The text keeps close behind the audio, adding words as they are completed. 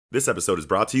This episode is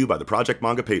brought to you by the Project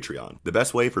Manga Patreon, the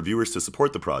best way for viewers to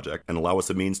support the project and allow us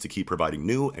a means to keep providing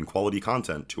new and quality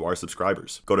content to our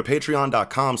subscribers. Go to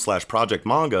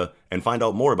patreon.com/projectmanga and find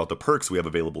out more about the perks we have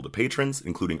available to patrons,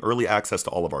 including early access to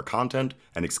all of our content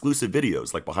and exclusive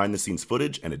videos like behind-the-scenes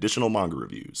footage and additional manga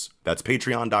reviews. That's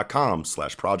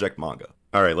patreon.com/projectmanga.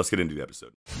 All right, let's get into the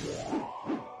episode.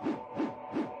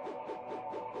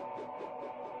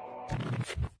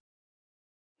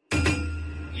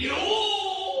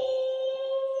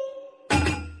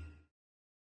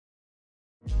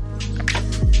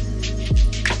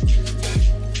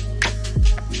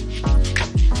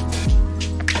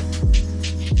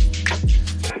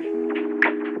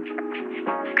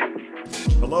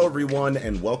 Hello everyone,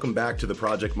 and welcome back to the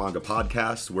Project Manga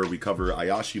Podcast, where we cover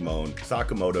Ayashimon,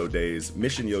 Sakamoto Days,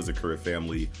 Mission Yozakura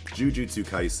Family, Jujutsu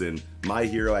Kaisen, My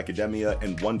Hero Academia,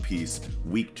 and One Piece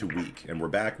week to week. And we're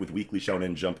back with Weekly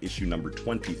Shonen Jump issue number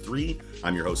 23.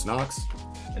 I'm your host, Nox.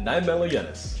 And I'm Melo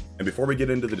Yenis. And before we get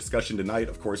into the discussion tonight,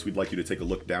 of course, we'd like you to take a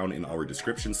look down in our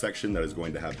description section that is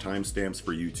going to have timestamps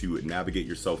for you to navigate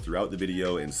yourself throughout the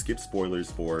video and skip spoilers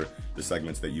for the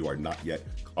segments that you are not yet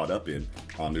caught up in.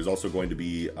 There's also going to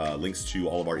be links to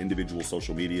all of our individual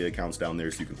social media accounts down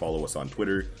there, so you can follow us on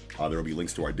Twitter. There will be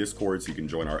links to our Discord, so you can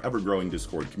join our ever-growing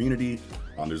Discord community.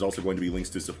 There's also going to be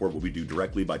links to support what we do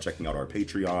directly by checking out our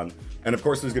Patreon. And of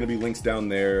course, there's going to be links down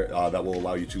there that will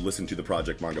allow you to listen to the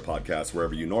Project Manga Podcast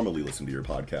wherever you normally listen to your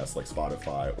podcasts, like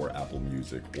Spotify or Apple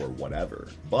Music or whatever.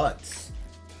 But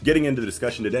getting into the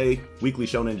discussion today, Weekly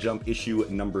Shonen Jump issue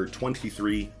number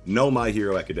 23. No My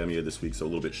Hero Academia this week, so a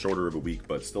little bit shorter of a week,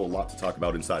 but still a lot to talk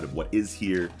about inside of what is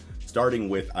here. Starting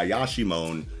with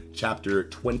Ayashimon, chapter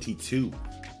 22.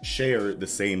 Share the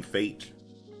same fate.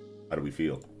 How do we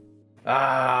feel?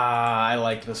 I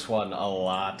liked this one a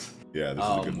lot. Yeah, this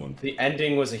is a good one. The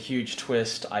ending was a huge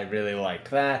twist. I really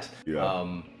liked that.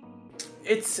 Yeah.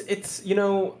 It's you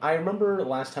know, I remember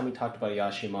last time we talked about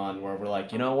Yashimon where we're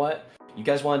like, you know what? You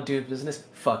guys want to do business?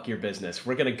 Fuck your business.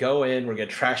 We're gonna go in, we're gonna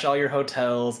trash all your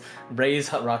hotels,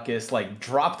 raise ruckus, like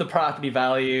drop the property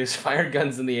values, fire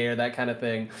guns in the air, that kind of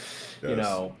thing. Yes. You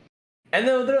know. And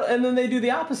then they do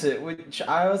the opposite, which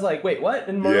I was like, wait, what?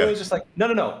 And Mario was just like,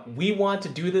 no. We want to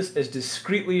do this as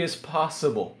discreetly as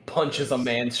possible. Punches a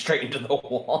man straight into the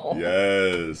wall.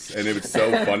 Yes. And it was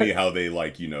so funny how they,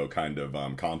 like, you know, kind of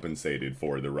compensated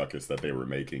for the ruckus that they were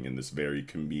making in this very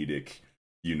comedic,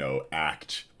 you know,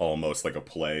 act, almost like a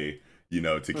play, you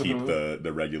know, to keep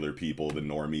the regular people, the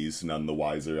normies, none the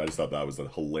wiser. I just thought that was a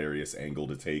hilarious angle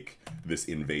to take this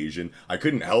invasion. I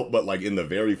couldn't help but, like, in the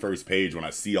very first page when I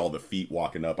see all the feet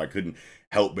walking up, I couldn't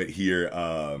help but hear,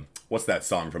 what's that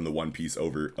song from the One Piece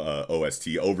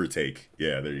OST? Overtake.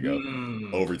 Yeah, there you go.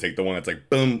 Overtake, the one that's like,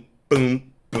 boom,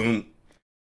 boom, boom.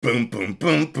 Boom, boom,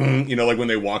 boom, boom. You know, like when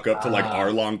they walk up to like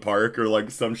Arlong Park or like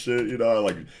some shit, you know,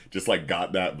 like just like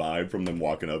got that vibe from them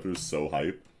walking up. It was so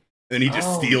hype. And he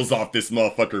just steals off this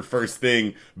motherfucker. First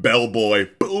thing, bellboy,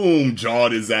 boom,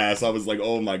 jawed his ass. I was like,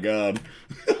 oh my god.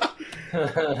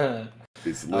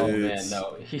 It's lit. Oh man,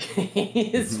 no.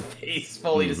 His face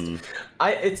fully just...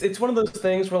 It's one of those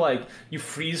things where like you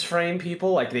freeze frame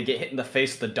people, like they get hit in the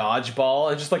face with the dodgeball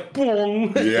and just like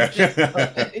boom. Yeah.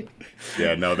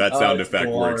 Yeah, no, that sound effect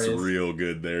glorious. works real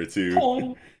good there too.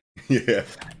 Boom. Yeah.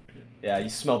 Yeah, you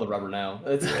smell the rubber now.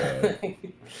 Yeah,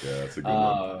 that's a good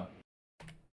one.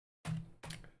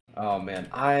 Oh man,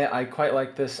 I quite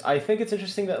like this. I think it's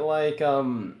interesting that like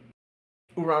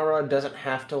Urara doesn't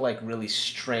have to like really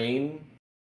strain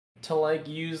to like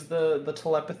use the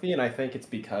telepathy, and I think it's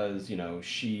because, you know,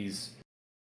 she's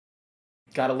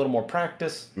got a little more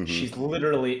practice. She's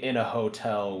literally in a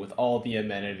hotel with all the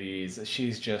amenities.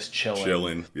 She's just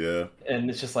chilling. Yeah. And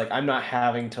it's just like, I'm not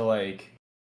having to like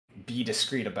be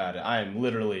discreet about it. I'm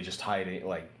literally just hiding,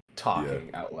 like talking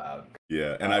out loud.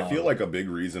 Yeah, and I feel like a big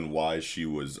reason why she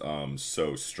was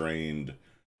so strained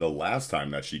the last time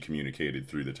that she communicated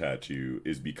through the tattoo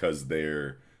is because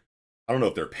I don't know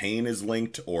if their pain is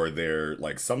linked or their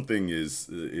like something is.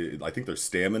 I think their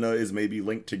stamina is maybe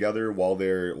linked together while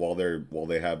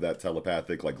they have that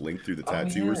telepathic like link through the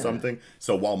tattoo or something.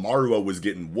 So while Marua was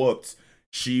getting whooped,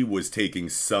 she was taking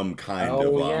some kind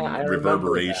of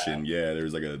reverberation. Yeah, there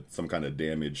was like some kind of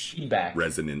damage, feedback,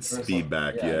 resonance,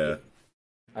 feedback. Yeah.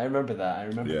 I remember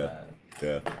that.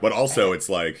 Yeah, but also it's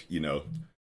like, you know,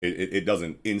 it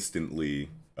doesn't instantly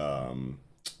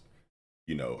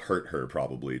you know, hurt her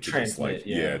probably to Translate,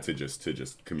 just to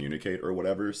just communicate or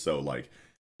whatever. So like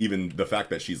even the fact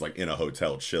that she's like in a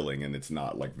hotel chilling and it's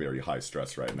not like very high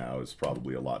stress right now is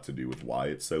probably a lot to do with why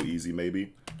it's so easy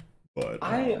maybe. But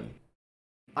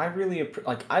I really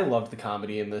like. I loved the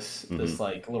comedy in this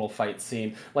like little fight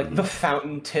scene, like the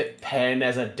fountain tip pen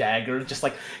as a dagger, just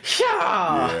like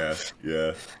yeah.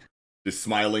 Yeah. Just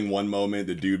smiling one moment,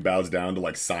 the dude bows down to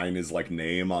like sign his like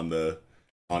name on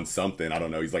something. I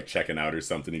don't know. He's like checking out or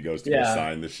something. He goes to go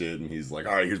sign the shit, and he's like,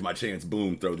 "All right, here's my chance."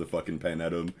 Boom, throw the fucking pen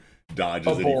at him.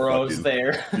 Dodges it. Oboro's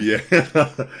there.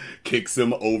 Yeah, kicks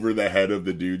him over the head of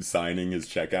the dude signing his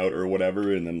checkout or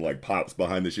whatever, and then like pops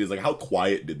behind the shit. It's like, how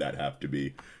quiet did that have to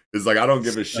be? It's like, I don't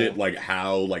give a shit like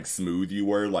how like smooth you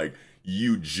were. Like,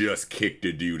 you just kicked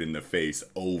a dude in the face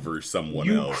over someone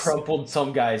else. You crumpled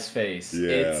some guy's face.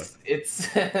 Yeah.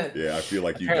 It's yeah, I feel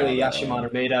like you apparently Yashimon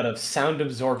are made out of sound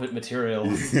absorbent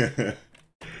materials. Yeah,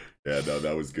 no,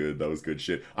 that was good. That was good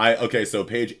shit. Okay, so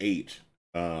page 8.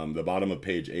 The bottom of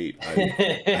page 8.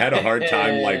 I had a hard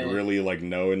time like really like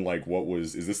knowing like what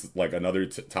was, is this like another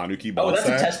Tanuki ball? Oh, that's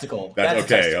sack? a testicle. That's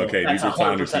okay. Okay, that's these are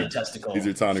Tanuki. Testicle. These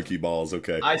are Tanuki balls.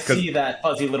 Okay, I see that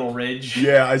fuzzy little ridge.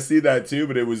 Yeah, I see that too,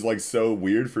 but it was like so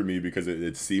weird for me because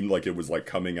it seemed like it was like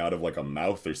coming out of like a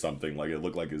mouth or something. Like it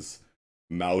looked like his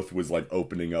mouth was like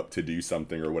opening up to do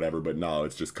something or whatever, but no,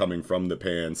 it's just coming from the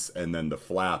pants and then the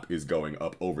flap is going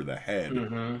up over the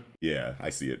head. Yeah, I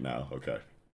see it now. Okay.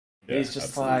 Yeah, he's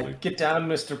just absolutely. like, get down,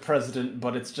 Mr. President,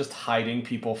 but it's just hiding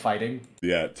people fighting.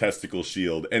 Yeah, testicle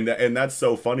shield. And that's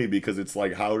so funny because it's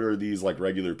like, how are these like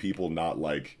regular people not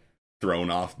like thrown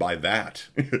off by that?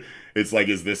 It's like,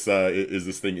 is this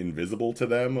thing invisible to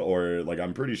them? Or like,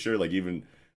 I'm pretty sure like even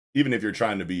if you're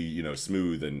trying to be, you know,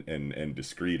 smooth and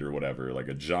discreet or whatever, like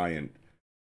a giant,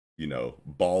 you know,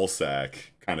 ball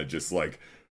sack kind of just like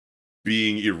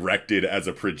being erected as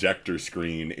a projector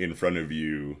screen in front of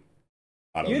you.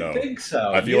 I don't know. You'd think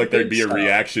so. I feel like there'd be a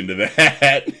reaction to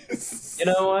that. You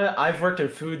know what? I've worked in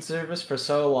food service for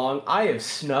so long. I have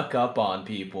snuck up on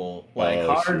people like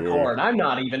hardcore, sure. and I'm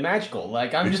not even magical.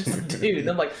 Like I'm just a dude.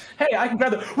 I'm like, hey, I can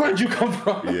grab the. Where'd you come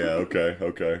from? Yeah.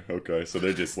 Okay. So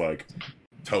they're just like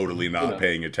totally not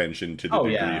paying attention to the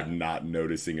degree of not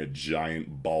noticing a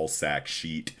giant ball sack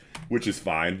sheet, which is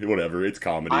fine. Whatever. It's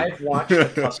comedy. I've watched a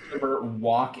customer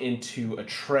walk into a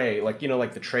tray, like, you know,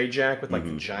 like the tray jack with like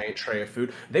the giant tray of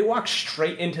food. They walk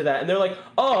straight into that and they're like,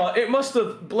 oh, it must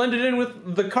have blended in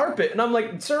with the carpet. And I'm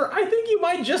like, sir, I think you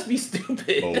might just be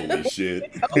stupid. Holy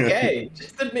shit. Okay,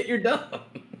 just admit you're dumb.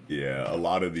 Yeah, a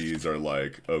lot of these are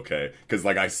like, okay. Because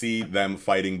like I see them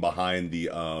fighting behind the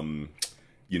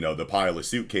you know, the pile of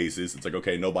suitcases. It's like,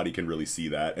 okay, nobody can really see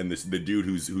that, and the dude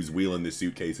who's wheeling the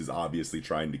suitcase is obviously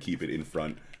trying to keep it in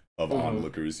front of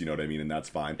onlookers. You know what I mean? And that's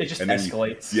fine. It just and then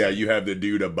escalates. You have the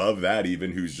dude above that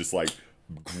even who's just like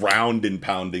ground and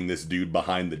pounding this dude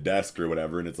behind the desk or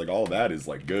whatever, and it's like all that is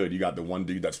like good. You got the one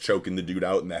dude that's choking the dude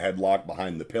out in the headlock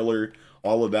behind the pillar.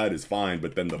 All of that is fine,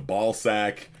 but then the ball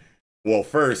sack. Well,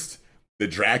 first, the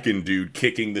Draken dude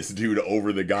kicking this dude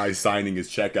over the guy signing his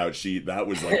checkout sheet. That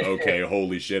was like, okay,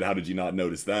 holy shit, how did you not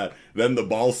notice that? Then the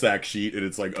ball sack sheet, and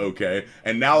it's like, okay.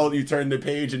 And now you turn the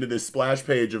page into this splash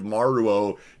page of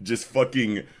Maruo just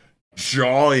fucking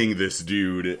jawing this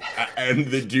dude. And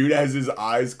the dude has his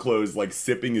eyes closed, like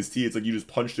sipping his tea. It's like you just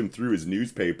punched him through his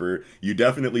newspaper. You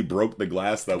definitely broke the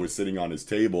glass that was sitting on his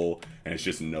table, and it's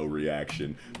just no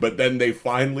reaction. But then they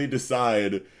finally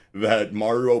decide that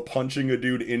Maruo punching a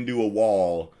dude into a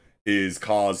wall is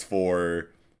cause for,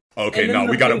 okay, no,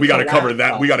 we gotta cover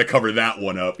that. We gotta cover that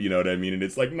one up. You know what I mean? And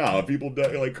it's like, nah, people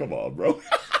die. Like, come on, bro.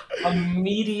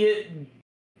 Immediate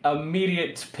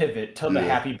pivot to the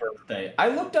happy birthday. I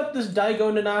looked up this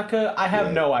Daigo Nanaka. I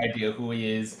have no idea who he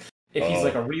is. If he's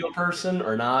like a real person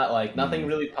or not, like nothing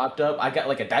really popped up. I got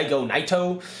like a Daigo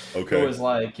Naito, who was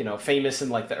like, you know, famous in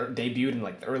like debuted in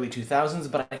like the early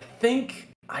 2000s. But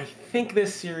I think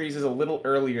this series is a little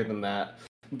earlier than that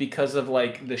because of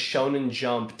like the Shonen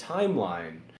Jump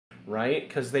timeline, right?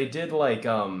 Because they did like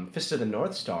Fist of the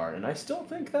North Star, and I still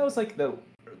think that was like the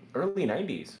early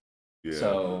 90s. Yeah.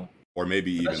 So, or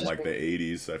maybe even like the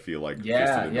 80s. I feel like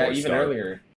Fist of the North Star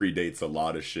earlier predates a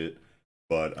lot of shit.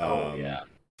 But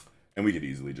and we could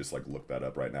easily just like look that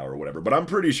up right now or whatever. But I'm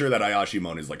pretty sure that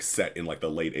Ayashimon is like set in like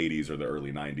the late 80s or the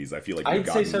early 90s. I feel like we've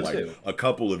gotten like a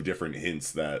couple of different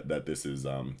hints that this is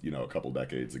you know, a couple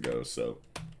decades ago. So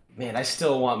man, I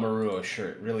still want Maruo's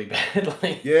shirt really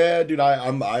badly. Yeah, dude,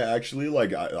 I actually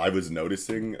like I was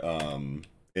noticing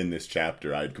in this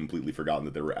chapter I had completely forgotten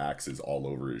that there were axes all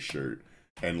over his shirt.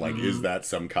 And like is that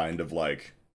some kind of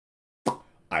like,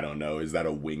 I don't know, is that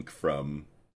a wink from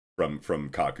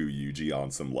Kaku Yuji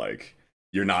on some like,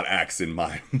 you're not axing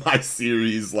my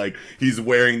series? Like he's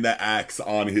wearing the axe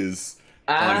on his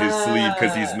sleeve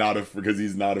because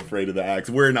he's not afraid of the axe.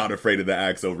 We're not afraid of the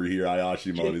axe over here.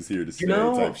 Ayashimon is here to stay. You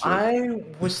know, type shit. I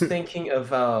was thinking of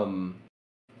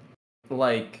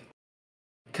like,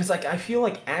 because like I feel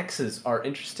like axes are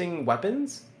interesting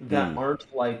weapons that Mm,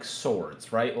 aren't like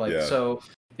swords, right? Like, yeah. so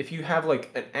if you have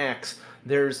like an axe,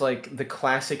 there's like the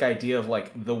classic idea of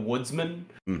like the woodsman,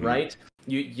 Hmm. right?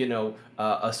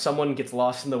 Someone gets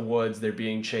lost in the woods, they're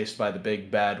being chased by the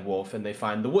big bad wolf, and they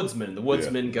find the woodsman. The Yeah.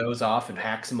 woodsman goes off and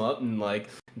hacks him up and like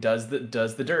does the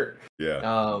dirt. Yeah.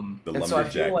 The And so I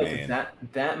feel lumberjack like man.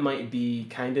 that might be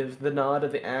kind of the nod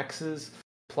of the axes,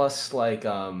 plus like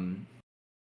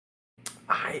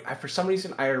I for some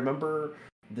reason I remember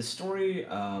the story.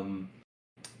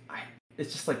 I,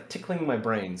 it's just like tickling my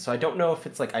brain. So I don't know if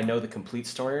it's like I know the complete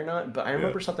story or not, but I Yeah.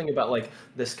 remember something about like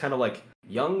this kind of like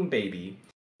young baby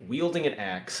wielding an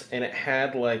axe, and it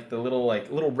had like the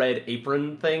little red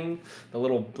apron thing, the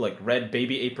little like red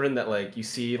baby apron that like you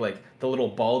see like the little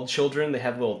bald children. They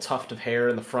have a little tuft of hair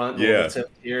in the front, a little Yeah. tip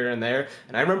here and there.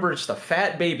 And I remember just a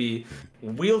fat baby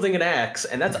wielding an axe,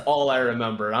 and that's all I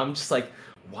remember. I'm just like,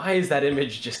 why is that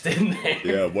image just in there?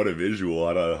 Yeah. What a visual.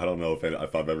 I don't know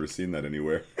if I've ever seen that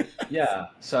anywhere. Yeah,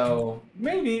 so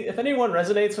maybe if anyone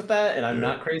resonates with that and I'm Yeah.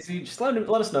 not crazy, just let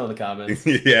us know in the comments.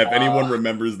 Yeah. If anyone Uh,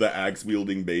 remembers the axe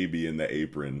wielding baby in the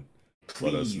apron,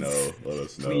 let us please, know. Let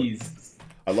us know. please.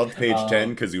 I loved page 10 Um,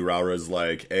 because Urara's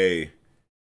like, hey,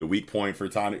 the weak point for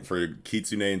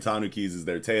Kitsune and Tanukis is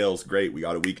their tails. Great, we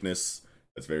got a weakness.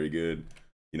 That's very good.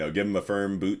 You know, give them a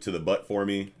firm boot to the butt for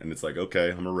me. And it's like, okay,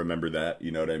 I'm gonna remember that.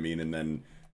 You know what I mean? And then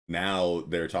now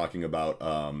they're talking about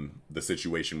the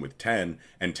situation with Ten,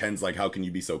 and Ten's like, how can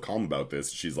you be so calm about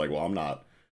this? She's like, well, I'm not,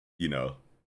 you know,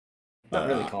 Not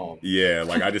really calm. yeah,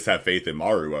 like I just have faith in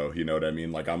Maruo, you know what I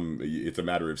mean? Like it's a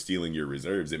matter of stealing your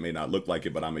reserves. It may not look like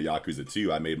it, but I'm a Yakuza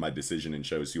too. I made my decision and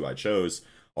chose who I chose.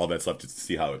 All that's left to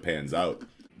see how it pans out.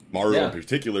 Maruo in Yeah,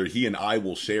 particular, he and I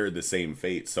will share the same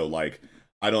fate. So like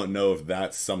I don't know if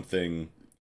that's something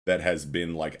that has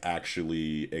been like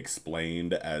actually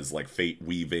explained as like fate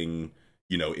weaving,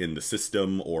 you know, in the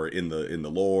system or in the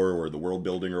lore or the world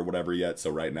building or whatever yet. So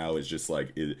right now it's just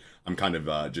like I'm kind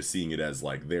of just seeing it as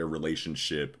like their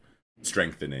relationship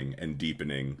strengthening and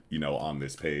deepening, you know, on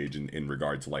this page in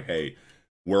regard to like, hey,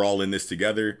 we're all in this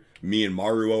together. Me and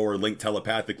Maruo are linked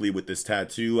telepathically with this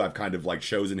tattoo. I've kind of like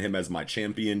chosen him as my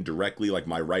champion directly, like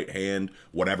my right hand.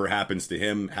 Whatever happens to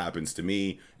him happens to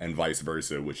me, and vice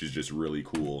versa, which is just really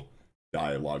cool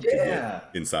dialogue to get yeah.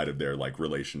 inside of their like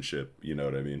relationship. You know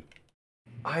what I mean?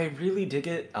 I really dig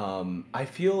it. I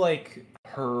feel like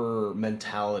her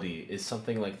mentality is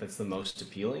something like that's the most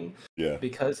appealing Yeah,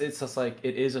 because it's just like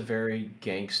it is a very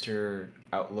gangster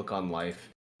outlook on life,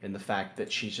 and the fact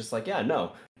that she's just like, yeah,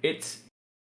 no, it's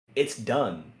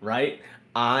done, right?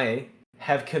 I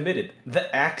have committed.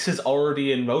 The axe is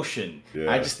already in motion. I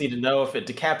yeah, just need to know if it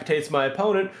decapitates my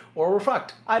opponent or we're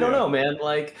fucked. I don't yeah. know, man.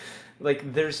 Like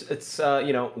there's it's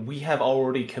we have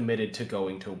already committed to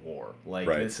going to war. Like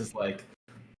Right. this is like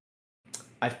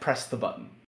I've pressed the button.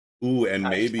 Ooh, and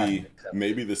I just have to maybe accept it.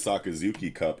 maybe the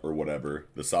Sakazuki cup or whatever,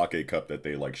 the sake cup that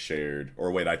they like shared.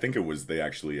 Or wait, I think it was they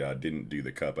actually didn't do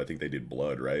the cup. I think they did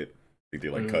blood, right? I think they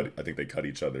like Mhm. cut. I think they cut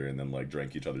each other and then like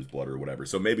drank each other's blood or whatever.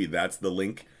 So maybe that's the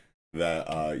link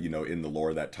that you know in the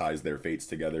lore that ties their fates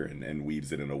together and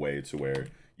weaves it in a way to where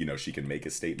you know she can make a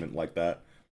statement like that.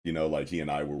 You know, like he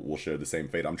and I will share the same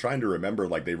fate. I'm trying to remember,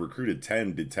 like they recruited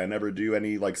Ten. Did Ten ever do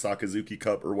any like Sakazuki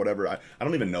Cup or whatever? I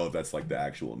don't even know if that's like the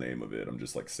actual name of it. I'm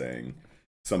just like saying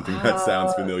something that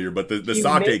sounds Uh, familiar. But the he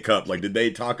may sake cup, like did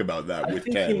they talk about that I with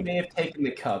think he Ten? may have taken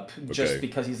the cup just Okay,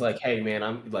 because he's like, hey man,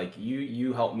 I'm like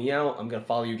you help me out, I'm gonna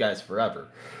follow you guys forever.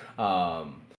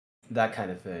 Um, that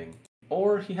kind of thing.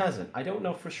 Or he hasn't. I don't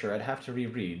know for sure. I'd have to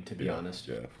reread to be yeah, honest.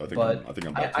 yeah. But I think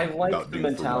I'm I like about the due for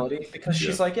one. mentality because Yeah,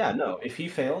 she's like, yeah, no, if he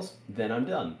fails, then I'm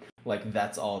done. Like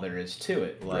that's all there is to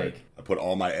it. right. Like, I put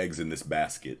all my eggs in this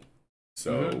basket,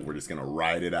 so mhm. we're just gonna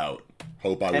ride it out.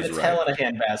 Hope I And was it's right. hell in a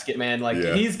handbasket, man. Like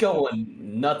Yeah. he's going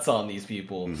nuts on these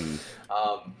people. Hmm.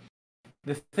 Um,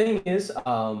 the thing is,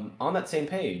 on that same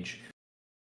page,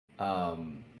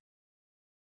 um,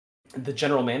 the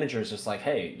general manager is just like,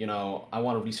 hey, I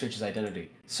want to research his identity.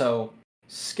 So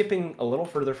skipping a little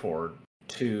further forward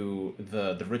to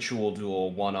the ritual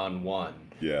duel one on one,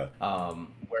 Yeah,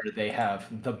 where they have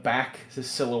the back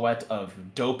silhouette of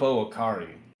Dopo Akari.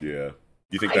 yeah.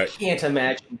 You think I that? can't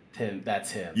imagine him.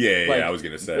 That's him. Yeah, yeah, yeah, I Like was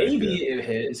gonna say. Yeah, maybe it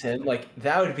is him. Like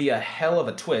that would be a hell of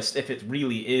a twist if it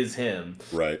really is him.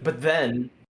 right. But then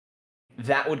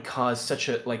that would cause such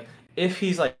a like if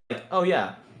he's like oh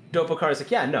yeah, Dopo Akari's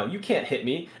like yeah no you can't hit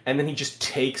me, and then he just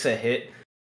takes a hit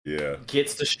Yeah.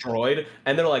 gets destroyed,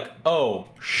 and they're like, "Oh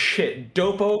shit,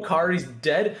 Dopo Kari's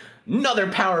dead."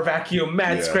 Another power vacuum,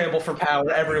 mad Yeah. scramble for power.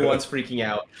 Everyone's freaking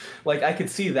out. Like I could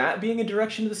see that being a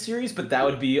direction of the series, but that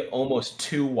would be almost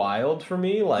too wild for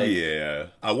me. Yeah.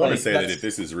 I want to say that if that's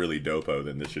this is really Dopo,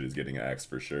 then this shit is getting axed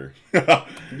for sure. yeah.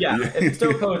 Yeah. If it's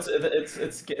Dopo,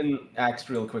 it's getting axed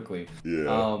real quickly.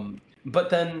 Yeah. But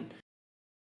then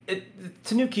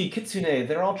Tanuki, Kitsune,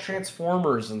 they're all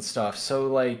Transformers and stuff. So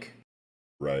like,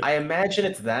 Right. I imagine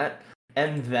it's that.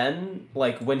 And then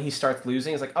like when he starts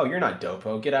losing, it's like, oh, you're not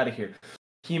Dopo, get out of here.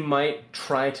 He might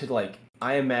try to like,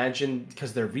 I imagine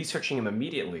because they're researching him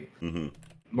immediately. Mm-hmm.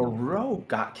 Moreau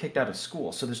got kicked out of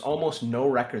school, so there's almost no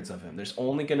records of him. There's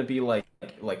only going to be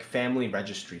like family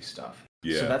registry stuff.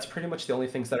 Yeah. So that's pretty much the only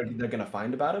things that they're going to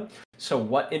find about him.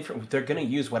 So they're going to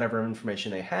use whatever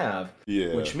information they have,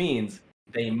 Yeah. which means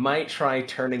they might try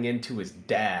turning into his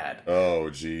dad. Oh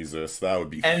Jesus, that would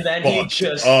be. And then he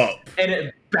just up. And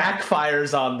it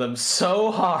backfires on them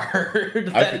so hard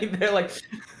that they're like,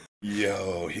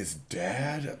 yo, his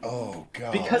dad? Oh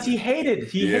god. because he hated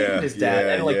his dad,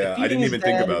 and like I didn't even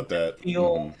think about that.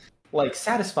 Feel like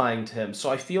satisfying to him, so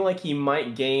I feel like he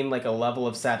might gain like a level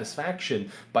of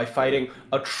satisfaction by fighting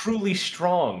a truly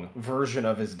strong version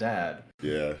of his dad.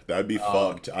 Yeah, that'd be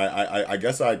fucked. I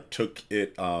guess I took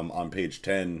it on page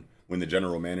 10 when the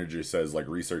general manager says like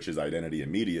research his identity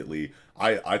immediately.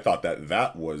 I thought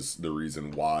that was the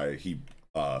reason why he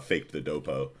faked the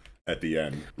Dopo at the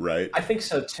end, right? I think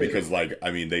so too. Because like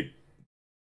I mean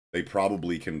they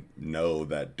probably can know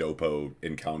that Dopo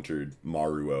encountered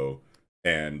Maruo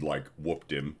and like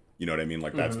whooped him. You know what I mean?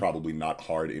 Like that's probably not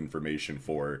hard information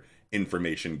for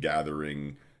information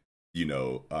gathering, you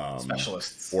know,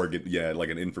 specialists. Like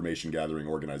an information gathering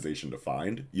organization to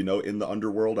find, you know, in the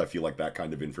underworld. I feel like that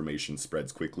kind of information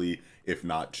spreads quickly, if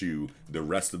not to the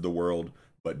rest of the world,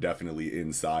 but definitely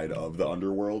inside of the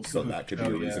underworld. So that could be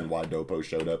a reason why Dopo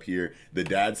showed up here. The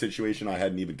dad situation I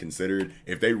hadn't even considered.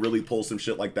 If they really pull some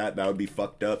shit like that, that would be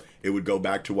fucked up. It would go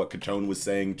back to what Katone was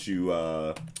saying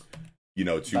to you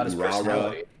know, to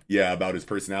Urara. Yeah, about his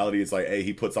personality. It's like, hey,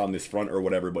 he puts on this front or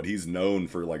whatever, but he's known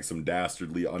for like some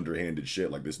dastardly underhanded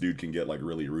shit. Like this dude can get like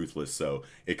really ruthless. So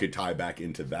it could tie back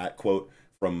into that quote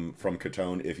from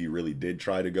Katone if he really did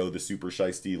try to go the super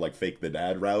shiesty, like fake the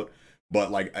dad route. But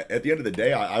like at the end of the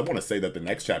day, I want to say that the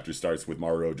next chapter starts with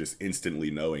Maruo just instantly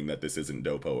knowing that this isn't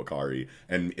Dopo Akari,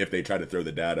 and if they try to throw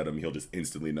the dad at him, he'll just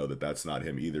instantly know that that's not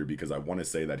him either. Because I want to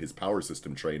say that his power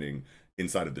system training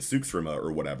inside of the Suxrima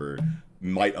or whatever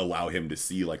might allow him to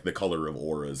see like the color of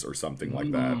auras or something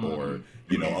like that, or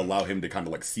you know, allow him to kind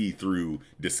of like see through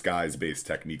disguise based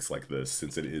techniques like this,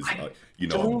 since it is you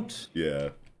know,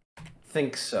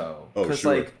 think so, Oh, because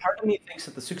sure. like part of me thinks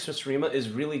that the Suxrima is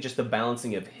really just the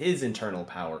balancing of his internal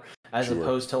power, as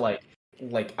opposed to like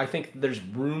I think there's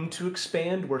room to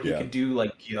expand where he could do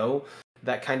like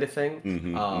that kind of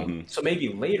thing. So maybe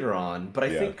later on, but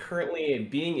I think currently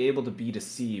being able to be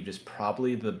deceived is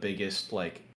probably the biggest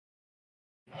like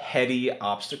heady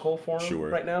obstacle for him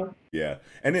right now. Yeah,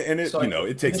 and it So you know,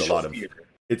 it takes a lot of fear.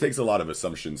 it takes a lot of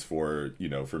assumptions for, you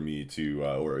know, for me to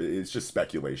or it's just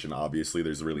speculation. Obviously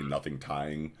there's really nothing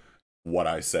tying what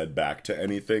I said back to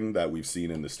anything that we've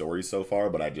seen in the story so far,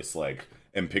 but I just like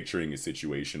am picturing a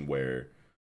situation where,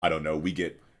 I don't know, we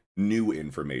get new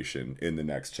information in the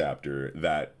next chapter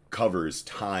that covers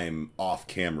time off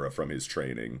camera from his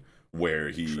training, where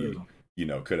he you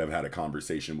know, could have had a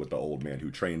conversation with the old man who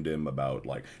trained him about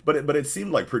like, but it seemed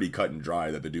like pretty cut and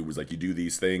dry that the dude was like, you do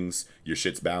these things, your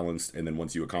shit's balanced, and then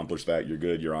once you accomplish that, you're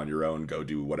good, you're on your own, go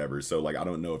do whatever. So like, I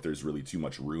don't know if there's really too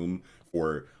much room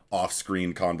for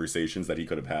off-screen conversations that he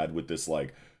could have had with this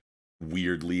like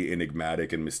weirdly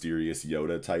enigmatic and mysterious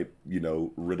Yoda type, you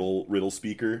know, riddle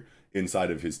speaker inside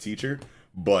of his teacher.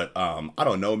 But I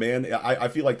don't know, man. I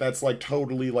feel like that's like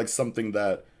totally like something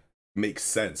that makes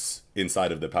sense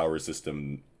inside of the power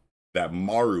system that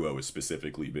Maruo has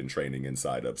specifically been training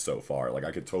inside of so far. Like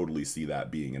I could totally see that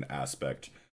being an aspect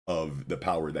of the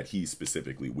power that he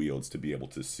specifically wields, to be able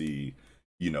to see,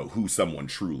 you know, who someone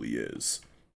truly is.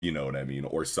 You know what I mean?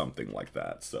 Or something like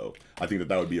that. So I think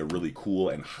that would be a really cool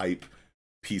and hype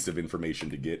piece of information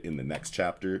to get in the next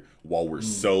chapter, while we're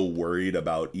so worried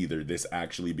about either this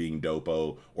actually being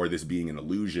Dopo or this being an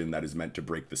illusion that is meant to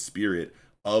break the spirit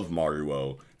of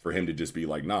Maruo, for him to just be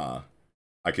like, nah,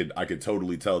 I could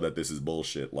totally tell that this is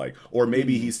bullshit. Like, or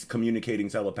maybe he's communicating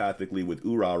telepathically with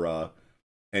Urara,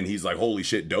 and he's like, holy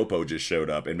shit, Dopo just showed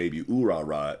up, and maybe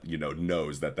Urara, you know,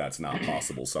 knows that that's not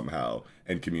possible somehow,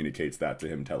 and communicates that to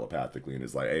him telepathically, and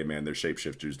is like, hey man, they're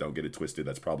shapeshifters, don't get it twisted,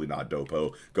 that's probably not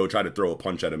Dopo. Go try to throw a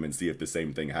punch at him and see if the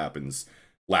same thing happens.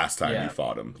 last time you Yeah.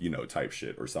 fought him, you know, type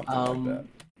shit or something like that. Um,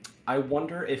 I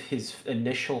wonder if his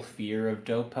initial fear of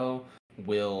Dopo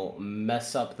will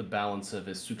mess up the balance of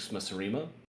his Suksma Sarima.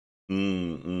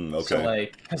 So Okay.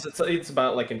 like, because it's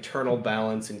about like internal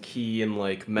balance and ki and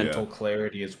like Yeah. mental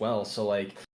clarity as well. So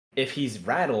like, if he's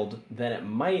rattled, then it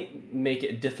might make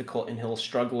it difficult, and he'll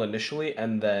struggle initially,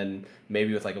 and then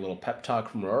maybe with like a little pep talk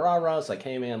from Rara, it's like,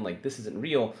 hey man, like this isn't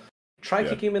real. Try Yeah.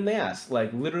 kicking him in the ass,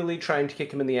 like literally trying to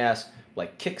kick him in the ass.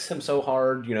 Like kicks him so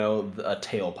hard, a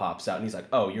tail pops out, and he's like,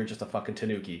 "Oh, you're just a fucking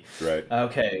Tanuki." Right.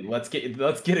 Okay, let's get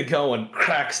it going.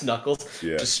 Cracks Knuckles,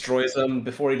 Yeah. destroys him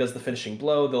before he does the finishing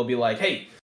blow. They'll be like, "Hey,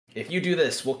 if you do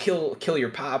this, we'll kill your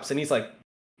pops." And he's like,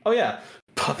 "Oh yeah."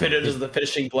 Puppet does the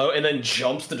finishing blow and then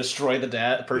jumps to destroy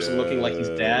the person looking like he's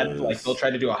dad. Like they'll Yes. try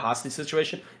to do a hostage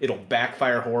situation. It'll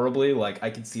backfire horribly. Like I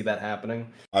can see that happening.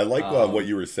 I like what Um,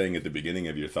 you were saying at the beginning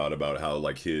of your thought about how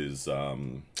like his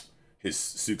Suksma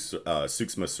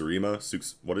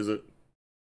Sarima, what is it?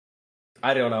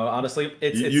 I don't know. Honestly,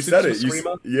 it's You said Suksma it.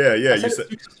 Sarima. Yeah, yeah. I You said said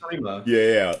it's Suksma Sarima,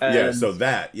 yeah. and So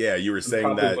that, yeah, you were I'm saying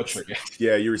probably that, butchering it.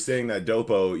 yeah, you were saying that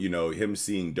Dopo, you know, him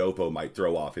seeing Dopo might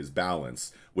throw off his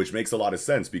balance, which makes a lot of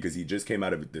sense because he just came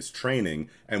out of this training,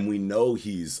 and we know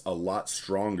he's a lot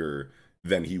stronger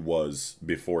than he was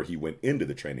before he went into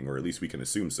the training, or at least we can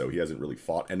assume so. He hasn't really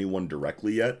fought anyone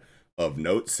directly yet of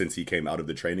note since he came out of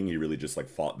the training. He really just like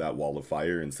fought that wall of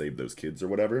fire and saved those kids or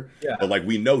whatever. Yeah, But like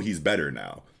we know he's better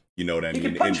now. You know what I he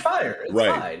can mean? punch fire. It's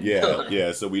Right. fine. Yeah.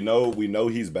 Yeah. So we know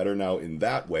he's better now in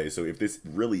that way. So if this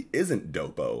really isn't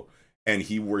Dopo and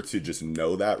he were to just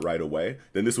know that right away,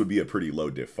 then this would be a pretty low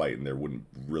diff fight and there wouldn't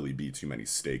really be too many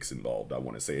stakes involved, I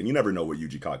want to say. And you never know what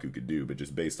Yuji Kaku could do, but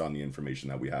just based on the information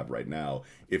that we have right now,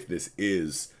 if this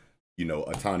is, you know,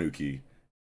 a Tanuki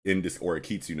or a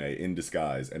Kitsune in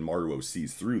disguise and Maruo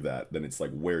sees through that, then it's like,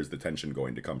 where's the tension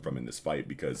going to come from in this fight?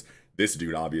 Because this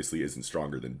dude obviously isn't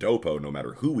stronger than Dopo, no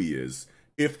matter who he is,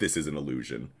 if this is an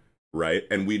illusion, right?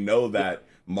 And we know that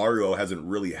Maruo hasn't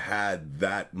really had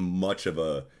that much of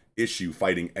a issue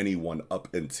fighting anyone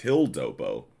up until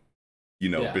Dopo, you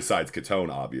know, Yeah. besides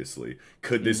Katone, obviously.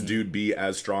 Could this Mhm. dude be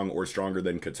as strong or stronger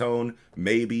than Katone?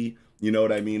 Maybe, you know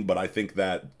what I mean? But I think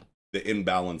that the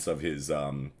imbalance of his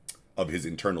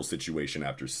internal situation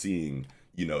after seeing,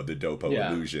 you know, the Dopo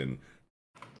Yeah. illusion,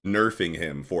 nerfing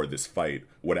him for this fight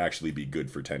would actually be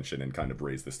good for tension and kind of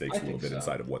raise the stakes I a little think bit so.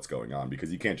 inside of what's going on,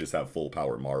 because you can't just have full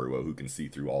power Maruo who can see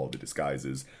through all of the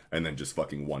disguises and then just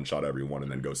fucking one shot everyone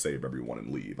and then go save everyone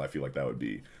and leave. I feel like that would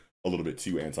be a little bit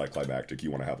too anticlimactic.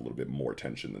 You want to have a little bit more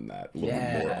tension than that, a little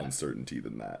bit more Yeah. uncertainty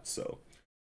than that. So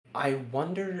I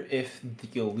wonder if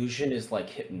the illusion is like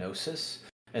hypnosis,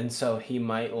 and so he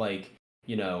might like,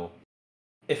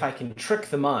 if I can trick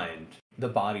the mind, the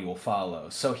body will follow.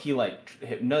 So he like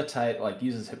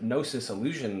uses hypnosis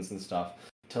illusions and stuff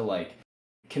to like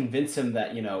convince him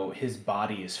that his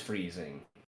body is freezing.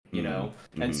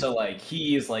 And so like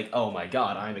he is like, oh my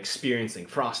god, I'm experiencing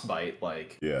frostbite.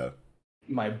 Like yeah,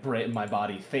 my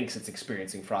body thinks it's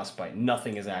experiencing frostbite.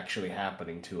 Nothing is actually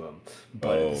happening to him,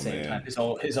 but at the same time,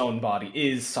 his own body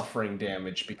is suffering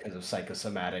damage because of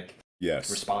psychosomatic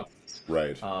yes, responses.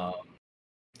 right.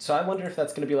 So I wonder if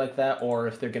that's going to be like that, or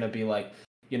if they're going to be like,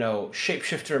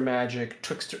 shapeshifter magic,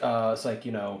 trickster. It's like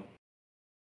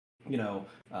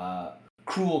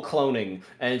cruel cloning,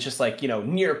 and it's just like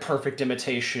near perfect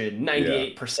imitation,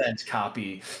 98%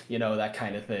 copy, that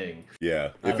kind of thing. Yeah,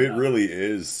 if it really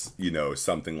is,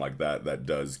 something like that, that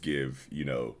does give,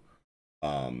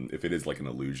 if it is like an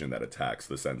illusion that attacks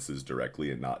the senses directly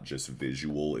and not just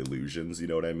visual illusions, you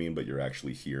know what I mean? But you're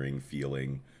actually hearing,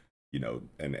 feeling,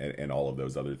 and all of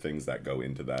those other things that go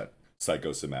into that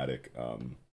psychosomatic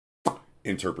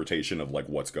interpretation of like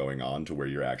what's going on, to where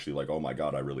you're actually like, oh my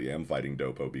god, I really am fighting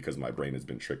Dopo because my brain has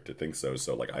been tricked to think so.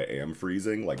 So like I am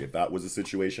freezing. Like if that was a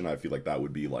situation, I feel like that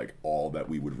would be like all that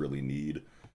we would really need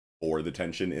for the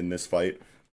tension in this fight.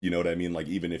 You know what I mean? Like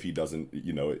even if he doesn't,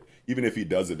 even if he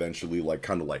does eventually like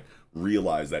kind of like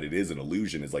realize that it is an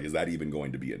illusion, is like, is that even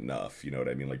going to be enough? You know what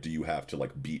I mean? Like, do you have to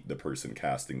like beat the person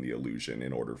casting the illusion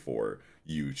in order for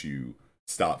you to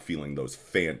stop feeling those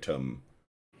phantom,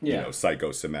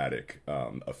 psychosomatic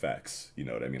effects? You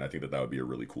know what I mean? I think that would be a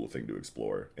really cool thing to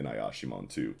explore in Ayashimon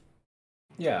too.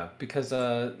 Yeah, because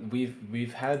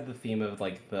we've had the theme of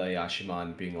like the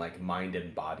Ayashimon being like mind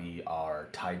and body are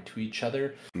tied to each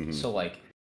other. Mm-hmm. So like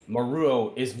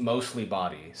Maruo is mostly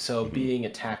body, so being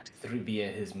attacked via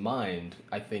his mind,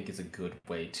 I think, is a good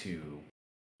way to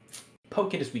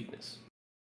poke at his weakness.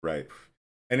 Right,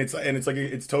 and it's like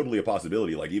it's totally a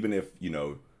possibility. Like even if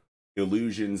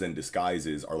illusions and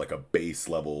disguises are like a base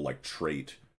level like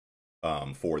trait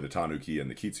for the Tanuki and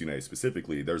the Kitsune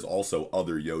specifically, there's also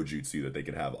other Yojutsu that they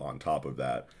could have on top of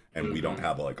that. And we don't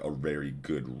have like a very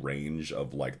good range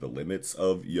of like the limits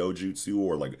of Yojutsu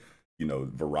or like, you know,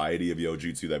 variety of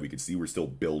Yojutsu that we could see. We're still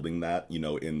building that, you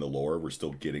know, in the lore. We're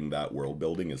still getting that world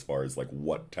building as far as like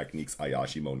what techniques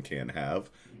Ayashimon can have.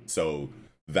 So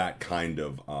that kind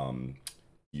of,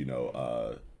 you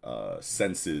know,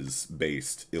 senses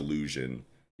based illusion,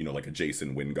 you know, like a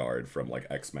Jason Wingard from like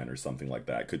X-Men or something like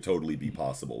that, could totally be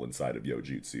possible inside of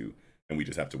Yojutsu. And we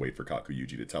just have to wait for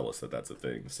Kakuyuji to tell us that that's a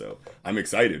thing. So I'm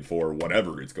excited for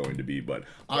whatever it's going to be, but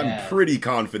I'm pretty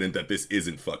confident that this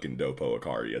isn't fucking Doppo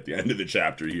Akari at the end of the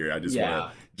chapter here. I just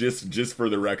want to, just for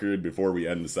the record, before we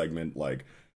end the segment, like,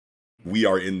 we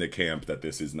are in the camp that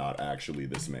this is not actually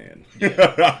this man.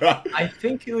 I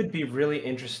think it would be really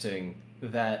interesting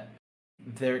that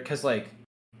there, because like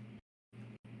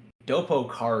Doppo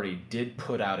Kari did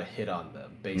put out a hit on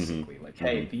them, basically. Like,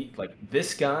 hey, like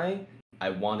this guy, I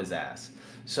want his ass.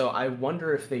 So I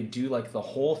wonder if they do like the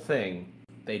whole thing.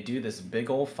 They do this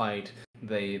big old fight.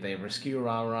 They rescue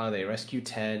Urara. They rescue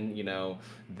Ten. You know,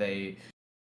 they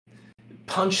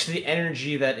punch the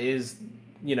energy that is,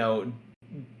 you know,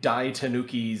 Dai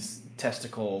Tanuki's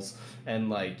testicles, and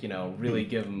like, you know, really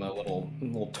give him a little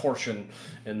torsion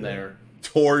in there.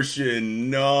 Torsion,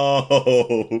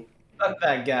 no. Fuck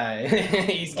that guy.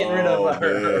 He's getting rid of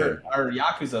our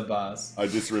Yakuza boss. I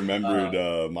just remembered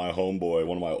my homeboy,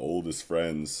 one of my oldest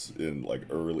friends in like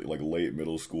late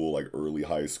middle school, like early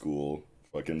high school,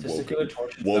 fucking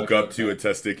woke up to a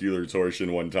testicular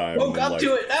torsion one time. Woke up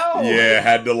to it, no! Yeah,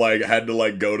 had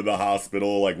to go to the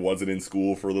hospital, like wasn't in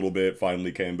school for a little bit,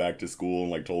 finally came back to school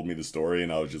and like told me the story,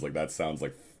 and I was just like, that sounds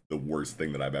like the worst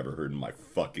thing that I've ever heard in my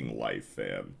fucking life,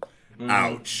 fam.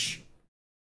 Ouch.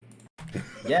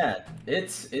 Yeah,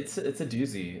 it's a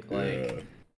doozy. Like,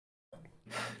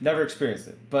 never experienced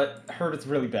it, but heard it's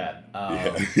really bad.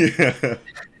 Yeah.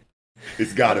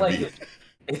 It's gotta be.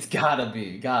 It's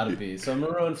gotta be. So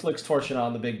Maru inflicts torsion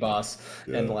on the big boss,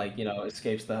 and like, you know,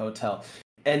 escapes the hotel.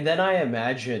 And then I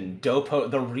imagine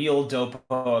Doppo, the real Doppo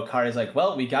Akari, is like,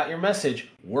 well, we got your message.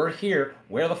 We're here.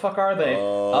 Where the fuck are they?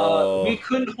 We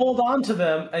couldn't hold on to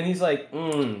them. And he's like,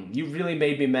 you really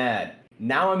made me mad.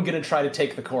 Now I'm gonna try to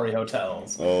take the Cory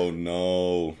hotels. Oh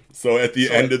no. So at the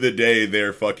end of the day,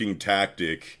 their fucking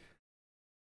tactic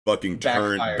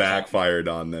backfired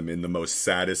on them in the most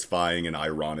satisfying and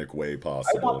ironic way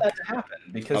possible. I want that to happen,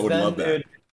 because I would love that.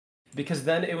 Because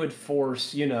then it would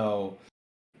force, you know,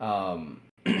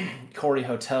 Cory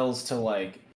hotels to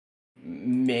like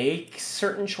make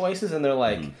certain choices, and they're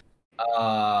like,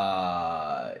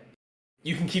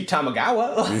 you can keep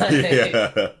Tamagawa.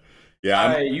 Like,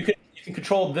 yeah. You can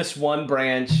control this one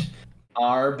branch.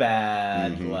 Are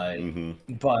bad,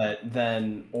 but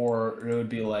then, or it would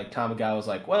be like Tamagawa's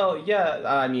like, well, yeah,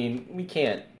 I mean, we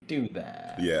can't do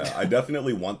that. Yeah, I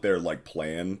definitely want their like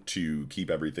plan to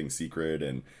keep everything secret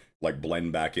and like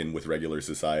blend back in with regular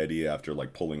society after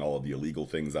like pulling all of the illegal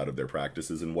things out of their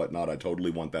practices and whatnot. I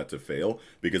totally want that to fail,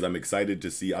 because I'm excited to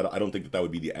see. I don't think that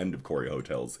would be the end of Cory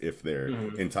hotels if their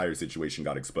entire situation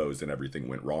got exposed and everything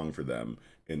went wrong for them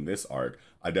in this arc.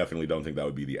 I definitely don't think that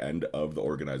would be the end of the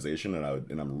organization,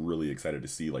 and I'm really excited to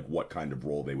see like what kind of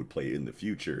role they would play in the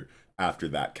future after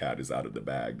that cat is out of the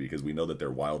bag, because we know that they're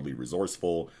wildly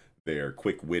resourceful. They're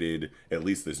quick-witted. At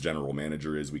least this general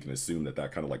manager is. We can assume that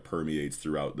kind of like permeates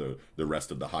throughout the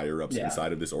rest of the higher-ups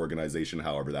inside of this organization.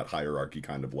 However, that hierarchy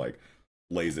kind of like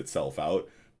lays itself out.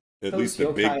 At least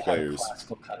the big players.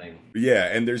 Yeah,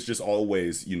 and there's just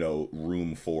always, you know,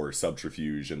 room for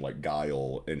subterfuge and like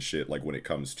guile and shit, like when it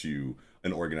comes to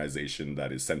an organization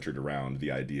that is centered around the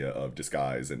idea of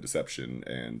disguise and deception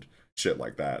and shit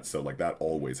like that. So like that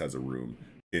always has a room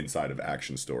inside of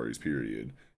action stories,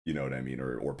 period. You know what I mean?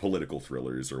 Or political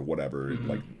thrillers or whatever.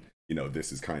 Like, you know,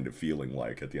 this is kind of feeling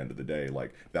like at the end of the day,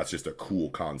 like that's just a cool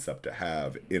concept to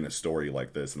have in a story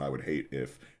like this. And I would hate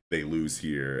if they lose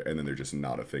here and then they're just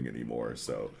not a thing anymore.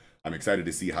 So I'm excited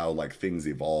to see how like things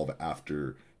evolve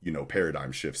after, you know,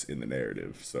 paradigm shifts in the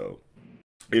narrative. So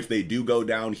if they do go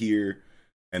down here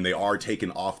and they are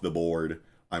taken off the board,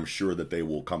 I'm sure that they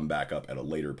will come back up at a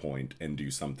later point and do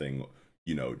something,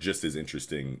 you know, just as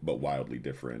interesting but wildly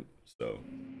different. So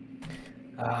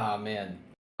man,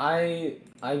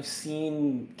 I've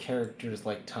seen characters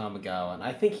like Tamagawa, and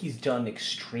I think he's done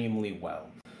extremely well.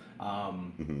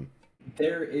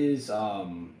 There is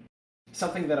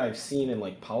something that I've seen in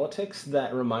like politics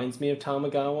that reminds me of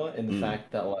Tamagawa, in the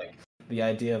fact that like the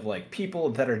idea of like people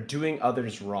that are doing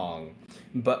others wrong,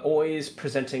 but always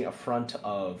presenting a front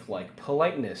of like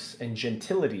politeness and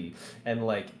gentility and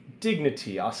like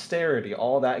dignity, austerity,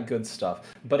 all that good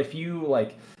stuff. But if you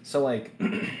like, so like,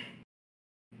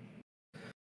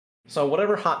 so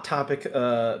whatever hot topic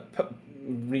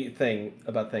thing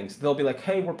about things, they'll be like,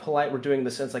 hey, we're polite, we're doing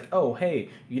this, and it's like, oh, hey,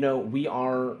 you know, we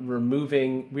are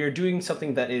doing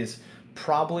something that is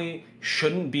probably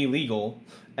shouldn't be legal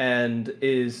and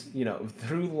is, you know,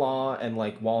 through law and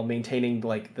like while maintaining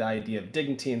like the idea of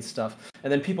dignity and stuff,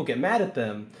 and then people get mad at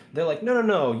them. They're like, no, no,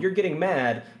 no, you're getting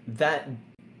mad. That,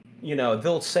 you know,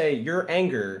 they'll say your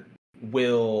anger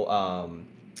will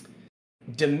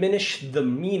diminish the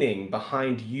meaning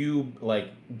behind you like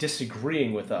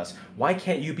disagreeing with us. Why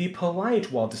can't you be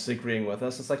polite while disagreeing with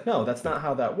us? It's like, no, that's not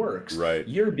how that works. Right.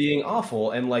 You're being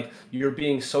awful and like you're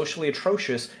being socially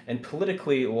atrocious and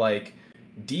politically like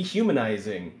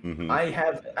dehumanizing. I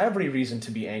have every reason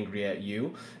to be angry at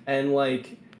you, and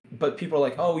like, but people are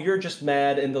like, oh, you're just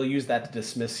mad, and they'll use that to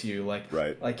dismiss you. Like,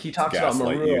 Right. like he talks about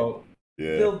Gaslight Maruo. you.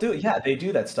 Yeah. They'll do it. Yeah, they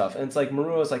do that stuff. And it's like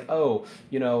Maruo's like, oh,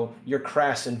 you know, you're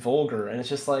crass and vulgar. And it's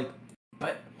just like,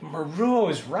 but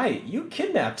Maruo is right. You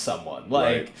kidnapped someone.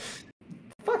 Like, Right.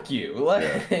 fuck you. Like,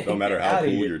 Yeah. No matter get how outta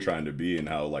cool here. you're trying to be and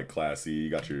how like classy, you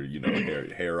got your, you know,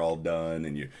 hair all done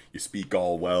and you speak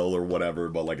all well or whatever,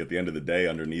 but like at the end of the day,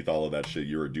 underneath all of that shit,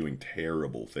 you're doing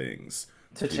terrible things.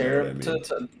 To You know what I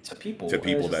mean? to people. To And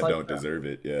people it's just that like, don't deserve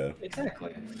it. Yeah.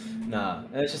 exactly. Nah.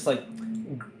 And it's just like,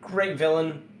 great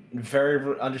villain.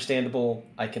 Very understandable.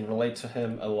 I can relate to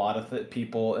him. A lot of the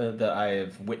people that I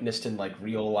have witnessed in like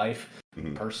real life,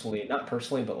 Mhm. personally, not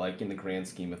personally, but like in the grand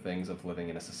scheme of things of living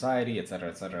in a society, etc.,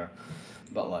 etc.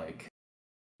 But like,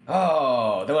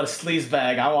 oh, they want a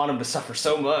sleazebag. I want him to suffer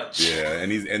so much. Yeah,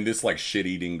 and this like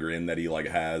shit-eating grin that he like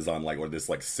has on like, or this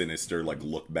like sinister like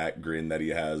look back grin that he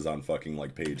has on fucking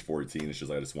like page 14. It's just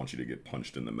like, I just want you to get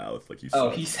punched in the mouth, like you Oh,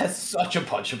 suck. he has such a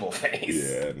punchable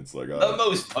face. Yeah, and it's like, The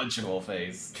most punchable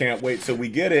face. can't wait till we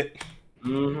get it.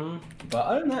 Mm-hmm. But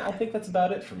other than that, I think that's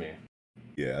about it for me.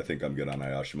 Yeah, I think I'm good on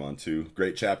Ayashimon too.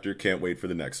 Great chapter. Can't wait for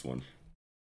the next one.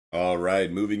 All right,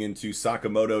 moving into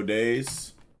Sakamoto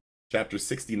Days, chapter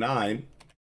 69.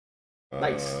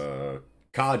 Nice.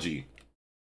 Kaji.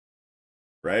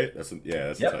 Right? That's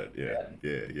Yep. the title.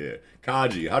 Yeah.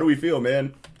 Kaji, how do we feel,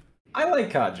 man? I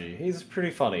like Kaji. He's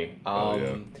pretty funny.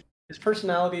 Yeah. His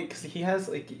personality, because he has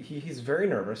like he's very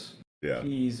nervous. Yeah.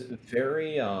 He's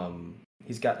very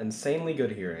he's got insanely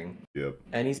good hearing, Yep.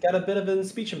 and he's got a bit of a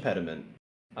speech impediment.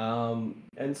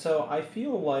 And so I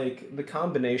feel like the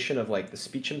combination of like the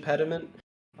speech impediment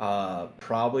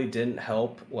probably didn't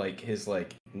help like his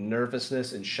like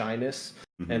nervousness and shyness,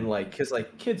 Mhm. and like cuz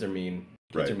like kids are mean.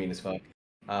 Kids Right. are mean as fuck.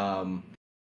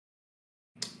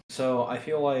 So I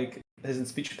feel like his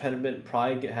speech impediment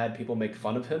probably had people make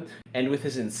fun of him, and with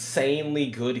his insanely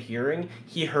good hearing,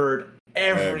 he heard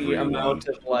every Everyone. amount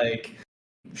of like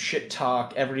shit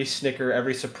talk, every snicker,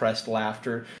 every suppressed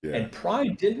laughter, Yeah. and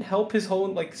pride didn't help his whole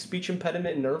like speech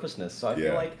impediment and nervousness. So I Yeah.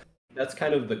 feel like that's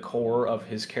kind of the core of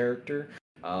his character.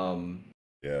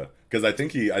 Yeah. Because I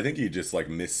think he just like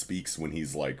misspeaks when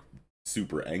he's like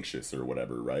super anxious or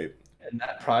whatever, right? And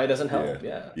that probably doesn't help.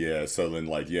 Yeah. Yeah, so then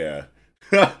like yeah.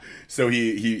 So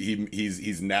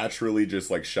he's naturally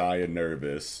just like shy and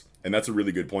nervous. And that's a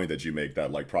really good point that you make,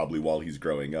 that like probably while he's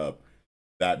growing up,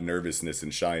 that nervousness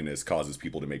and shyness causes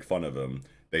people to make fun of him.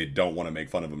 They don't want to make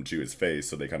fun of him to his face,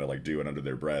 so they kind of like do it under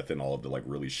their breath in all of the like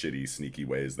really shitty, sneaky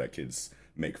ways that kids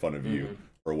make fun of you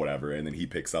or whatever. And then he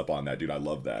picks up on that. Dude, I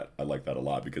love that. I like that a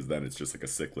lot, because then it's just like a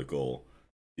cyclical,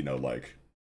 you know, like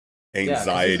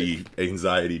anxiety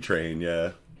train.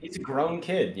 Yeah. He's a grown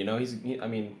kid, you know. I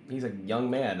mean, he's a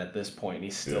young man at this point. And he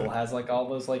still Yeah. has like all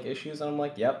those like issues, and I'm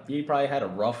like, yep, he probably had a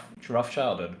rough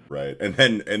childhood. Right. And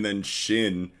then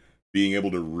Shin being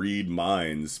able to read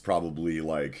minds probably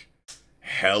like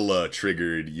hella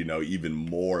triggered, you know, even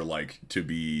more like to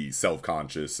be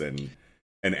self-conscious and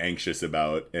anxious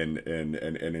about and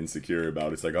insecure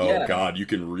about. It's like, oh Yeah. God, you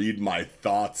can read my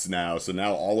thoughts now. So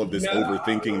now all of this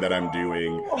overthinking that I'm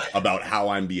doing about how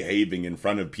I'm behaving in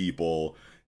front of people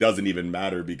doesn't even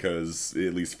matter, because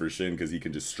at least for Shin, because he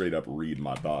can just straight up read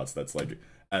my thoughts. That's like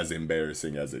as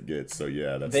embarrassing as it gets. So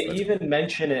yeah, that's Even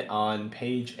mention it on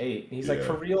page 8. He's like, Yeah.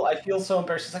 for real, I feel so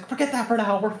embarrassed. He's like, forget that for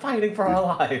now. We're fighting for our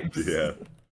lives. yeah.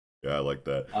 Yeah, I like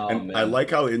that. Oh, and man. I like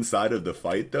how inside of the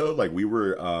fight though, like we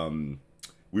were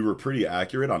pretty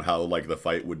accurate on how like the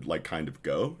fight would like kind of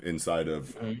go inside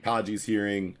of Kaji's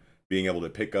hearing, being able to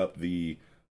pick up the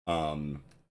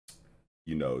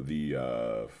you know,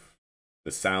 the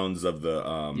sounds of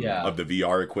the Yeah. of the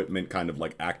VR equipment kind of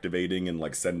like activating and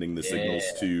like sending the signals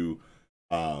Yeah. to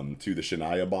to the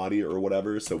Shania body or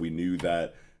whatever. So we knew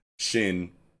that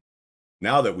Shin.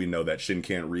 Now that we know that Shin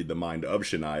can't read the mind of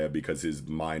Shania because his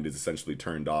mind is essentially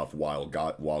turned off while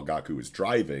Gaku is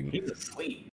driving. He's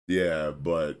asleep. Yeah,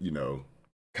 but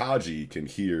Kaji can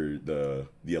hear the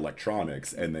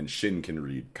electronics, and then Shin can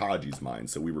read Kaji's mind.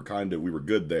 So we were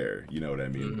good there. You know what I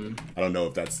mean? Mm-hmm. I don't know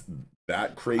if that's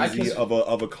that crazy of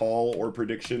a call or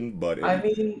prediction, but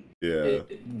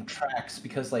it tracks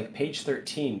because like page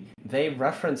 13, they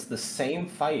reference the same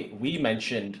fight we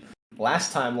mentioned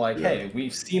last time. Like, hey,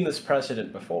 we've seen this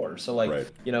precedent before. So like,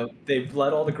 they've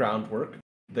led all the groundwork.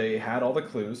 They had all the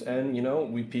clues, and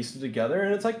we pieced it together,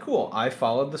 and it's like, cool. I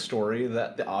followed the story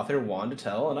that the author wanted to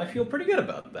tell, and I feel pretty good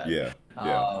about that. Yeah.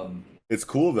 It's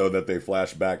cool though that they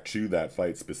flash back to that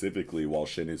fight specifically, while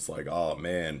Shin is like, oh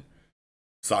man,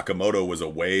 Sakamoto was a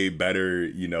way better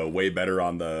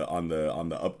on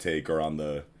the uptake or on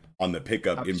the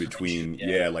pickup in between.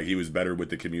 Yeah, like he was better with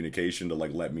the communication to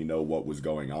like let me know what was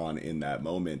going on in that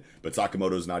moment. But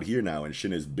Sakamoto's not here now, and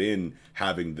Shin has been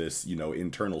having this,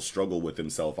 internal struggle with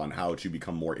himself on how to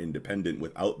become more independent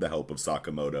without the help of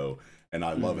Sakamoto. And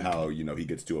I love how, he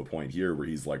gets to a point here where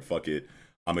he's like, fuck it,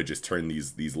 I'm gonna just turn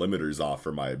these limiters off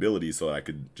for my ability so that I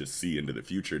could just see into the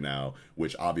future now,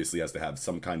 which obviously has to have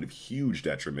some kind of huge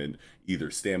detriment,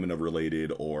 either stamina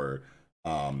related or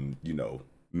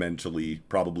mentally,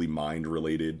 probably mind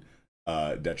related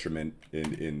detriment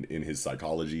in his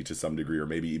psychology to some degree, or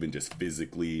maybe even just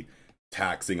physically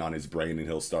taxing on his brain, and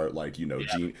he'll start like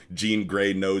Jean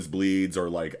Grey nosebleeds, or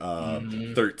like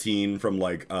 13 from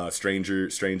like Stranger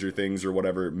Things or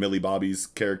whatever, Millie Bobby's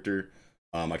character.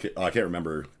 I can't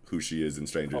remember who she is in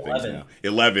Stranger 11. Things now.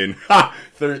 11. Ha!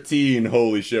 13.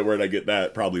 Holy shit, where'd I get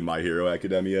that? Probably My Hero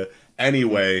Academia.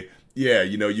 Anyway,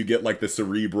 you get like the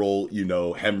cerebral,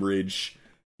 hemorrhage,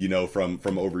 from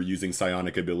overusing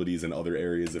psionic abilities in other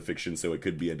areas of fiction, so it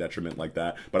could be a detriment like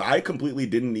that. But I completely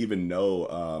didn't even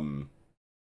know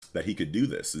that he could do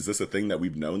this. Is this a thing that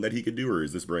we've known that he could do, or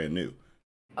is this brand new?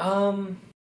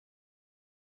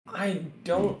 I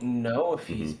don't know if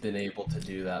he's been able to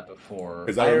do that before.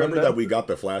 Because I remember that we got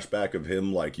the flashback of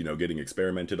him, like, getting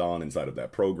experimented on inside of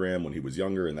that program when he was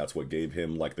younger, and that's what gave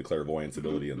him, like, the clairvoyance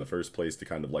ability in the first place to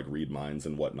kind of, like, read minds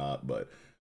and whatnot. But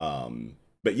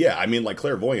yeah, I mean, like,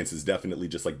 clairvoyance is definitely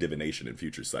just, like, divination and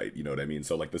future sight, you know what I mean?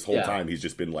 So, like, this whole time he's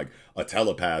just been, like, a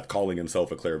telepath calling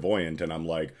himself a clairvoyant, and I'm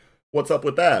like, what's up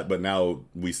with that? But now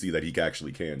we see that he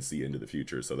actually can see into the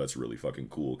future, so that's really fucking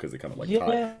cool, because it kind of, like,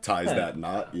 ties that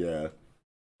knot,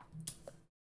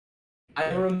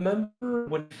 I remember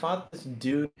when we fought this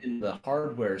dude in the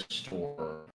hardware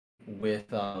store with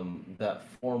that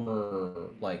former,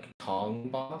 like, Kong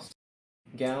boss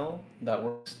gal that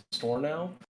works at the store now.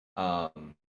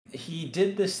 He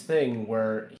did this thing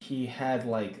where he had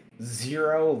like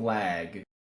 0 lag,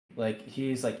 like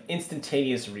he's like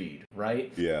instantaneous read,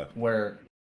 right? Yeah. Where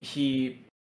he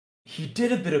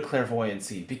did a bit of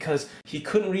clairvoyancy because he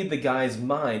couldn't read the guy's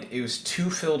mind. It was too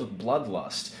filled with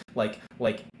bloodlust, like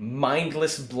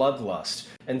mindless bloodlust.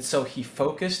 And so he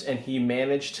focused and he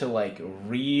managed to like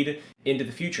read into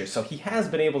the future. So he has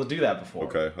been able to do that before.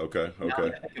 Okay. Now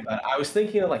that I think about it, I was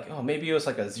thinking of like, oh, maybe it was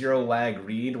like a 0 lag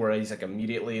read where he's like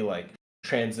immediately like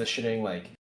transitioning,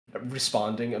 like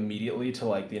responding immediately to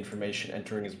like the information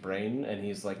entering his brain. And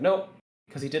he's like, nope,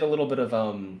 because he did a little bit of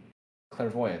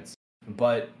clairvoyance.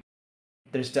 But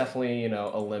there's definitely,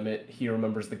 a limit. He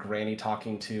remembers the granny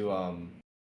talking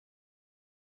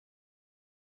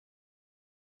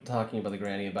about the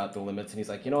granny about the limits, and he's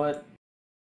like, you know what?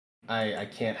 I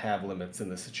can't have limits in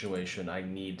this situation. I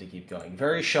need to keep going.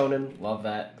 Very shonen, love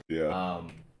that. Yeah.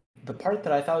 The part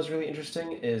that I thought was really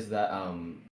interesting is that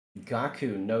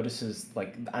Gaku notices,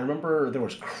 like, I remember there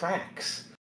was cracks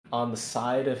on the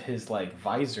side of his like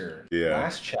visor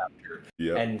last chapter.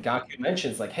 Yeah. And Gaku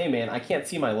mentions like, hey man, I can't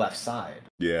see my left side.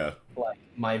 Yeah. Like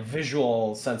my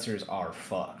visual sensors are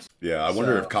fucked. Yeah, I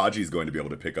wonder if Kaji's going to be able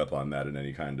to pick up on that in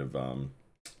any kind of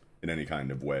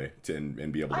way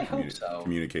and be able to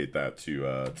communicate that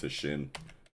to Shin.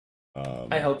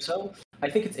 I hope so. I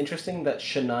think it's interesting that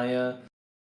Shania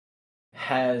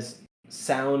has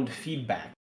sound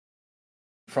feedback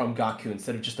from Gaku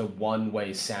instead of just a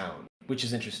one-way sound, which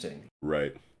is interesting.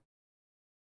 Right.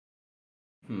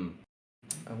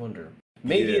 I wonder.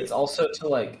 Maybe it's also to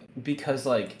like, because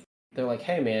like they're like,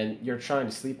 hey man, you're trying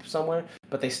to sleep somewhere,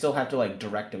 but they still have to like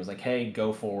direct him. It's like, hey,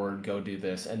 go forward, go do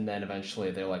this, and then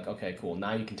eventually they're like, okay, cool,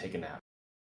 now you can take a nap.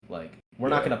 Like, we're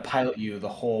not gonna pilot you the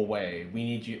whole way. We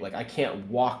need you. Like, I can't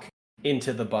walk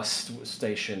into the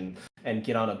station and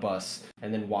get on a bus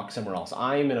and then walk somewhere else.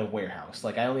 I'm in a warehouse.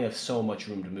 Like I only have so much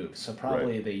room to move. So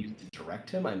probably they used to direct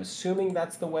him. I'm assuming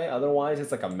that's the way. Otherwise,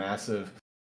 it's like a massive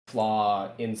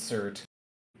flaw insert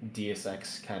Deus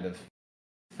Ex kind of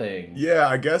thing. Yeah,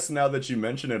 I guess now that you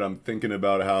mention it, I'm thinking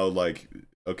about how, like,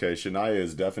 okay, Shania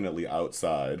is definitely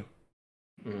outside,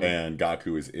 and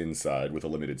Gaku is inside with a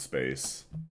limited space.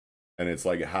 And it's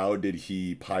like, how did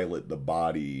he pilot the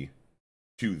body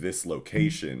to this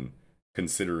location,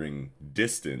 considering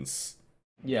distance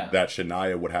that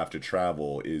Shania would have to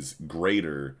travel is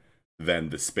greater than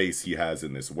the space he has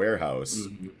in this warehouse?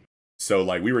 So,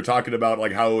 like, we were talking about,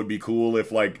 like, how it would be cool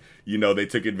if, like, you know, they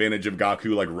took advantage of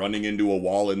Gaku, like, running into a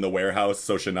wall in the warehouse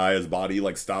so Shania's body,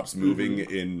 like, stops moving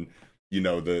in, you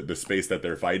know, the space that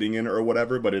they're fighting in or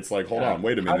whatever. But it's like, hold on,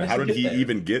 wait a minute. How did he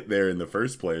even get there in the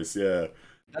first place? Yeah.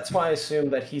 That's why I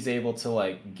assume that he's able to,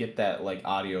 like, get that, like,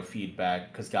 audio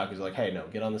feedback, because Gaku's like, hey, no,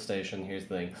 get on the station, here's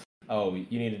the thing. Oh,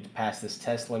 you needed to pass this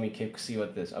test, let me see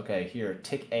what this, okay, here,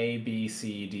 tick A, B,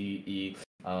 C, D, E,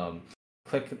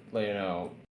 click, you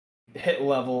know, hit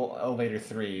level, elevator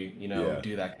 3, you know,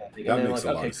 do that kind of thing. That and then makes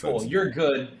like, a lot okay, of cool, sense. you're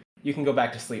good, you can go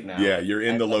back to sleep now. Yeah, you're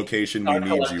in the location we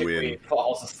need you in.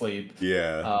 Falls asleep.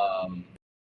 Yeah.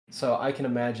 So I can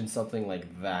imagine something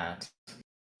like that.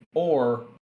 Or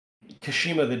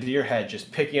Kashima the Deerhead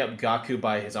just picking up Gaku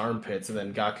by his armpits and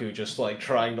then Gaku just like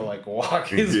trying to like walk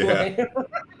his way.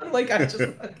 Like I just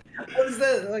like, what is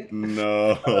that? Like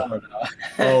no.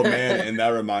 Oh man, and that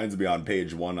reminds me, on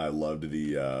page 1 I loved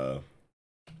the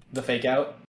fake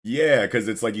out. Yeah, because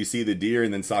it's like you see the deer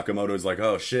and then Sakamoto's like,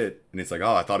 oh shit, and it's like,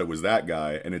 oh, I thought it was that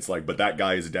guy, and it's like, but that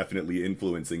guy is definitely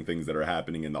influencing things that are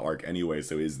happening in the arc anyway.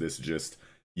 So is this just,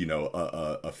 you know,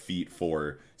 a feat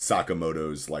for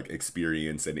Sakamoto's like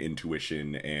experience and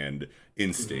intuition and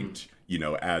instinct, you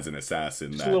know, as an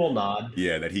assassin? Just a little nod.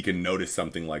 Yeah, that he can notice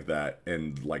something like that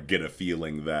and like get a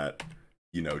feeling that,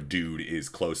 you know, dude is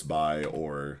close by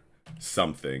or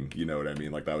something. You know what I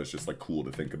mean? Like that was just like cool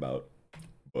to think about.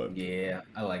 But yeah,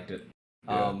 I liked it.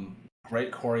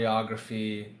 Great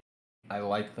choreography. I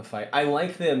like the fight. I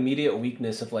like the immediate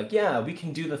weakness of like, yeah, we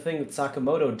can do the thing that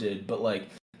Sakamoto did, but like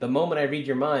the moment I read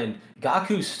your mind,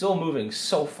 Gaku's still moving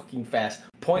so fucking fast.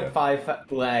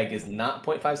 0.5 lag is not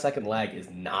 0.5 second lag is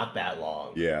not that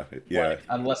long. Yeah. Like,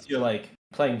 unless you're like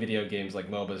playing video games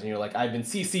like MOBAs and you're like, I've been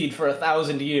CC'd for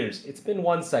 1,000 years. It's been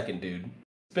 1 second, dude.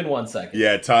 It's been 1 second.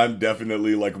 Yeah, time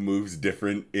definitely like moves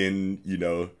different in, you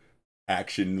know,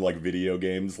 action like video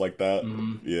games like that.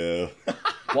 Yeah.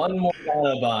 One more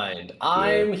bind.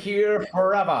 I'm here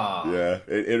forever. Yeah.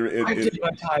 I did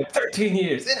my time 13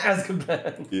 years in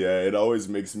Azkaban. Yeah, it always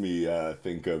makes me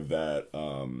think of that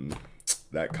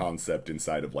that concept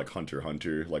inside of like Hunter x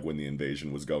Hunter, like when the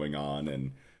invasion was going on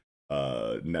and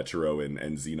Netero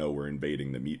and Zeno were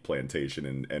invading the meat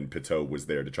plantation and Pitou was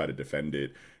there to try to defend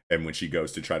it. And when she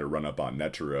goes to try to run up on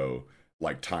Netero,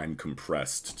 like time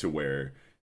compressed to where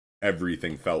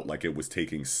everything felt like it was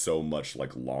taking so much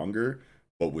like longer,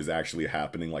 but was actually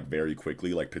happening like very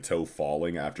quickly, like Pitou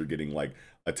falling after getting like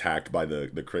attacked by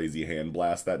the crazy hand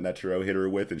blast that Netero hit her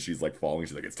with, and she's like falling,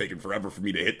 she's like, it's taking forever for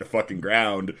me to hit the fucking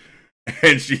ground,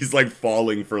 and she's like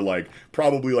falling for like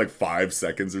probably like 5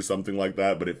 seconds or something like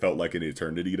that, but it felt like an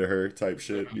eternity to her type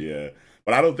shit. Yeah.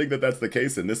 But I don't think that that's the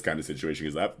case in this kind of situation,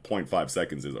 because that 0.5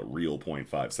 seconds is a real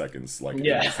 0.5 seconds. Like in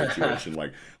this situation,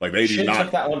 like they do not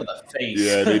took that one to the face.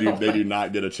 Yeah, they do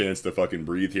not get a chance to fucking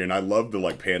breathe here. And I love the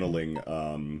like paneling,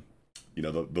 you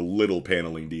know, the little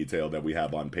paneling detail that we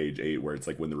have on page 8, where it's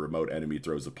like when the remote enemy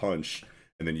throws a punch,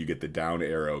 and then you get the down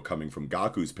arrow coming from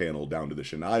Gaku's panel down to the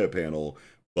Shania panel,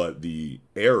 but the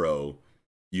arrow,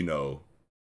 you know,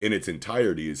 in its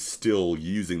entirety is still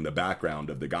using the background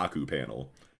of the Gaku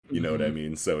panel. You know what I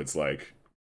mean? So it's like,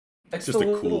 it's just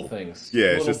the a cool things. Yeah,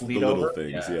 it's just the little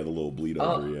things. Yeah, the little bleed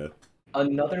over. Yeah.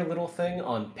 Another little thing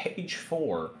on page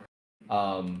 4.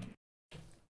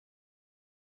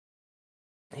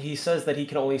 He says that he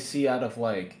can only see out of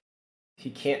like, he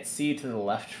can't see to the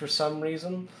left for some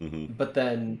reason. But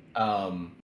then,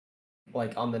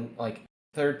 like on the like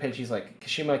 3rd page, he's like,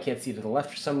 Kashima can't see to the left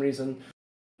for some reason.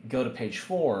 Go to page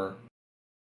 4.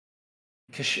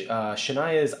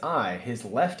 Shania's eye, his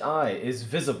left eye, is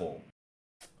visible,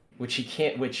 which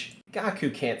Gaku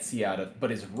can't see out of,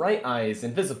 but his right eye is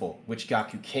invisible, which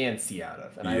Gaku can see out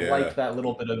of. And I liked that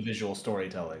little bit of visual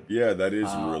storytelling. Yeah, that is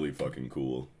really fucking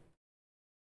cool.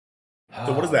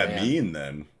 So what does that mean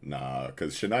then? Nah,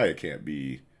 because Shania can't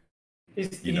be. He's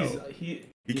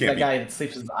that guy that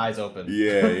sleeps with his eyes open.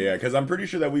 Yeah, because I'm pretty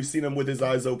sure that we've seen him with his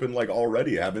eyes open like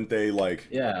already, haven't they? Like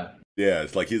yeah,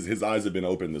 it's like his eyes have been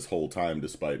open this whole time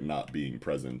despite not being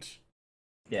present.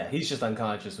 Yeah, he's just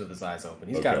unconscious with his eyes open.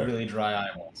 He's got Okay. really dry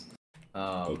eyeballs.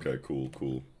 Okay, cool.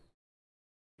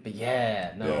 But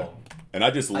yeah, Yeah. no. And I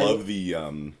just I love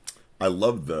I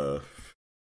love the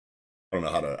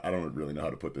I don't really know how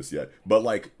to put this yet. But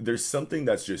like there's something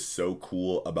that's just so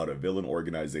cool about a villain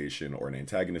organization or an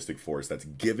antagonistic force that's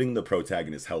giving the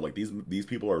protagonist hell. Like these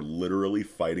people are literally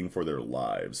fighting for their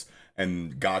lives.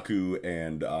 And Gaku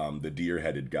and the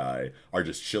deer-headed guy are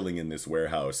just chilling in this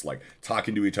warehouse, like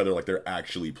talking to each other like they're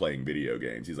actually playing video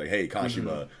games. He's like, "Hey,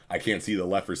 Kashima, I can't see the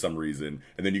left for some reason,"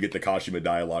 and then you get the Kashima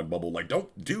dialogue bubble, like,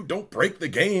 don't break the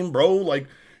game, bro." Like,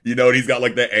 and he's got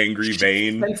like the angry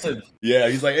vein. expensive. Yeah,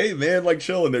 he's like, "Hey, man, like,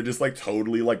 chill," and they're just like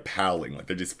totally like palling, like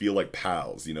they just feel like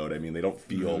pals. You know what I mean? They don't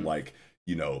feel like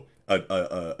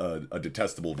a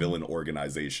detestable villain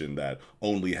organization that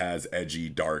only has edgy,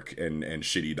 dark, and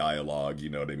shitty dialogue. You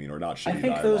know what I mean? Or not shitty I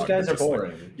think dialogue. those guys but are just, like,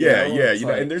 boring. yeah, You know? yeah, It's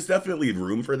like, and there's definitely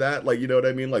room for that. Like, you know what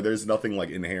I mean? Like, there's nothing like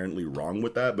inherently wrong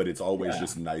with that, but it's always Yeah.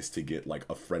 just nice to get like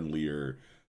a friendlier,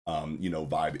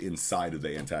 vibe inside of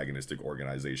the antagonistic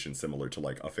organization, similar to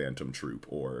like a Phantom Troop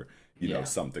or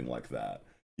something like that.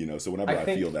 So whenever I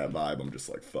feel that vibe, I'm just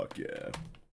like, fuck yeah.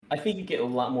 I think you get a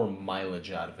lot more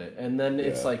mileage out of it. And then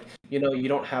it's Yeah. like, you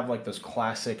don't have like those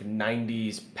classic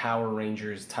 90s Power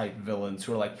Rangers type villains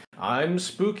who are like, I'm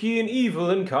spooky and evil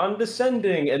and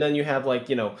condescending. And then you have like,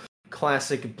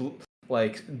 classic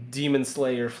like Demon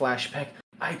Slayer flashback.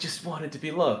 I just wanted to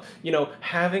be loved.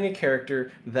 Having a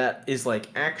character that is like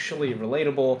actually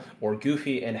relatable or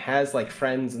goofy and has like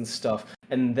friends and stuff,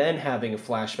 and then having a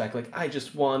flashback like I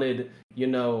just wanted,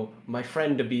 my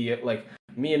friend to be like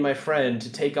me and my friend to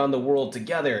take on the world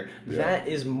together. Yeah. That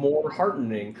is more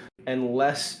heartening and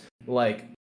less like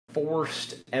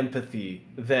forced empathy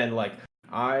than like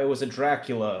I was a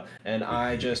Dracula and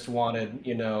I just wanted,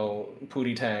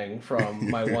 Pootie Tang from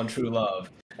My One True Love.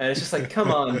 And it's just like,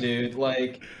 come on, dude,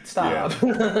 like, stop.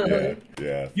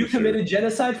 Yeah. You committed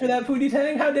genocide for that, Pootie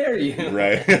Tang? How dare you?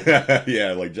 Right.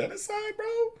 Yeah, like genocide,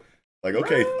 bro? Like,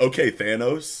 okay,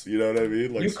 Thanos, you know what I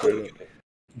mean? Like, straight up.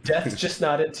 Death's just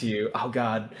not into you. Oh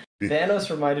god. Thanos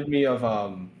reminded me of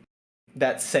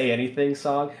that Say Anything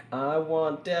song. I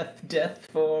want death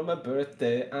for my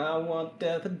birthday. I want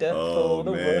death for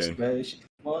the worst way. She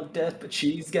want death, but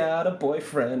she's got a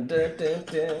boyfriend.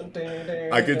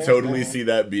 I could totally see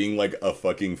that being like a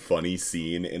fucking funny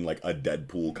scene in like a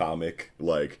Deadpool comic,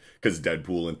 like because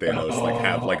Deadpool and Thanos like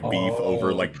have like beef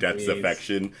over like Death's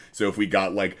affection. So if we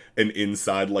got like an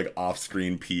inside like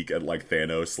off-screen peek at like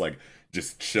Thanos like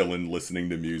just chilling listeing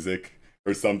to music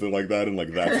or something like that, and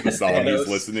like that's the song he's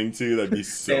listening to, that'd be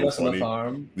so Thanos funny. on the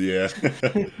farm. Yeah.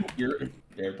 Your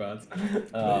AirPods.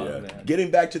 Yeah. Man. Getting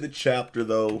back to the chapter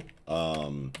though,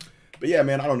 but yeah,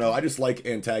 man, I don't know. I just like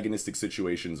antagonistic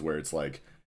situations where it's like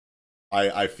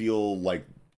I feel like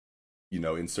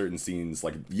in certain scenes,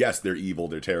 like, yes, they're evil,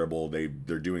 they're terrible, they're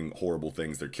doing horrible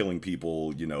things, they're killing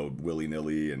people,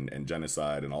 willy-nilly and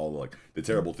genocide and all like the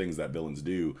terrible things that villains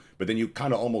do, but then you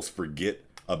kind of almost forget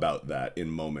about that in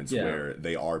moments where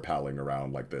they are palling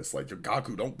around like this, like,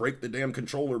 Gaku, don't break the damn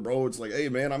controller, bro. It's like, hey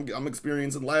man, I'm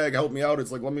experiencing lag, help me out.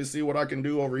 It's like, let me see what I can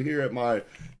do over here at my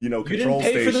control station. You didn't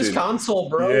pay for this console,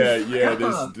 bro.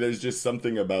 Yeah. There's just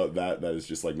something about that is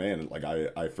just like, man, like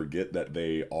I forget that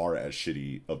they are as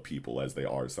shitty of people as they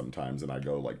are sometimes, and I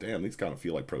go like, damn, these kind of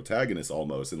feel like protagonists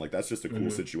almost, and like that's just a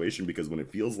cool situation, because when it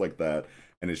feels like that,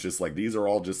 and it's just like these are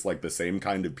all just like the same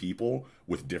kind of people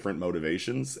with different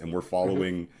motivations, and we're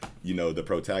following, the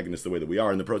protagonists the way that we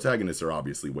are. And the protagonists are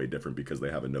obviously way different because they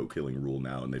have a no killing rule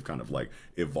now, and they've kind of like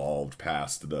evolved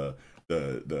past the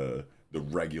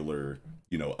regular,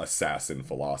 assassin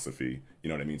philosophy. You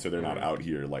know what I mean? So they're not out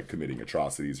here like committing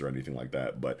atrocities or anything like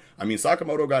that. But I mean,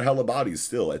 Sakamoto got hella bodies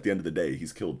still. At the end of the day,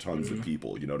 he's killed tons of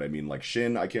people. You know what I mean? Like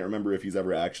Shin, I can't remember if he's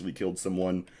ever actually killed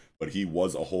someone, but he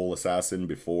was a whole assassin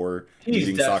before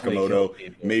meeting Sakamoto.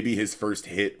 Maybe his first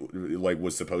hit like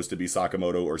was supposed to be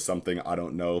Sakamoto or something. I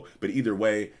don't know. But either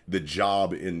way, the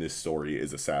job in this story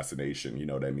is assassination. You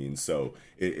know what I mean? So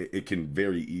it can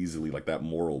very easily, like, that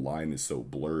moral line is so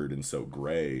blurred and so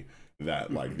gray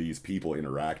that like these people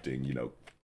interacting,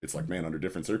 it's like, man, under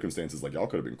different circumstances, like, y'all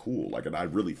could have been cool. Like, and I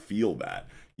really feel that,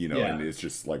 and it's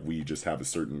just like we just have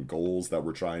certain goals that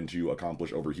we're trying to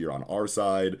accomplish over here on our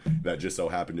side that just so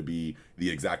happen to be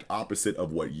the exact opposite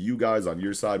of what you guys on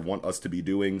your side want us to be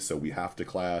doing. So we have to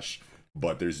clash,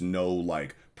 but there's no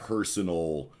like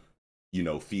personal,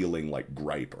 feeling like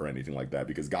gripe or anything like that,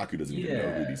 because Gaku doesn't even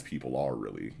know who these people are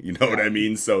really. You know what I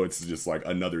mean? So it's just like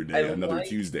another day, another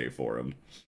Tuesday for him.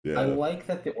 Yeah. I like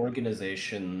that the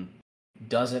organization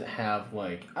doesn't have,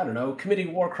 like, I don't know,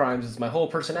 committing war crimes is my whole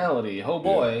personality. Oh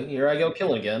boy, here I go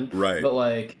killing again. Right. But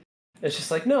like, It's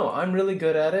just like, no, I'm really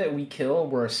good at it. We kill.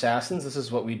 We're assassins. This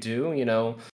is what we do. You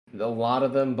know, a lot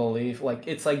of them believe like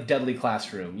it's like Deadly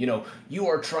Classroom. You know, you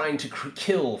are trying to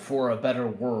kill for a better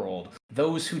world.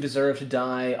 Those who deserve to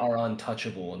die are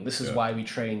untouchable, and this is Yeah. why we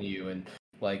train you. And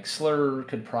like Slur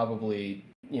could probably,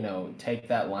 you know, take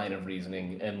that line of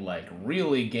reasoning and like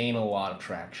really gain a lot of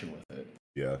traction with it.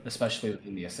 Yeah. Especially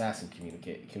within the assassin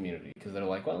community, because they're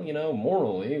like, well, you know,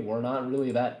 morally, we're not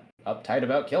really that uptight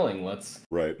about killing. Let's,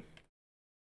 Right.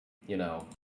 you know.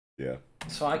 Yeah.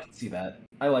 So I can see that.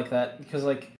 I like that because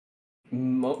like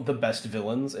the best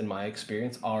villains in my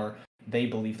experience are they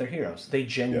believe they're heroes. They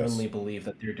genuinely believe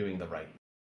that they're doing the right.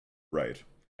 Right.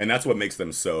 And that's what makes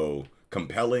them so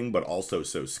compelling, but also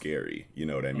so scary. You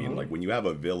know what I mean? Mm-hmm. Like when you have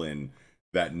a villain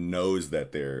that knows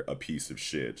that they're a piece of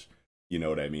shit, you know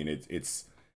what I mean? It's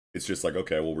just like,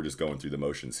 okay, well, we're just going through the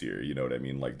motions here. You know what I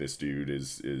mean? Like this dude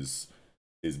is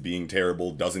being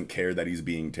terrible, doesn't care that he's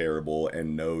being terrible,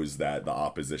 and knows that the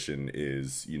opposition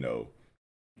is, you know,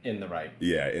 in the right.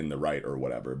 Yeah, in the right or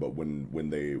whatever. But when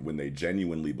they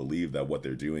genuinely believe that what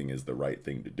they're doing is the right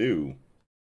thing to do,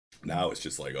 now it's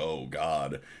just like, oh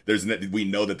god, we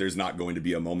know that there's not going to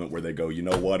be a moment where they go, you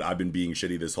know what, I've been being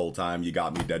shitty this whole time, you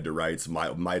got me dead to rights,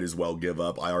 might as well give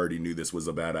up. I already knew this was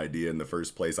a bad idea in the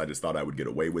first place, I just thought I would get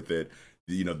away with it.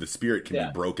 You know, the spirit can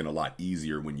be broken a lot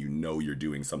easier when you know you're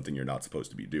doing something you're not supposed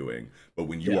to be doing. But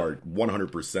when you are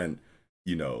 100%,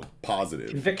 you know, positive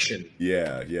conviction,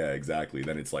 yeah, exactly,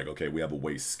 then it's like, okay, we have a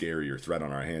way scarier threat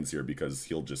on our hands here, because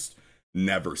he'll just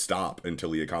never stop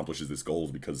until he accomplishes his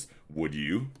goals. Because would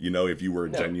you know, if you were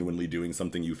genuinely doing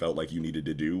something you felt like you needed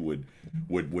to do,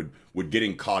 would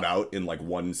getting caught out in like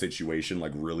one situation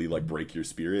like really like break your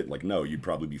spirit? Like no, you'd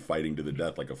probably be fighting to the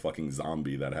death like a fucking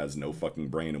zombie that has no fucking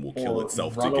brain and will kill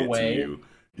itself to get to you.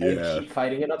 Yeah, keep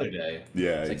fighting another day.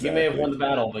 Yeah, it's like exactly. You may have won the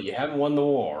battle, but you haven't won the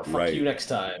war. Fuck you next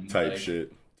time. Type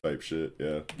shit.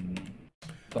 Yeah.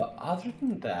 But other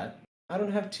than that, I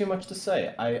don't have too much to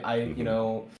say. You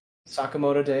know,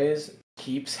 Sakamoto Days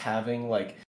keeps having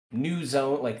like new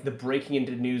zone, like the breaking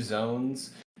into new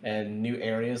zones and new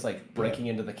areas, like breaking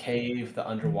into the cave, the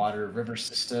underwater river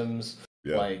systems.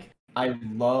 Like I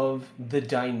love the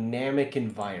dynamic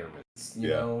environments, you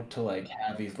know, to like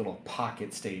have these little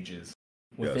pocket stages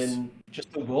within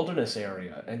just the wilderness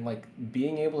area, and like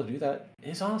being able to do that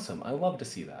is awesome. I love to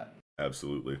see that.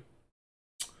 Absolutely.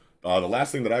 The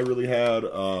last thing that I really had,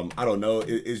 I don't know,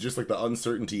 is just like the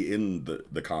uncertainty in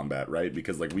the combat, right?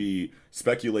 Because like we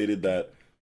speculated that,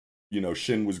 you know,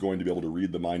 Shin was going to be able to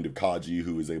read the mind of Kaji,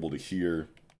 who is able to hear,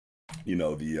 you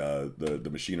know, the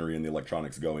machinery and the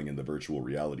electronics going in the virtual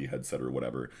reality headset or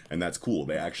whatever. And that's cool.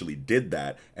 They actually did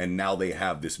that, and now they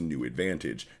have this new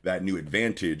advantage. That new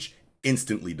advantage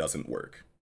instantly doesn't work.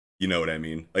 You know what I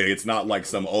mean? Like, it's not like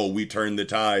some, oh, we turned the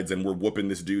tides and we're whooping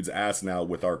this dude's ass now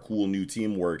with our cool new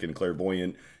teamwork and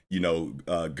clairvoyant, you know,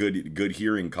 good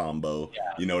hearing combo.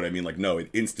 Yeah. You know what I mean? Like, no,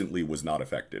 it instantly was not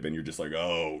effective. And you're just like,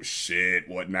 oh, shit,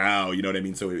 what now? You know what I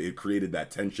mean? So it created that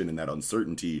tension and that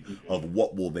uncertainty of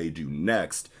what will they do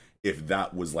next, if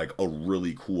that was like a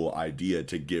really cool idea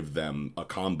to give them a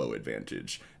combo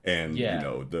advantage. And, you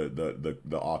know,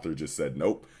 the author just said,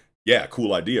 nope. Yeah,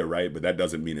 cool idea, right? But that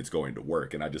doesn't mean it's going to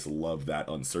work. And I just love that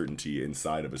uncertainty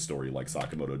inside of a story like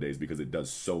Sakamoto Days, because it does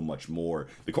so much more.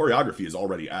 The choreography is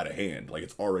already out of hand. Like,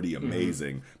 it's already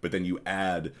amazing. But then you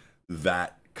add those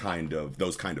kind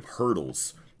of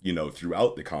hurdles, you know,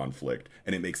 throughout the conflict,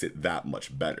 and it makes it that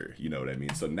much better. You know what I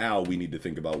mean? So now we need to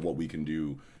think about what we can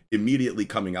do immediately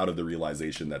coming out of the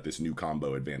realization that this new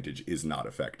combo advantage is not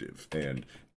effective. And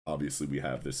obviously we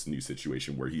have this new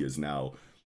situation where he is now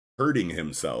hurting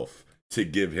himself to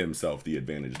give himself the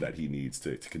advantage that he needs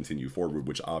to continue forward,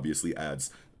 which obviously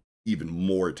adds even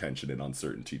more tension and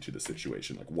uncertainty to the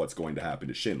situation. Like, what's going to happen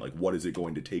to Shin? Like, what is it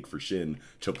going to take for Shin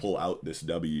to pull out this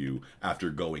W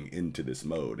after going into this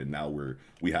mode? And now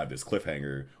we have this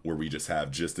cliffhanger where we just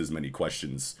have just as many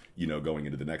questions, you know, going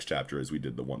into the next chapter as we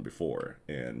did the one before.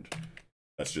 And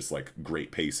that's just like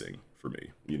great pacing for me,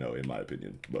 you know, in my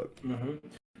opinion. But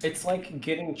it's like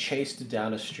getting chased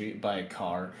down a street by a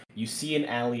car. You see an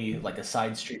alley, like a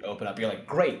side street open up. You're like,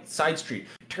 great, side street.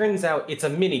 Turns out it's a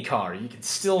mini car. You can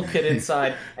still get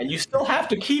inside, and you still have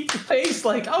to keep the pace.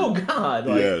 Like, oh god.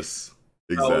 Like, yes,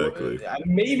 exactly.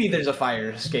 Maybe there's a fire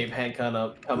escape coming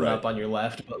up on your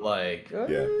left, but like,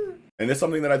 yeah. And it's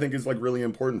something that I think is like really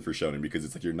important for shonen, because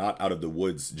it's like you're not out of the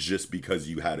woods just because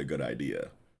you had a good idea.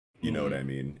 You know what I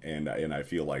mean? And I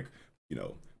feel like, you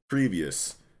know,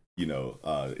 previous, you know,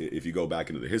 if you go back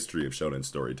into the history of shonen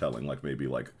storytelling, like maybe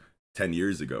like 10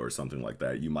 years ago or something like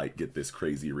that, you might get this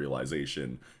crazy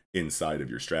realization inside of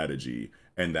your strategy,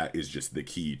 and that is just the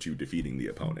key to defeating the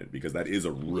opponent, because that is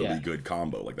a really good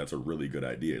combo. Like that's a really good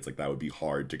idea. It's like that would be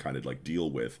hard to kind of like deal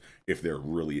with if they're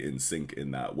really in sync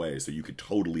in that way. So you could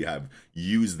totally have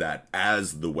used that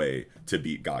as the way to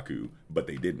beat Gaku, but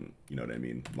they didn't. You know what I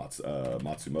mean?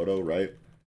 Matsumoto, right?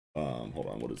 Hold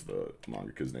on, what is the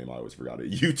mangaka's name? I always forgot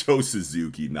it. Yuto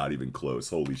Suzuki, not even close.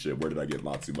 Holy shit, where did I get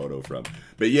Matsumoto from?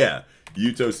 But yeah,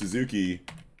 Yuto Suzuki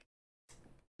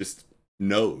just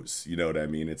knows, you know what I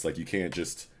mean? It's like you can't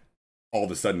just all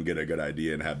of a sudden get a good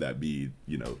idea and have that be,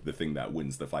 you know, the thing that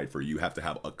wins the fight for you. You have to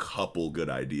have a couple good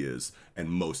ideas, and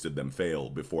most of them fail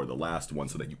before the last one,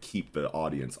 so that you keep the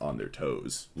audience on their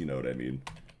toes. You know what I mean?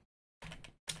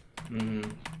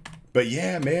 But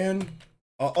yeah, man.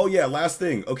 Oh yeah, last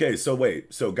thing. Okay, so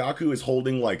wait. So Gaku is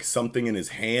holding like something in his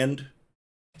hand.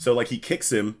 So like he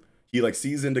kicks him. He like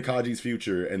sees into Kaji's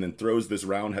future and then throws this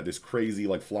this crazy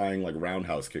like flying like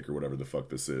roundhouse kick or whatever the fuck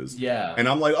this is. Yeah. And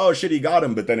I'm like, oh shit, he got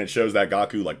him. But then it shows that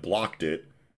Gaku like blocked it.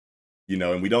 You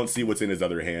know, and we don't see what's in his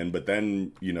other hand, but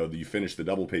then, you know, you finish the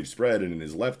double page spread, and in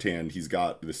his left hand, he's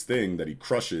got this thing that he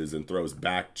crushes and throws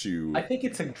back to... I think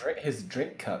it's his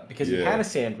drink cup, because he had a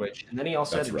sandwich, and then he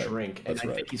also had a drink, and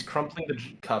I think he's crumpling the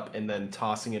cup and then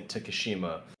tossing it to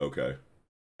Kashima. Okay.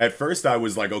 At first, I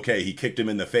was like, okay, he kicked him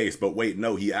in the face, but wait,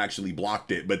 no, he actually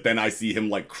blocked it. But then I see him,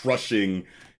 like, crushing,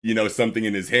 you know, something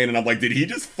in his hand, and I'm like, did he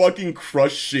just fucking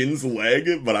crush Shin's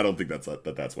leg? But I don't think that's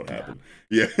what happened.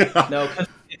 Yeah. No, because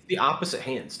it's the opposite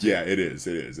hands, too. Yeah, it is.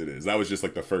 That was just,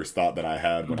 like, the first thought that I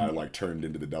had when I, like, turned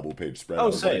into the double page spread. Oh, I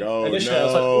was like, oh, initially, no. I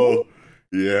was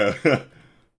like, yeah.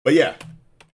 But yeah.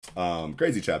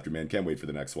 Crazy chapter, man. Can't wait for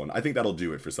the next one. I think that'll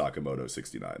do it for Sakamoto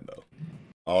 69, though.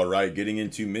 All right, getting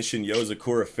into Mission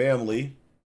Yozakura Family.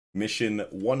 Mission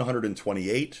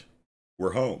 128.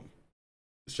 We're home.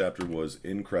 This chapter was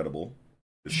incredible.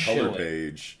 This color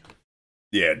page...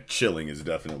 Yeah, chilling is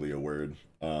definitely a word.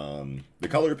 The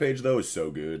color page, though, is so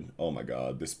good. Oh my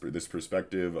god. This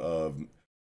perspective of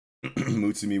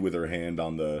Mutsumi with her hand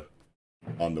on the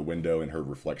window and her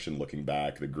reflection looking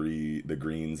back. The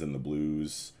greens and the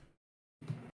blues.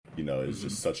 You know, it's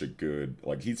just such a good...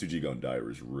 Like, Hitsuji Gondaiwa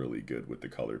is really good with the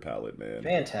color palette, man.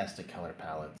 Fantastic color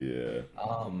palette. Yeah.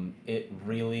 It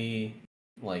really,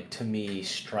 like, to me,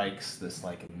 strikes this,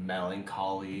 like,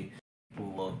 melancholy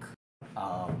look.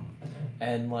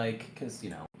 And, like, because, you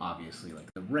know, obviously,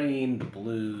 like, the rain, the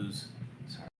blues...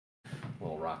 Sorry, a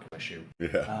little rock in my shoe.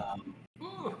 Yeah.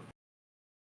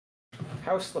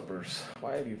 House slippers.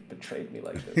 Why have you betrayed me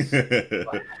like this?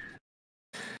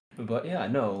 But yeah,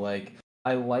 no, like...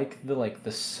 I like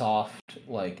the soft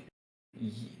like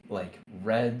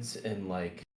reds and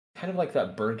like kind of like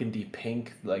that burgundy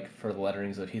pink like for the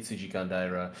letterings of Hitsuji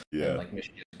Gondaiwa and like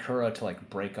Mission Yozakura to like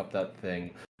break up that thing.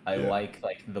 I like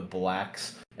the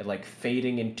blacks and like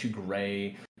fading into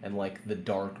gray and like the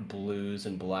dark blues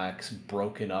and blacks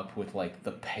broken up with like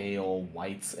the pale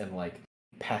whites and like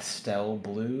pastel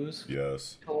blues.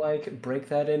 Yes. To like break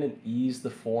that in and ease the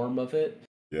form of it.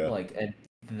 Yeah. Like and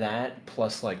that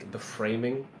plus like the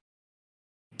framing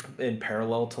in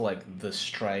parallel to like the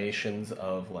striations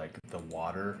of like the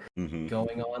water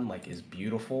going on like is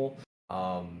beautiful,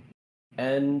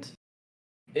 and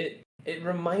it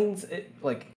reminds it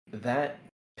like that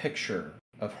picture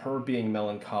of her being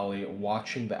melancholy,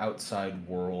 watching the outside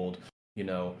world, you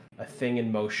know, a thing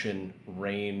in motion,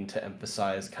 rain to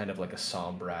emphasize kind of like a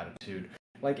somber attitude.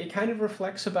 Like it kind of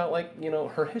reflects about like, you know,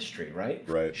 her history, right?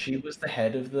 Right. She was the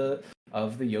head of the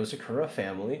Yozakura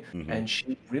family, and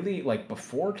she really like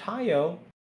before Taiyo,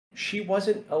 she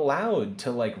wasn't allowed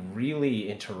to like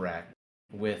really interact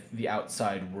with the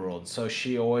outside world. So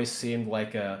she always seemed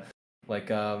like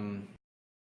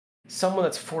someone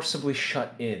that's forcibly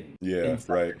shut in. Yeah,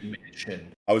 right.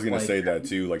 I was gonna say that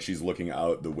too. Like she's looking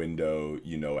out the window,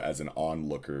 you know, as an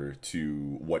onlooker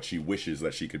to what she wishes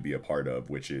that she could be a part of,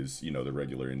 which is, you know, the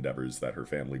regular endeavors that her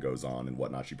family goes on and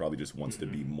whatnot. She probably just wants to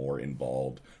be more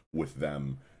involved with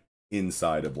them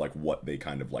inside of like what they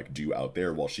kind of like do out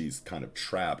there, while she's kind of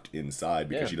trapped inside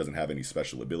because she doesn't have any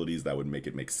special abilities that would make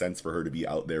it make sense for her to be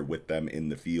out there with them in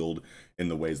the field in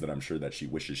the ways that I'm sure that she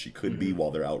wishes she could be,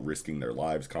 while they're out risking their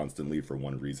lives constantly for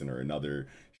one reason or another.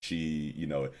 She, you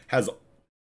know, has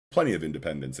plenty of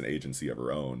independence and agency of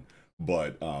her own,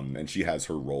 but and she has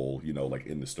her role, you know, like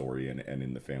in the story and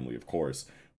in the family, of course,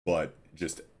 but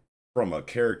just from a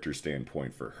character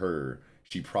standpoint for her,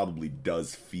 she probably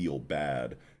does feel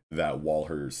bad that while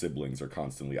her siblings are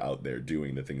constantly out there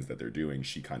doing the things that they're doing,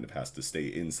 she kind of has to stay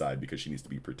inside because she needs to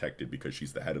be protected because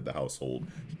she's the head of the household.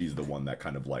 She's the one that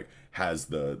kind of like has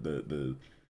the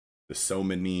the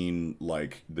Somanine,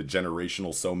 like the generational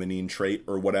Somanine trait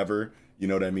or whatever, you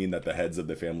know what I mean, that the heads of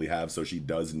the family have. So she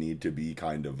does need to be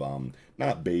kind of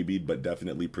not babied, but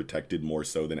definitely protected more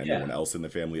so than anyone Yeah. else in the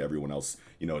family. Everyone else,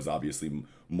 you know, is obviously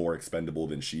more expendable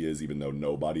than she is, even though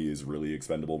nobody is really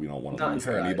expendable. We don't want to Not in lose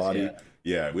her eyes, anybody. yeah.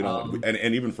 Yeah, we don't, Um,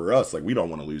 and even for us, like we don't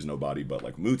want to lose nobody. But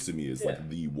like Mutsumi is yeah. like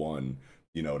the one,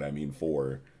 you know what I mean,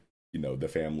 for, you know, the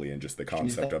family and just the She's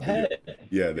concept the of the, head.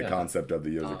 yeah, the Yeah. concept of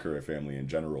the Um, Yozakura family in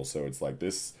general. So it's like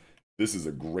this is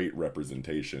a great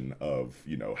representation of,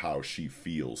 you know, how she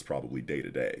feels probably day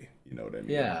to day, you know what I mean?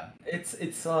 yeah.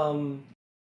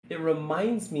 It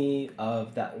reminds me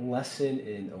of that lesson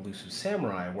in Elusive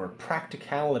Samurai where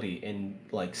practicality and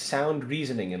like sound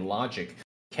reasoning and logic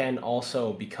can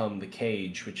also become the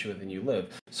cage which within you live.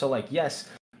 So like yes,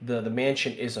 the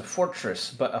mansion is a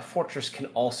fortress, but a fortress can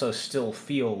also still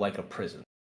feel like a prison.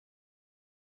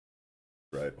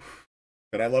 Right.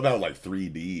 And I love how like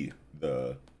 3D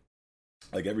the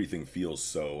like everything feels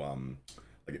so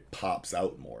like it pops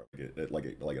out more, like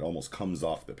it almost comes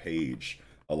off the page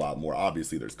a lot more.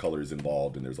 Obviously there's colors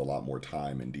involved and there's a lot more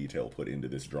time and detail put into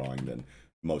this drawing than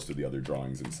most of the other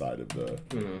drawings inside of the,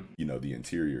 Mhm. you know, the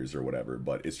interiors or whatever.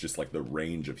 But it's just like the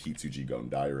range of Hitsuji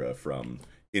Gondaira from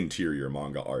interior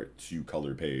manga art to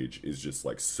color page is just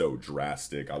like so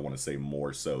drastic. I want to say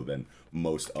more so than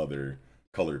most other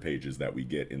color pages that we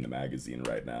get in the magazine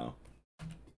right now.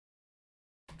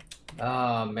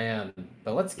 Ah man,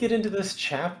 but let's get into this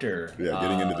chapter. Yeah,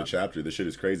 getting into the chapter, this shit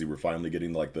is crazy. We're finally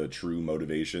getting like the true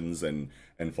motivations and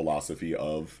philosophy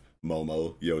of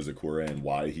Momo Yozakura and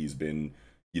why he's been,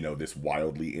 you know, this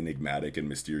wildly enigmatic and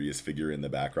mysterious figure in the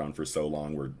background for so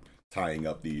long. We're tying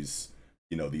up these,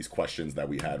 you know, these questions that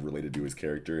we had related to his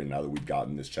character, and now that we've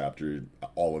gotten this chapter,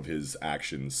 all of his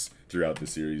actions throughout the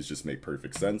series just make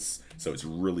perfect sense. So it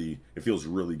feels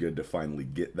really good to finally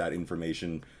get that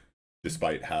information,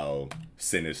 despite how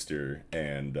sinister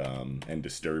and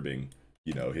disturbing,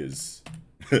 you know, his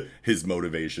his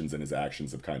motivations and his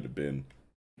actions have kind of been.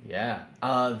 Yeah.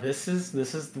 This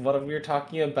is what we were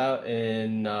talking about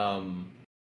in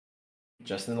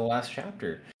just in the last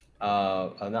chapter.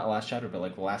 Not last chapter, but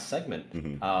like the last segment,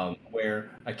 Hmm. where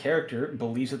a character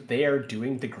believes that they are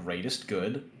doing the greatest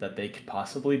good that they could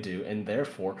possibly do, and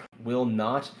therefore will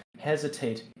not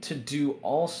hesitate to do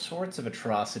all sorts of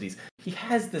atrocities. He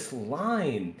has this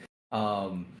line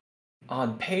um,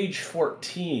 on page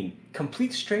 14: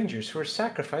 complete strangers who are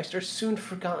sacrificed are soon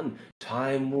forgotten.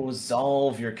 Time will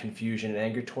resolve your confusion and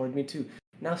anger toward me too.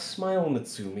 Now smile,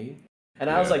 Mitsumi. And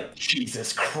I was Yeah, like,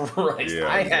 Jesus Christ, yeah,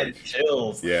 I it's had like,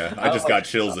 chills. yeah, I I was just like, got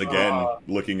chills again oh,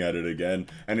 looking at it again.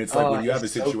 And it's like when you have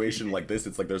he's a so situation creepy. like this,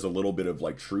 it's like there's a little bit of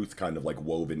like truth kind of like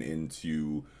woven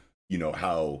into, you know,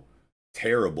 how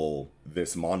terrible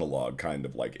this monologue kind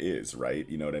of like is, right?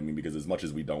 You know what I mean? Because as much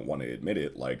as we don't want to admit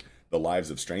it, like the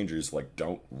lives of strangers like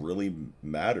don't really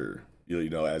matter, you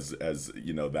know, as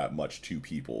you know, that much to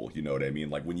people. You know what I mean?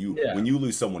 Like Yeah, when you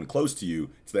lose someone close to you,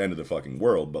 it's the end of the fucking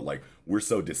world. But like we're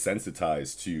so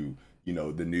desensitized to, you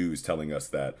know, the news telling us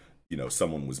that, you know,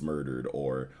 someone was murdered,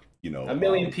 or, you a know,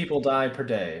 million people die per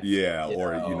day. yeah, You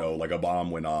or, you know, know, like a bomb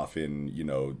went off in, you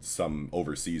know, some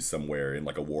overseas somewhere in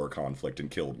like a war conflict and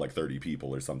killed like 30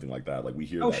 people or something like that. Like we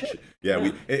hear oh that shit. shit. Yeah,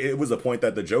 Yeah. it was a point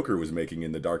that the Joker was making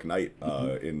in the Dark Knight,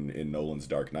 Mhm. in Nolan's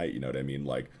Dark Knight, you know what I mean?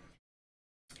 Like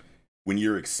when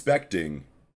you're expecting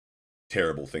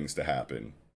terrible things to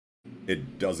happen,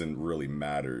 it doesn't really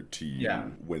matter to Yeah,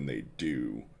 you when they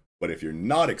do. But if you're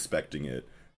not expecting it,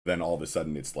 then all of a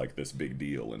sudden it's like this big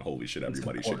deal and holy shit, it's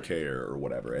everybody should important. care or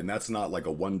whatever. And that's not like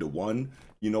a one to one,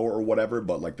 you know, or whatever,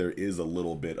 but like there is a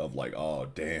little bit of like, oh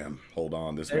damn, hold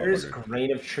on, this There is motherfucker.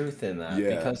 grain of truth in that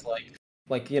Yeah. because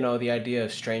like you know the idea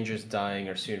of strangers dying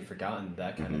or soon forgotten,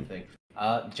 that kind Hmm. of thing.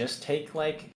 Just take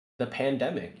like the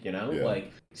pandemic, you know, Yeah.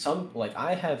 like some like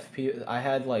I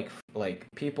had like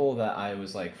people that I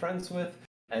was like friends with,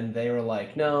 and they were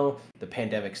like, no, the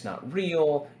pandemic's not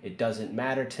real, it doesn't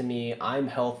matter to me, I'm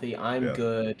healthy, I'm Yeah.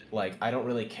 good, like I don't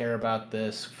really care about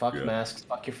this, fuck Yeah. masks,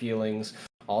 fuck your feelings,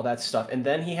 all that stuff. And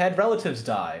then he had relatives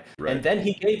die, and Right. then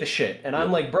he gave a shit, and I'm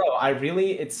Yep. like, bro, I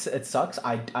really, it sucks,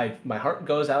 I my heart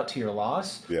goes out to your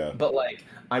loss, Yeah. but like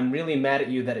I'm really mad at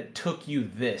you that it took you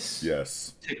this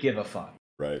Yes. to give a fuck.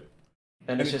 Right.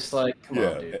 And And it's it, just like, come on,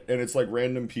 yeah, dude. and it's like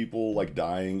random people like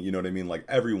dying, you know what I mean? Like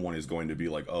everyone is going to be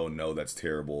like, "Oh no, that's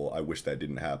terrible. I wish that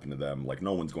didn't happen to them." Like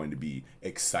no one's going to be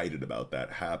excited about that,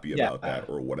 happy Yeah, about that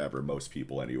or whatever, most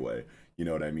people anyway. You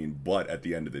know what I mean? But at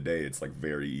the end of the day, it's like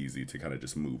very easy to kind of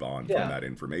just move on from yeah, that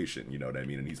information, you know what I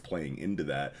mean? And he's playing into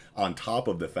that on top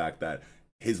of the fact that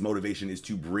his motivation is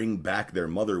to bring back their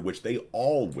mother, which they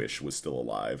all wish was still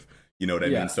alive. You know what I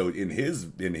mean? Yeah. So in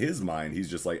his mind, he's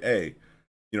just like, hey,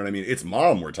 you know what I mean? It's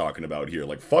mom we're talking about here.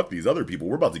 Like, fuck these other people.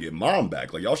 We're about to get mom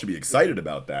back. Like, y'all should be excited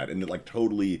about that. And it, like,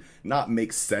 totally not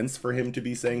makes sense for him to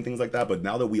be saying things like that. But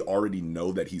now that we already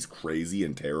know that he's crazy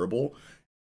and terrible,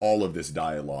 all of this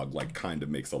dialogue, like, kind of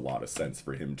makes a lot of sense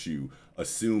for him to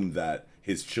assume that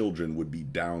his children would be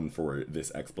down for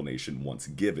this explanation once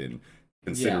given,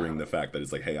 considering the fact that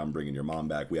it's like, hey, I'm bringing your mom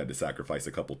back. We had to sacrifice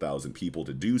a couple thousand people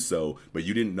to do so, but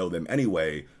you didn't know them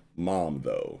anyway. Mom,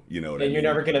 though, you know what I And mean?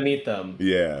 you're never gonna meet them.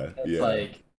 Yeah, It's yeah.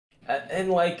 like, and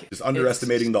like, Just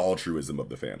underestimating the altruism of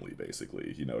the family,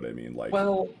 basically. You know what I mean? Like,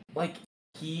 well, like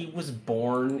he was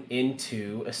born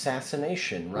into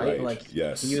assassination, right? right, Like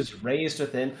yes, he was raised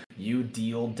within, you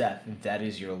deal death. That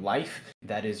is your life.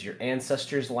 That is your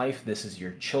ancestors' life. This is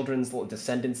your children's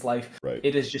descendants' life. right,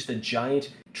 It is just a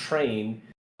giant train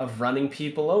of running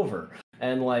people over.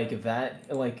 And like that,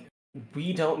 like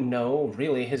we don't know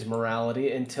really his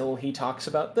morality until he talks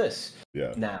about this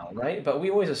yeah, now, right? But we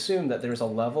always assume that there's a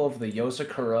level of the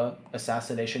Yozakura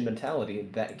assassination mentality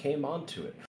that came onto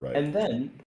it. right, And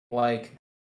then, like,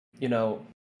 you know,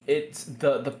 it's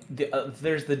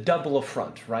there's the double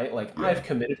affront, right? Like, Yeah. I've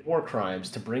committed war crimes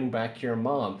to bring back your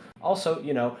mom. Also,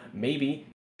 you know, maybe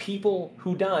people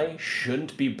who die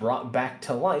shouldn't be brought back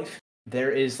to life.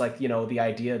 There is, like, you know, the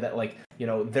idea that, like, you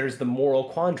know, there's the moral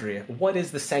quandary. What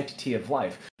is the sanctity of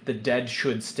life? The dead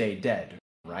should stay dead,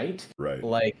 right? right,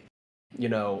 Like, you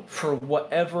know, for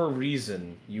whatever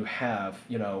reason you have,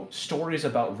 you know, stories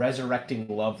about resurrecting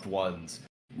loved ones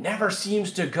never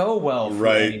seems to go well for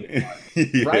anyone, right,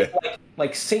 yeah, right?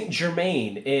 Like Saint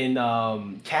Germain in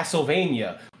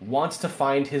Castlevania wants to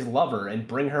find his lover and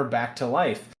bring her back to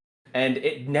life, and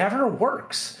it never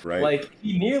works. Right. Like,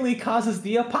 he nearly causes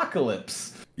the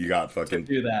apocalypse You got to fucking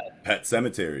do that. Pet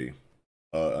Cemetery,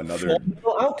 another Full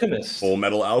Metal Alchemist. Full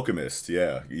Metal Alchemist.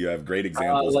 Yeah, you have great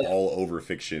examples like- all over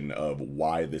fiction of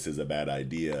why this is a bad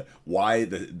idea. Why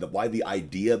why the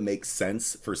idea makes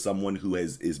sense for someone who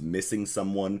is missing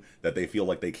someone that they feel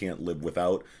like they can't live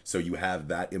without. So you have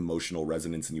that emotional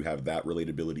resonance and you have that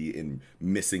relatability in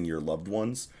missing your loved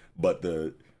ones. But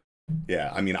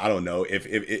yeah, I mean, I don't know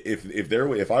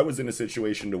if I was in a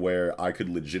situation to where I could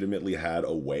legitimately had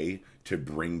a way to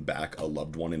bring back a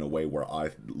loved one in a way where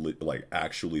I like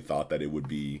actually thought that it would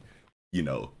be, you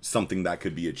know, something that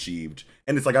could be achieved.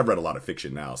 And it's like, I've read a lot of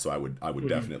fiction now, so I would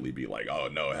definitely be like, oh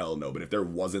no, hell no. But if there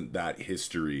wasn't that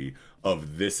history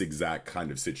of this exact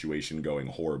kind of situation going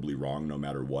horribly wrong no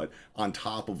matter what, on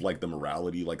top of like the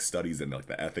morality like studies and like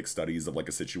the ethics studies of like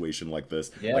a situation like this,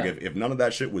 like if none of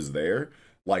that shit was there,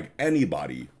 like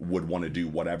anybody would want to do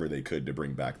whatever they could to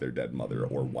bring back their dead mother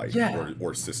or wife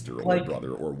or sister or Like-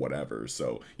 brother or whatever.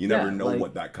 So you never know like-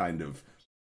 what that kind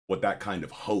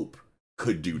of hope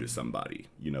could do to somebody.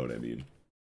 You know what I mean?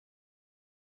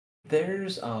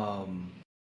 There's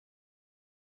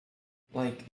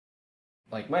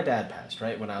like my dad passed,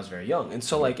 right, when I was very young. And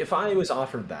so like if I was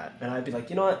offered that, and I'd be like,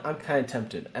 you know what, I'm kind of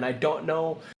tempted. And I don't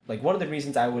know, like one of the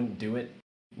reasons I wouldn't do it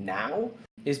now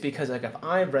is because like if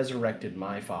I resurrected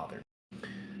my father,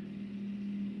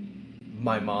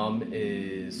 my mom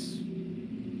is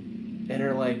in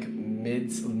her like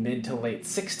mid to late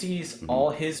 60s. All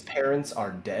his parents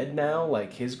are dead now.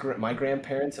 Like my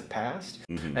grandparents have passed.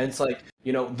 And it's like,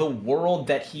 you know, the world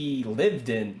that he lived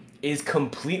in is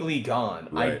completely gone.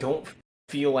 I Right. don't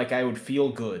feel like I would feel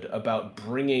good about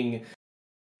bringing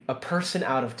a person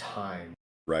out of time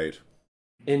Right.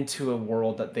 into a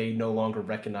world that they no longer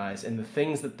recognize, and the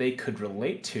things that they could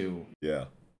relate to Yeah.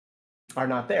 are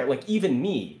not there. Like even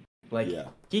me, like Yeah.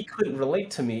 he couldn't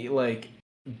relate to me, like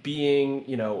being,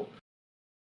 you know,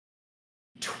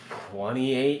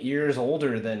 28 years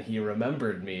older than he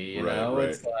remembered me, you Right, know? right.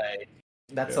 It's like,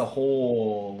 that's Yeah. a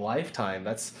whole lifetime.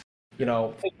 That's, you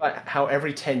know, think about how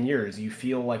every 10 years you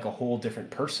feel like a whole different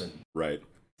person. Right.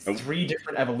 It's 3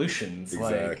 different evolutions.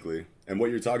 Exactly. And what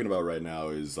you're talking about right now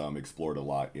is explored a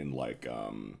lot in like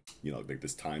you know, like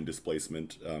this time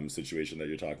displacement situation that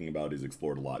you're talking about is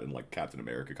explored a lot in like Captain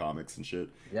America comics and shit.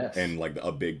 Yes. And like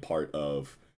a big part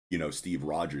of, you know, Steve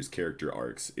Rogers' character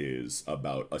arcs is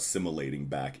about assimilating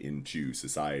back into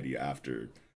society after,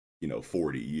 you know,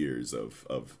 40 years of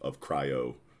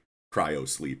cryo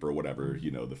sleep or whatever,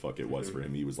 you know, the fuck it was for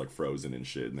him. He was like frozen and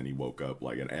shit, and then he woke up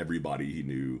like, and everybody he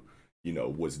knew, you know,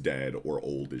 was dead or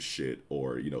old as shit,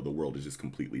 or, you know, the world is just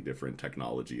completely different,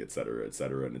 technology, et cetera, et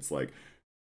cetera. And it's like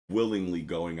willingly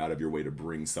going out of your way to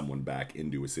bring someone back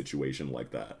into a situation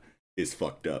like that is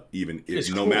fucked up, even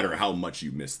if no matter how much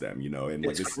you miss them, you know. And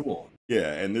like it's this, cruel.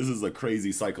 yeah, and this is a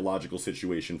crazy psychological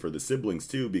situation for the siblings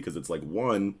too, because it's like,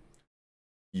 one,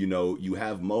 you know, you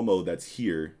have Momo that's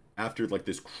here after like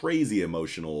this crazy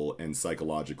emotional and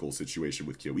psychological situation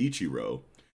with Kyoichiro,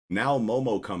 now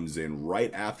Momo comes in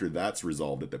right after that's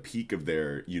resolved at the peak of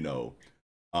their,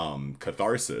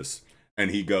 catharsis,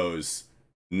 and he goes,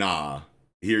 nah,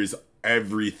 here's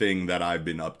everything that I've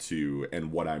been up to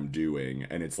and what I'm doing.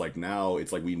 And it's like, now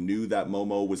it's like we knew that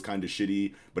Momo was kind of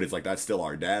shitty, but it's like that's still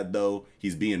our dad though.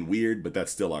 He's being weird, but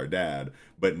that's still our dad.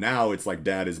 But now it's like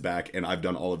dad is back and I've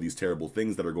done all of these terrible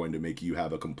things that are going to make you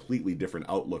have a completely different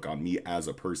outlook on me as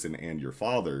a person and your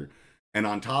father. And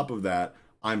on top of that,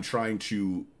 I'm trying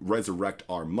to resurrect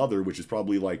our mother, which is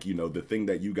probably like, the thing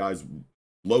that you guys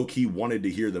low-key wanted to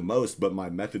hear the most, but my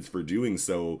methods for doing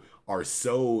so are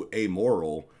so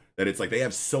amoral that it's like they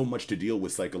have so much to deal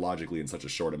with psychologically in such a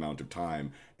short amount of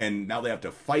time. And now they have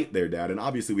to fight their dad. And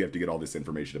obviously we have to get all this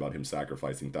information about him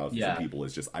sacrificing thousands of people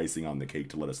as just icing on the cake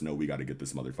to let us know we got to get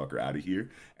this motherfucker out of here.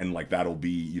 And like that'll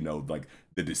be, like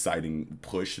the deciding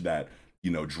push that,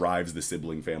 drives the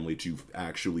sibling family to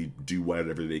actually do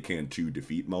whatever they can to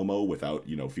defeat Momo without,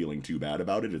 feeling too bad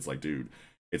about it. It's like, dude,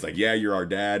 it's like, yeah, you're our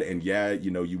dad, and yeah,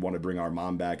 you want to bring our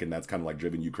mom back, and that's kind of like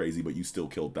driven you crazy, but you still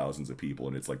killed thousands of people,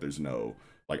 and it's like, there's no,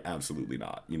 like, absolutely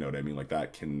not, you know what I mean? Like,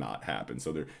 that cannot happen.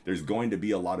 So there's going to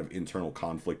be a lot of internal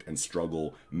conflict and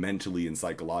struggle mentally and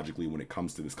psychologically when it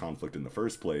comes to this conflict in the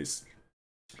first place.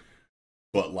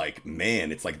 But like,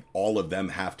 man, it's like all of them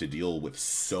have to deal with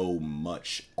so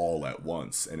much all at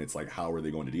once, and it's like, how are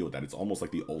they going to deal with that? It's almost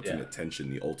like the ultimate tension,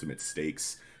 the ultimate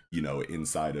stakes,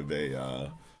 inside of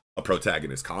a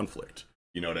protagonist conflict.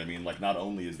 You know what I mean? Like, not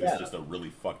only is this just a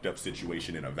really fucked up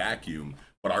situation in a vacuum,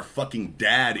 but our fucking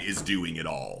dad is doing it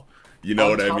all. You know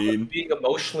what I mean? Of being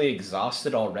emotionally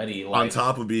exhausted already. Like, on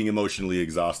top of being emotionally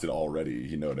exhausted already.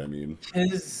 You know what I mean?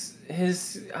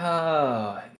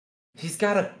 He's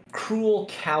got a cruel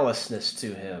callousness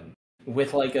to him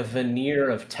with like a veneer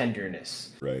of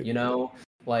tenderness. Right.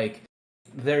 Like,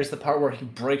 there's the part where he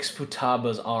breaks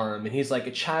Futaba's arm, and he's like,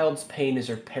 a child's pain is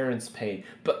her parents' pain,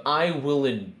 but I will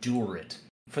endure it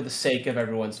for the sake of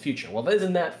everyone's future. Well,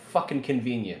 isn't that fucking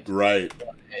convenient? Right.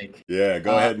 Yeah,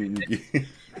 go ahead and...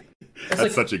 That's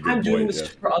like, such a good point. I'm doing this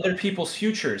for other people's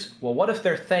futures. Well, what if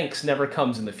their thanks never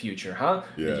comes in the future, huh?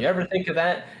 Yeah. Did you ever think of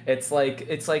that? It's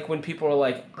like when people are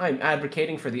like, I'm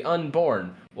advocating for the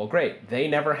unborn. Well, great. They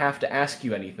never have to ask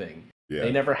you anything. Yeah.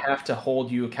 They never have to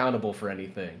hold you accountable for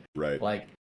anything. Right. Like,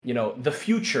 the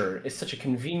future is such a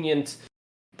convenient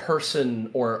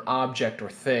person or object or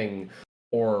thing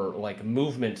or like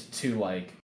movement to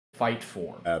like fight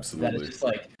for. Absolutely. That is just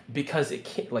like, because it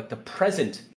can't, like, the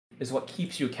present is what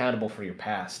keeps you accountable for your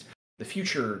past. The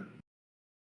future,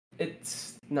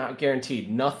 it's not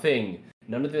guaranteed. Nothing,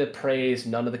 none of the praise,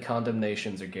 none of the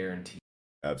condemnations are guaranteed.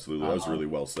 Absolutely. That was really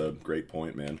well said. Great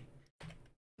point, man.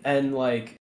 And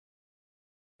like,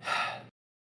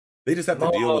 they just have to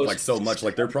deal with like so much.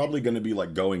 Like, they're probably going to be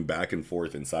like going back and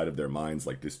forth inside of their minds.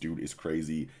 Like, this dude is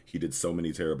crazy. He did so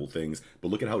many terrible things. But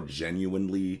look at how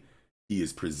genuinely he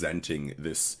is presenting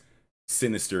this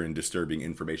sinister and disturbing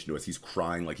information to us. He's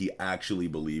crying like he actually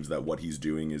believes that what he's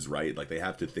doing is right. Like, they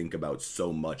have to think about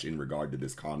so much in regard to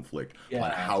this conflict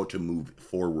on how to move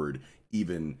forward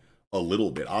even a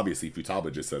little bit. Obviously,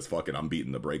 Futaba just says, fuck it, I'm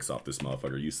beating the brakes off this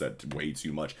motherfucker. You said way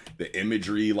too much. The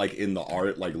imagery, like, in the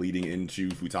art, like, leading into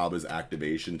Futaba's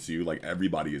activation, too, like,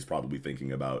 everybody is probably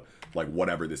thinking about, like,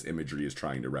 whatever this imagery is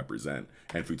trying to represent.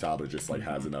 And Futaba just, like,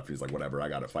 has enough. He's like, whatever, I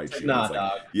gotta fight you. Nah, it's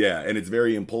like, yeah, and it's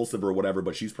very impulsive or whatever,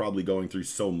 but she's probably going through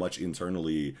so much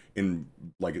internally in,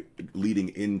 like, leading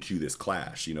into this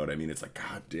clash. You know what I mean? It's like,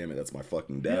 God damn it, that's my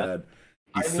fucking dad.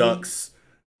 He sucks.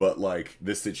 But, like,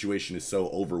 this situation is so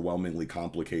overwhelmingly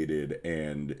complicated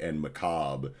and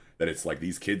macabre that it's like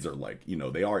these kids are like,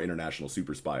 they are international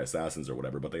super spy assassins or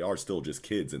whatever, but they are still just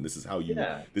kids. And this is how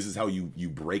you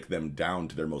break them down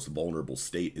to their most vulnerable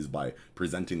state, is by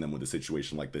presenting them with a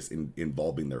situation like this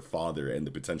involving their father and the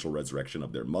potential resurrection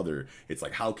of their mother. It's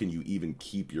like, how can you even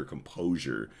keep your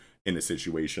composure in a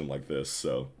situation like this?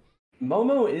 So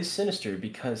Momo is sinister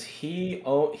because he's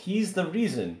the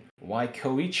reason why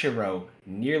Koichiro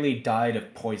nearly died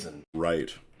of poison.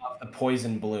 Right. Of the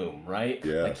poison bloom, right?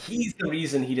 Yeah. Like, he's the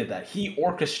reason he did that. He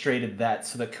orchestrated that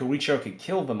so that Koichiro could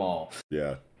kill them all.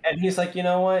 Yeah. And he's like, you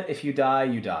know what? If you die,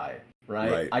 you die,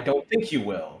 right? I don't think you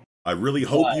will. I really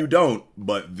hope you don't,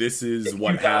 but this is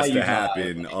what has to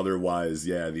happen. Otherwise,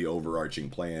 the overarching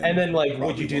plan. And then, like,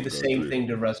 would you do the same thing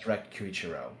to resurrect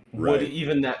Koichiro? Right. Would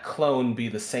even that clone be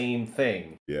the same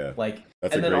thing? Yeah. Like,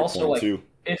 that's and a then great also, point, like, too.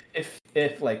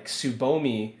 If like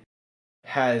Tsubomi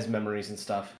has memories and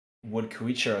stuff, would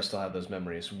Koichiro still have those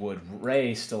memories? Would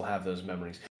Rei still have those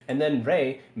memories? And then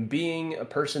Rey, being a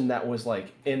person that was like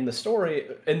in the story,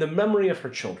 in the memory of her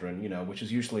children, you know, which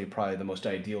is usually probably the most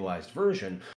idealized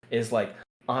version, is like,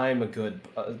 I'm a good,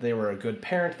 they were a good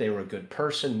parent, they were a good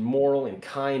person, moral and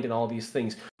kind and all these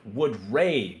things. Would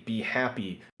Rey be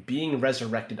happy being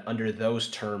resurrected under those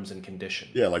terms and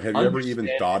conditions? Yeah, like have you ever even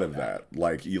thought Understanding of that?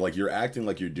 Like you're acting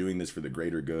like you're doing this for the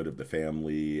greater good of the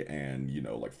family and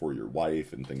like for your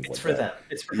wife and things it's like for that. them.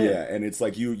 It's for Yeah, him. and it's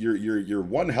like you're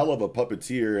one hell of a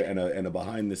puppeteer and a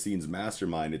behind the scenes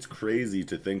mastermind. It's crazy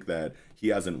to think that he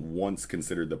hasn't once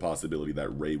considered the possibility that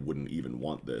Rey wouldn't even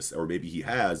want this. Or maybe he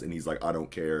has and he's like, I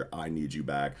don't care, I need you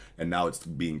back. And now it's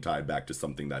being tied back to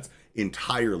something that's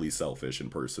entirely selfish and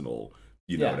personal,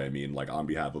 you know Yeah. what I mean? Like on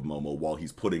behalf of Momo, while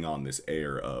he's putting on this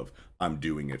air of I'm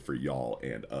doing it for y'all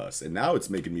and us. And now it's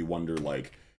making me wonder,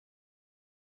 like,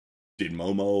 did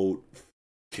Momo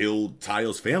kill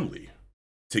Tayo's family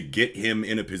to get him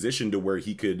in a position to where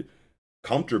he could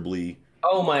comfortably,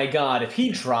 Oh my god, if he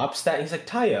drops that, he's like,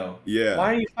 Tayo, yeah,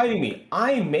 why are you fighting me?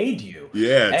 I made you.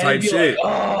 yeah, And type be like, shit.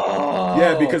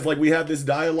 Yeah, oh. because like we have this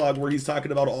dialogue where he's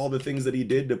talking about all the things that he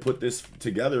did to put this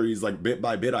together. He's like, bit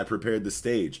by bit, I prepared the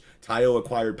stage. Tayo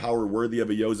acquired power worthy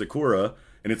of a Yozakura,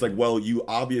 and it's like, well, you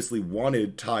obviously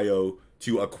wanted Tayo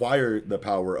to acquire the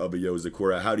power of a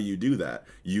Yozakura. How do you do that?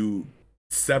 You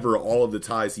sever all of the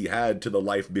ties he had to the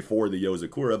life before the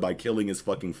Yozakura by killing his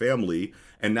fucking family,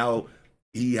 and now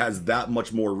he has that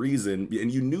much more reason.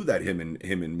 And you knew that him and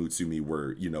Mutsumi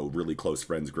were, really close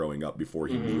friends growing up before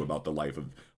he knew Mhm. about the life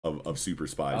of super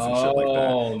spies and shit like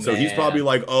Oh, that. So he's probably man.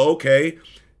 like, oh, okay,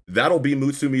 that'll be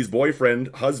Mutsumi's boyfriend,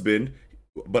 husband,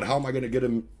 but how am I gonna get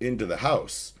him into the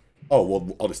house? Oh,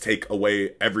 well, I'll just take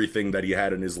away everything that he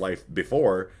had in his life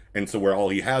before, and so where all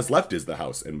he has left is the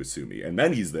house and Mutsumi, and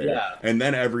then he's there, Yeah. and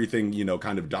then everything,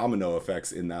 kind of domino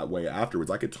effects in that way afterwards.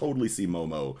 I could totally see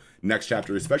Momo next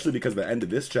chapter, especially because the end of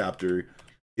this chapter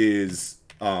is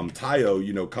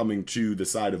Tayo, coming to the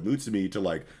side of Mutsumi to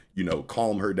like,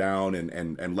 calm her down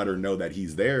and let her know that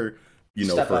he's there,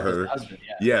 Step for up as the her. husband,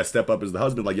 yeah. Yeah, step up as the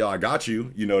husband, like, yo, I got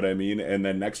you, you know what I mean? And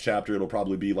then next chapter it'll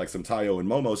probably be like some Tayo and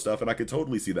Momo stuff, and I could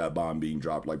totally see that bomb being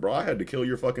dropped. Like, bro, I had to kill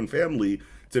your fucking family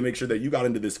to make sure that you got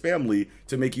into this family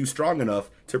to make you strong enough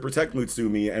to protect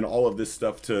Mutsumi and all of this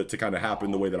stuff to kind of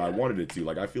happen the way that I wanted it to.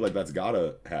 Like, I feel like that's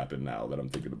gotta happen now that I'm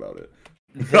thinking about it.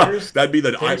 There's That'd be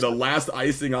there's the last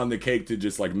icing on the cake to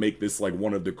just like make this like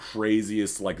one of the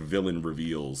craziest like villain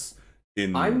reveals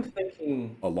I'm in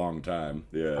thinking, a long time.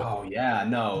 Yeah. oh yeah,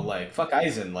 no, like fuck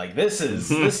Aizen, like this is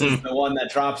the one that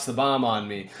drops the bomb on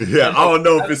me. Yeah, And like I don't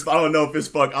know if it's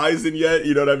fuck Aizen yet,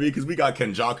 you know what I mean? Because we got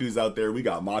Kenjaku's out there, we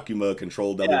got Makima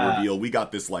control double yeah, reveal, we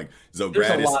got this like there's a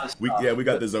Zogratis, lot of stuff. we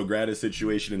got the Zogratis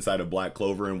situation inside of Black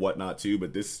Clover and whatnot too,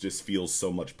 but this just feels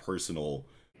so much personal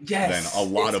than Yes, a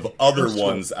lot it's of other personal.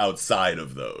 ones outside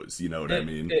of those, you know what I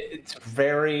mean? It's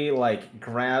very like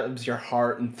grabs your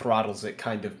heart and throttles it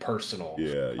kind of personal.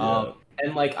 Yeah, yeah.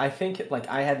 And like I think like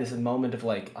I had this moment of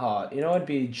like, it'd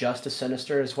be just as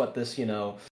sinister as what this,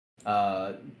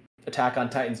 uh Attack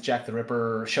on Titan's Jack the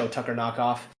Ripper show Tucker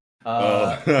knockoff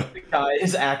Oh, the guy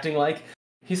is acting like.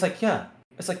 He's like, yeah.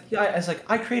 It's like, yeah, it's like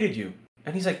I created you.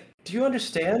 And he's like, do you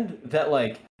understand that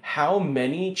like how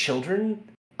many children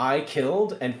I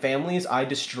killed and families I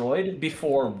destroyed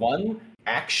before one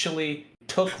actually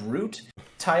took root?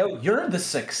 Tayo, you're the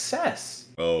success.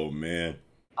 oh man.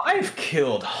 I've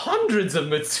killed hundreds of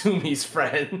Mitsumi's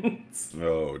friends.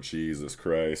 Oh Jesus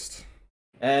Christ.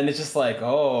 And it's just like,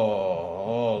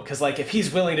 because like if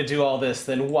he's willing to do all this,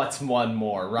 then what's one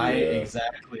more, right? Yeah,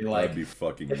 Exactly. that'd Like be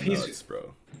fucking if he's, nuts,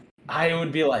 bro. I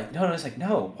would be like, no, no. It's like,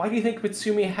 no. Why do you think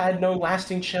Mitsumi had no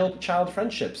lasting child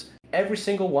friendships? Every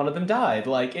single one of them died.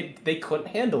 Like they couldn't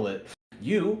handle it.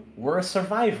 You were a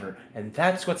survivor, and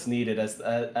that's what's needed as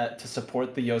to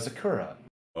support the Yozakura.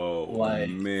 Oh Like,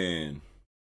 man.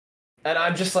 and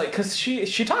I'm just like, because she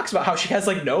talks about how she has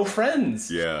like no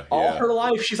friends. Yeah, All yeah. her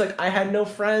life, she's like, I had no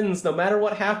friends. No matter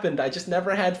what happened, I just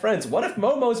never had friends. What if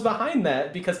Momo's behind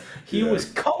that because he Yeah. was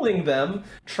culling them,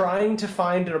 trying to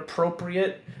find an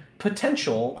appropriate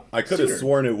potential I could have suitor?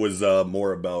 sworn it was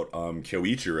more about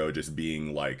Kyoichiro just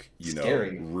being like,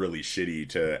 Scary. really shitty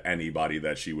to anybody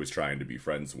that she was trying to be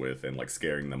friends with and like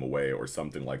scaring them away or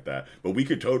something like that. But we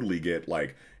could totally get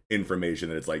like information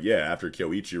that it's like, yeah, after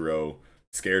Kyoichiro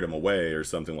scared him away or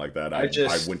something like that, I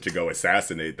went to go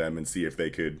assassinate them and see if they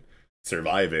could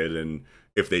survive it, and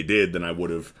if they did, then I would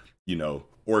have,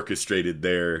 orchestrated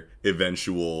their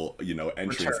eventual,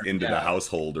 entrance Return, into the yeah.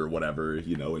 household or whatever,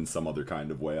 in some other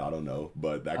kind of way. I don't know,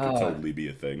 but that could Uh, totally be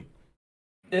a thing.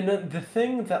 And the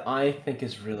thing that I think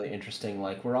is really interesting,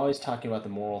 like we're always talking about the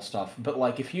moral stuff, but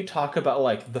like if you talk about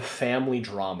like the family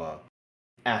drama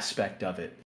aspect of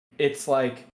it. It's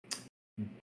like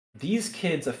these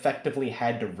kids effectively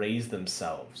had to raise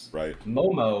themselves. Right.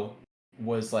 Momo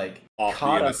was like Off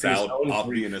caught being a up in his sad, own off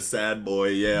grief. being a sad boy,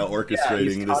 yeah, Yeah, he's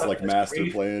orchestrating caught this up like in his master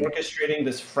grief, plan. orchestrating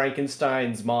this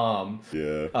Frankenstein's mom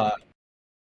Yeah.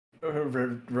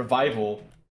 Revival,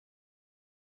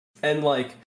 and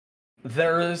like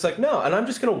there is like no, and I'm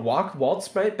just gonna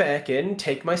waltz right back in,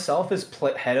 take myself as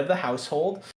head of the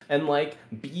household, and like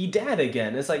be dad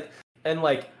again. It's like, and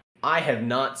like I have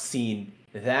not seen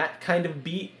that kind of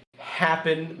beat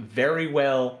happen very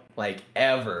well like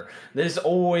ever. There's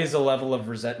always a level of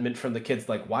resentment from the kids.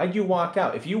 Like, why'd you walk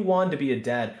out? If you wanted to be a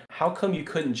dad, how come you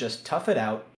couldn't just tough it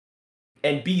out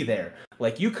and be there?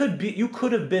 Like you could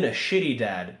have been a shitty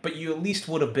dad, but you at least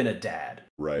would have been a dad,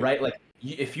 right? Like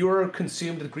if you were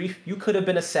consumed with grief, you could have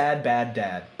been a sad, bad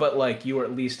dad, but like you were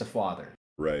at least a father,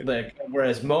 right? Like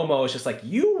whereas Momo is just like,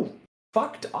 you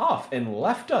fucked off and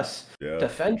left us to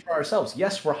fend for ourselves.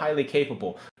 Yes, we're highly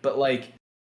capable, but like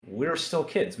we're still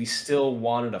kids. We still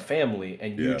wanted a family,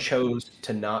 and you chose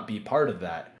to not be part of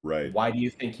that. Right? Why do you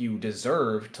think you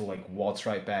deserve to like waltz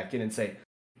right back in and say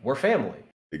we're family?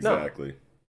 Exactly. No.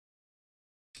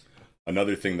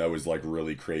 Another thing that was like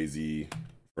really crazy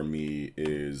for me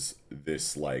is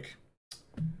this like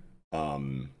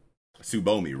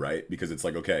Tsubomi, right? Because it's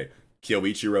like, okay,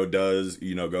 Kyoichiro does,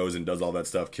 you know, goes and does all that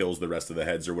stuff, kills the rest of the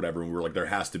heads or whatever, and we were like, there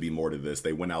has to be more to this.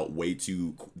 They went out way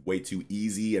too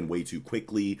easy and way too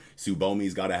quickly.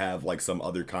 Tsubomi's got to have like some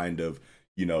other kind of,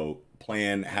 you know,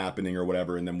 plan happening or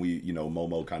whatever, and then we, you know,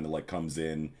 Momo kind of like comes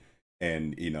in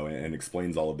and, you know, and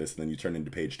explains all of this, and then you turn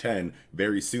into page 10,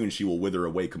 very soon she will wither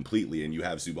away completely, and you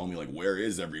have Tsubomi like, where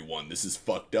is everyone? This is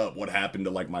fucked up. What happened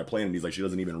to, like, my plan? And he's like, she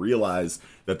doesn't even realize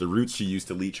that the roots she used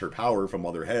to leech her power from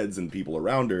other heads and people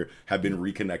around her have been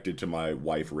reconnected to my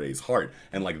wife Rei's heart.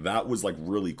 And, like, that was, like,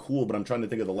 really cool, but I'm trying to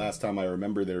think of the last time I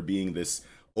remember there being this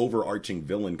overarching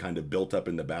villain kind of built up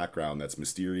in the background that's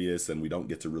mysterious and we don't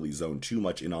get to really zone too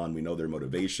much in on. We know their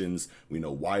motivations, we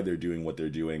know why they're doing what they're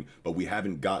doing, but we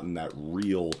haven't gotten that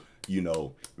real, you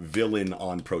know, villain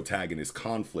on protagonist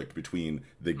conflict between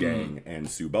the gang and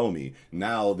Tsubomi.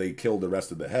 Now they kill the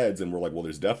rest of the heads and we're like, well,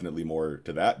 there's definitely more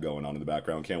to that going on in the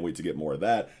background. Can't wait to get more of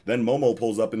that. Then Momo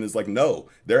pulls up and is like, no,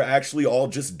 they're actually all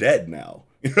just dead now.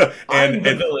 I'm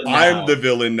the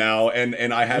villain now,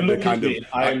 and I had to kind of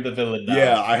I'm the villain now.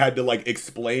 Yeah, I had to like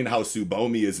explain how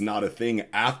Tsubomi is not a thing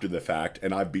after the fact,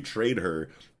 and I've betrayed her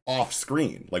off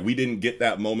screen. Like we didn't get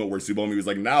that moment where Tsubomi was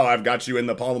like, now I've got you in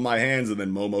the palm of my hands, and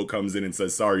then Momo comes in and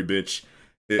says, sorry bitch,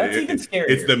 that's even scarier.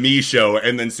 It's the me show.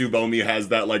 And then Tsubomi has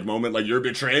that like moment like, you're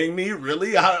betraying me?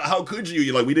 Really? How could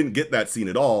you? Like we didn't get that scene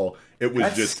at all. It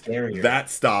was just scarier.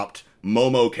 That stopped.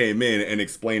 Momo came in and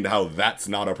explained how that's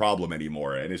not a problem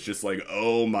anymore. And it's just like,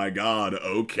 oh my god,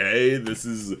 okay, this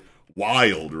is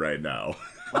wild right now.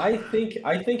 I think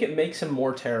it makes him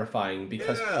more terrifying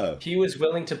because he was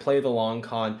willing to play the long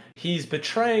con. He's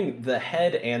betraying the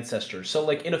head ancestors. So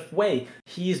like in a way,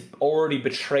 he's already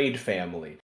betrayed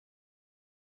family.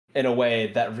 In a way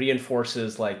that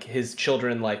reinforces like his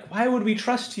children like, why would we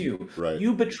trust you? Right.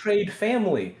 You betrayed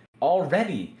family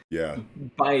already. Yeah.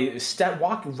 By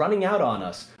running out on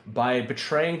us, by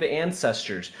betraying the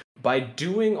ancestors, by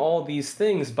doing all these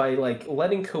things, by like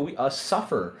letting us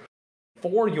suffer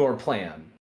for your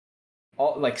plan.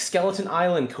 All, like Skeleton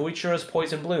Island, Koichiro's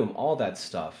Poison Bloom, all that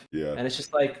stuff. Yeah. And it's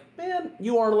just like, man,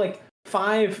 you are like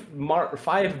five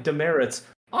demerits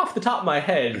off the top of my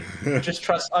head, just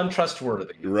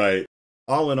untrustworthy. Right.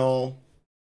 All in all,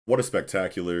 what a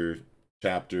spectacular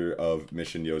chapter of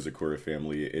Mission Yozakura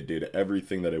Family. It did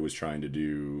everything that it was trying to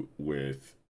do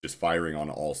with just firing on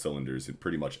all cylinders in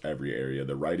pretty much every area.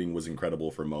 The writing was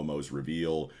incredible for Momo's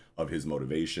reveal of his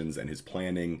motivations and his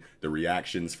planning. The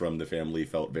reactions from the family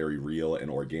felt very real and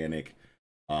organic.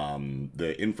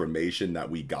 The information that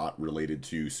we got related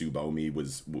to Tsubomi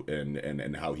was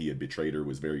and how he had betrayed her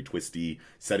was very twisty,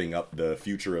 setting up the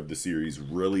future of the series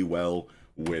really well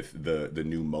with the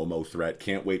new Momo threat.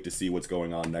 Can't wait to see what's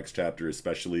going on next chapter,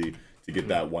 especially to get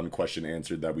that one question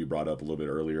answered that we brought up a little bit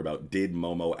earlier about, did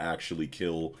Momo actually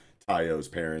kill Tayo's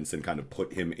parents and kind of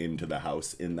put him into the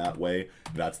house in that way?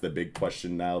 That's the big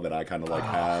question now that I kind of like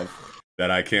have, that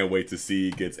I can't wait to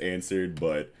see gets answered.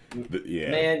 But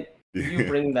yeah, man, you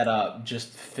bring that up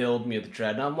just filled me with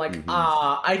dread, and I'm like,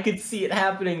 I could see it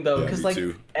happening though, because like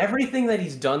everything that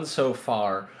he's done so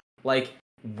far, like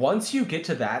once you get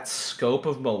to that scope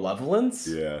of malevolence,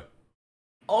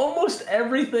 almost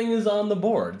everything is on the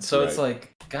board. So it's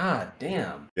like, god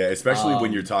damn. Yeah, especially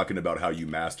when you're talking about how you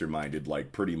masterminded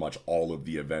like pretty much all of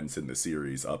the events in the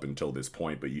series up until this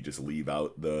point, but you just leave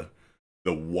out the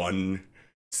one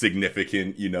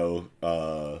significant,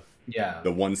 Yeah.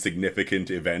 the one significant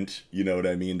event, you know what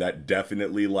I mean, that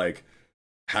definitely like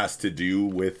has to do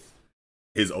with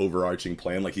his overarching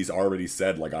plan. Like he's already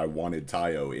said, like, I wanted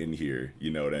Tayo in here,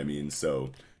 you know what I mean?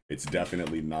 So it's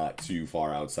definitely not too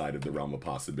far outside of the realm of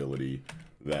possibility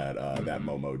that that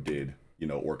Momo did,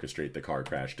 orchestrate the car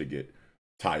crash to get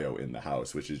Tayo in the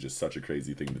house, which is just such a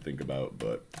crazy thing to think about.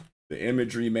 But the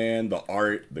imagery, man, the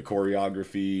art, the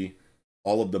choreography,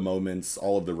 all of the moments,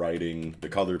 all of the writing, the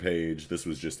color page, this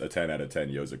was just a 10 out of 10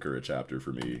 Yozakura chapter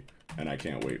for me, and I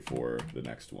can't wait for the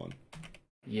next one.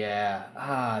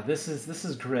 Yeah. This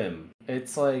is grim.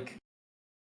 It's like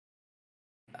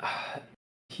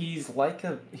he's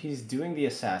doing the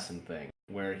assassin thing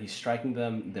where he's striking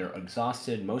them, they're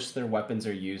exhausted, most of their weapons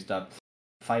are used up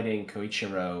fighting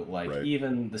Koichiro, like Right.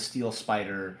 even the steel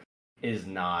spider is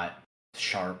not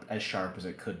sharp as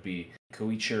it could be.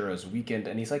 Koichiro's weakened,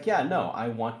 and he's like, yeah, no, I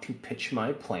want to pitch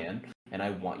my plan and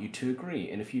I want you to agree,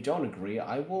 and if you don't agree,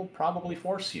 I will probably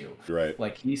force you. Right.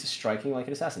 Like, he's striking like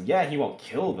an assassin. Yeah, he won't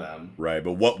kill them. Right,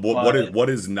 but what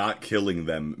is not killing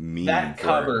them mean? That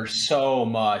covers so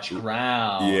much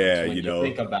ground. Yeah, when you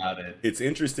think about it. It's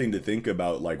interesting to think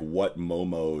about like what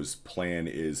Momo's plan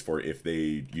is for if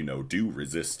they, do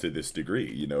resist to this degree.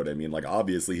 You know what I mean? Like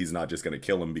obviously he's not just gonna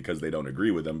kill them because they don't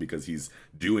agree with him, because he's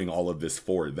doing all of this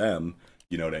for them.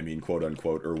 You know what I mean, quote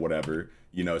unquote, or whatever.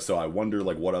 So I wonder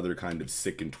like what other kind of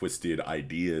sick and twisted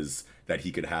ideas that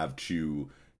he could have to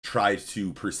try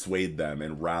to persuade them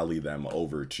and rally them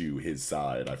over to his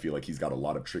side. I feel like he's got a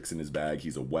lot of tricks in his bag.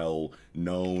 He's a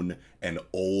well-known and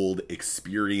old,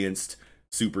 experienced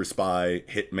super spy,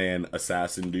 hitman,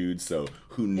 assassin dude. So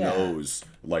who knows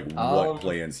like what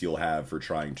plans he'll have for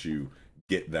trying to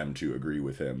get them to agree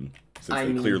with him, since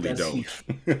they clearly don't.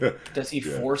 Does he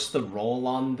force the role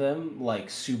on them like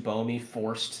Tsubomi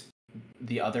forced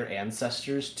the other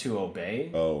ancestors to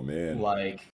obey? Oh man.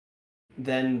 Like,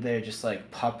 then they're just like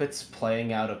puppets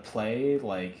playing out a play,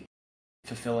 like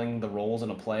fulfilling the roles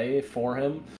in a play for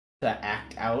him to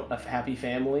act out a happy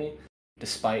family,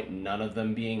 despite none of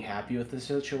them being happy with the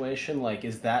situation. Like,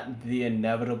 is that the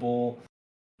inevitable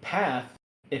path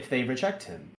if they reject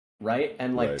him? Right?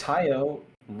 And like Tayo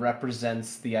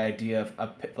represents the idea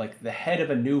of like the head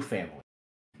of a new family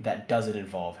that doesn't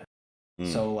involve him.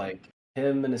 So like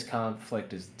him and his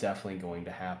conflict is definitely going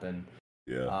to happen.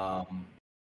 Yeah.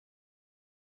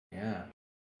 Yeah.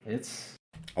 It's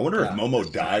I wonder if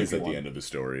Momo dies at the end of the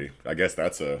story. I guess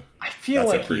that's a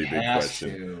pretty big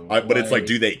question. But it's like,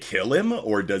 do they kill him,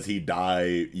 or does he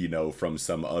die, from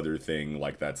some other thing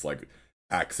like that's like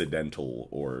accidental,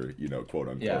 or quote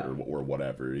unquote, or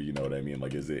whatever, you know what I mean?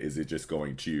 Like, is it just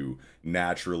going to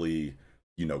naturally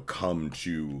come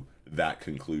to that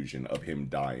conclusion of him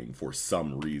dying for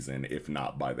some reason, if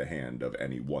not by the hand of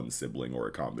any one sibling or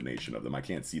a combination of them? I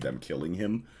can't see them killing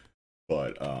him,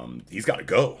 but he's got to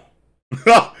go.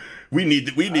 we need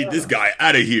this guy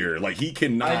out of here. Like, he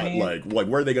cannot, like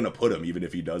where are they gonna put him even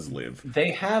if he does live?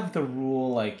 They have the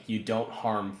rule like you don't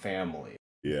harm family.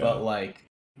 Yeah. But like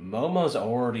Momo's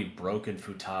already broken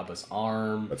Futaba's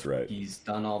arm. That's right. He's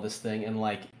done all this thing, and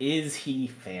like, is he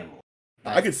family?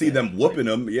 I could see them whooping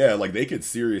him. Yeah, like they could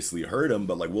seriously hurt him,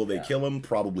 but like, will they kill him?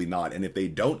 Probably not. And if they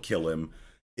don't kill him,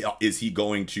 is he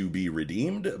going to be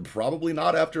redeemed? Probably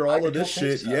not after all of this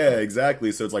shit. So. Yeah,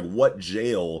 exactly. So it's like, what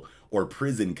jail or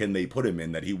prison can they put him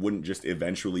in that he wouldn't just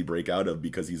eventually break out of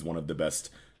because he's one of the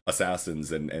best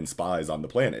assassins and spies on the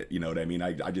planet? You know what I mean?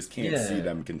 I just can't see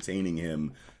them containing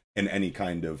him in any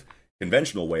kind of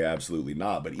conventional way. Absolutely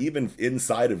not. But even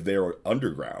inside of their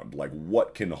underground, like,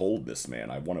 what can hold this man?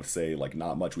 I want to say like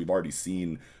not much. We've already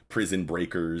seen prison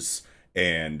breakers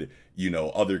and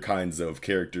other kinds of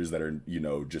characters that are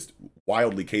just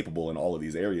wildly capable in all of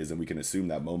these areas, and we can assume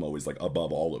that Momo is like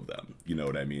above all of them. You know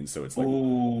what I mean? So it's like,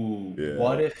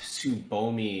 what if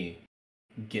Tsubomi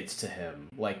gets to him,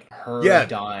 like her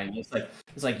dying?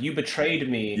 It's like you betrayed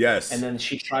me. Yes. And then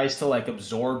she tries to like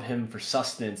absorb him for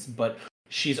sustenance, but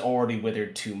she's already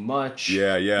withered too much.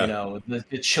 Yeah.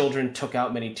 The children took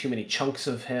out too many chunks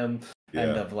of him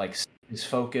and of like his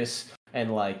focus,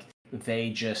 and like they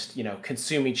just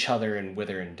consume each other and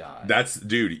wither and die. That's,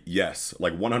 dude, yes,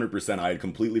 like 100%. I had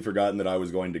completely forgotten that I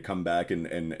was going to come back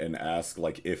and ask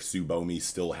like if Tsubomi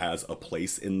still has a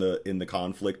place in the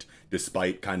conflict,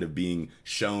 despite kind of being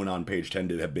shown on page 10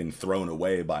 to have been thrown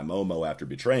away by Momo after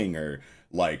betraying her.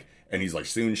 Like, and he's like,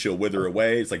 soon she'll wither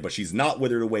away. It's like, but she's not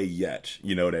withered away yet.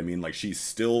 You know what I mean? Like, she's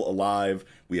still alive.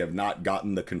 We have not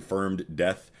gotten the confirmed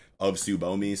death of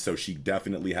Tsubomi, so she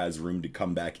definitely has room to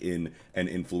come back in and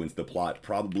influence the plot,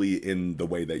 probably in the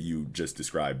way that you just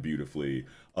described beautifully,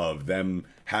 of them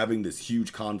having this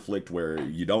huge conflict where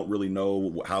you don't really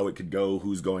know how it could go,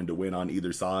 who's going to win on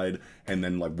either side, and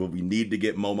then like, well, we need to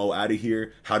get Momo out of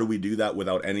here. How do we do that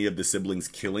without any of the siblings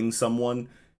killing someone,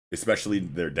 especially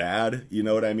their dad? You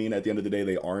know what I mean? At the end of the day,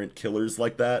 they aren't killers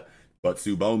like that, but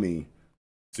Tsubomi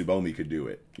could do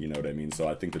it. You know what I mean? So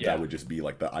I think that that would just be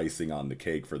like the icing on the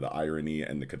cake for the irony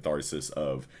and the catharsis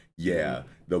of,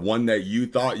 the one that you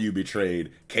thought you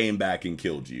betrayed came back and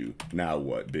killed you. Now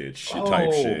what, bitch?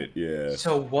 Type shit. Yeah.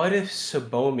 So what if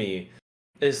Tsubomi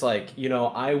is like, you know,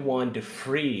 I wanted to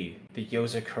free the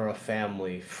Yozakura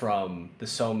family from the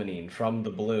Somanin, from the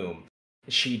Bloom.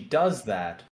 She does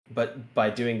that, but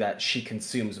by doing that, she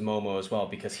consumes Momo as well,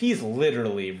 because he's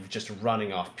literally just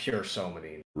running off pure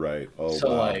Somanin. Right. Oh, so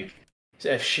wow. like,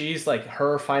 if she's like,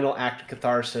 her final act of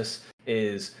catharsis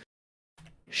is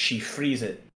she frees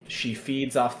it. She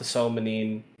feeds off the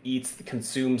Somanin,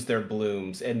 consumes their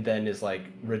blooms, and then is like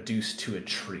reduced to a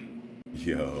tree.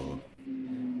 Yo.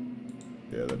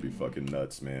 Yeah, that'd be fucking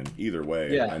nuts, man. Either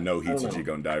way, I know Hitsuji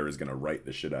Gondaira is gonna write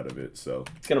the shit out of it, so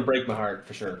it's gonna break my heart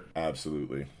for sure.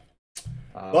 Absolutely.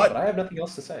 But I have nothing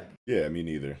else to say. Yeah, me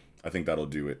neither. I think that'll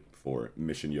do it for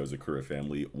Mission Yozakura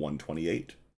Family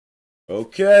 128.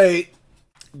 Okay,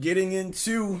 getting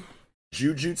into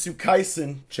Jujutsu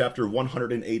Kaisen, chapter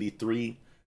 183,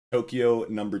 Tokyo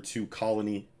number 2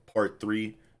 Colony, part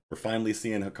 3. We're finally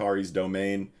seeing Hikari's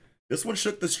domain. This one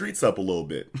shook the streets up a little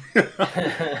bit.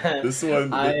 This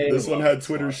one had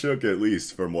Twitter shook, at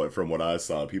least from what I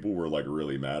saw. People were like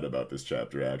really mad about this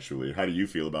chapter. Actually, how do you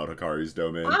feel about Hikari's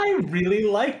domain? I really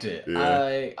liked it.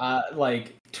 Yeah. I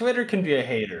like, Twitter can be a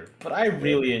hater, but I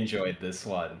really enjoyed this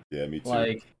one. Yeah, me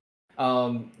too.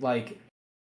 Like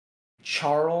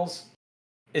Charles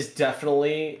is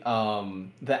definitely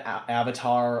the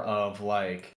avatar of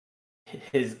like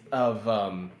Gege's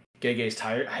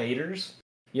haters.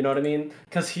 You know what I mean?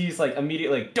 Because he's like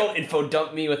immediately like, don't info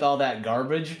dump me with all that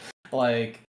garbage.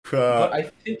 Like, but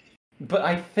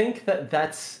I think that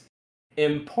that's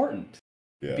important.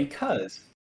 Yeah. Because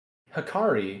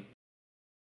Hikari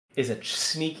is a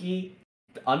sneaky,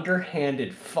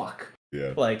 underhanded fuck.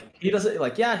 Yeah. Like, he doesn't,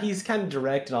 like, he's kind of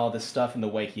direct and all this stuff and the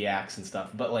way he acts and stuff,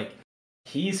 but like,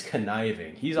 he's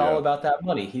conniving. He's all about that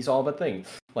money. He's all about things.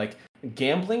 Like,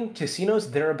 gambling,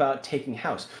 casinos, they're about taking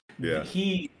house. Yeah.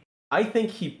 I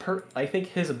think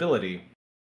his ability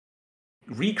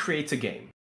recreates a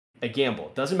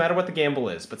gamble. Doesn't matter what the gamble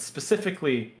is, but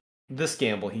specifically this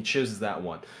gamble, he chooses that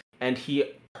one. And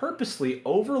he purposely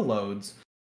overloads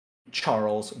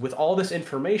Charles with all this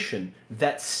information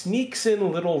that sneaks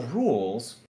in little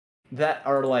rules that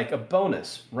are like a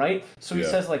bonus, right? So he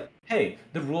says like, hey,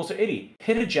 the rules are itty.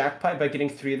 Hit a jackpot by getting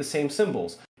 3 of the same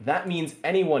symbols. That means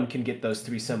anyone can get those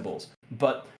 3 symbols.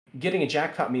 But getting a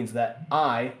jackpot means that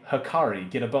I, Hikari,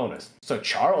 get a bonus. So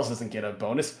Charles doesn't get a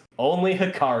bonus, only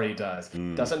Hikari does.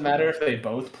 Doesn't matter if they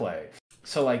both play.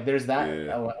 So like, there's that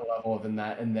level of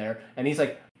that in there. And he's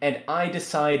like, and I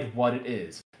decide what it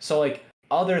is. So like,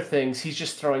 other things he's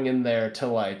just throwing in there to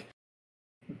like,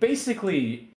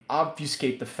 basically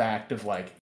obfuscate the fact of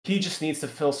like, he just needs to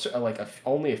fill like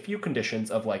only a few conditions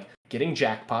of like getting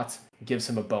jackpots gives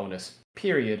him a bonus,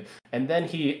 period. And then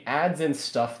he adds in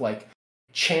stuff like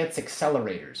chance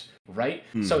accelerators, right?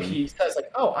 Mm-hmm. So he says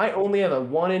like, oh, I only have a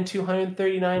 1 in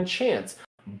 239 chance,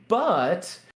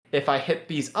 but if I hit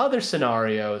these other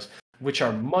scenarios, which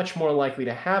are much more likely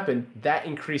to happen, that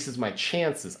increases my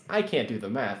chances. I can't do the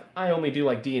math. I only do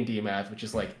like D&D math, which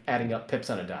is like adding up pips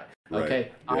on a die. Right.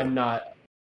 Okay, yeah.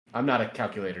 I'm not a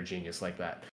calculator genius like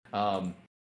that.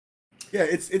 Yeah,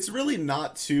 it's really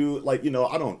not too like, you know,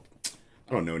 I don't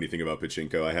know anything about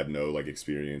Pachinko. I have no like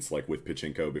experience like with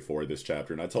Pachinko before this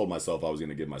chapter, and I told myself I was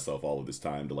gonna give myself all of this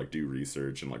time to like do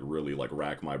research and like really like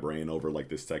rack my brain over like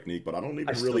this technique, but I don't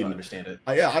even really understand it.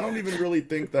 I don't even really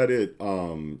think that it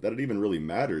even really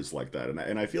matters like that,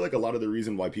 and I feel like a lot of the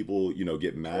reason why people, you know,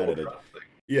 get mad at it.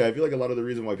 Yeah, I feel like a lot of the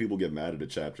reason why people get mad at a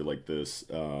chapter like this,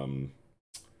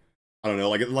 I don't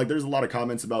know, like there's a lot of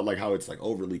comments about like how it's like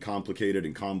overly complicated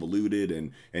and convoluted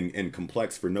and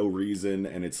complex for no reason,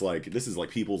 and it's like this is like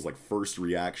people's like first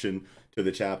reaction to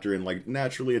the chapter, and like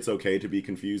naturally it's okay to be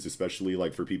confused, especially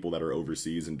like for people that are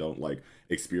overseas and don't like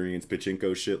experience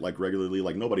Pachinko shit like regularly.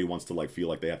 Like nobody wants to like feel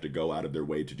like they have to go out of their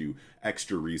way to do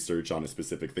extra research on a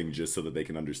specific thing just so that they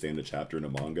can understand the chapter in a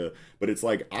manga. But it's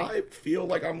like I feel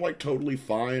like I'm like totally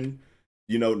fine,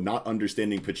 you know, not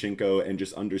understanding Pachinko and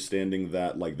just understanding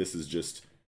that like this is just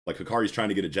Like Hikari's trying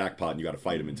to get a jackpot and you got to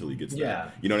fight him until he gets Yeah.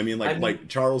 that. You know what I mean? I mean, Like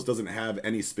Charles doesn't have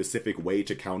any specific way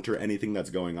to counter anything that's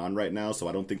going on right now, so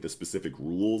I don't think the specific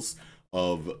rules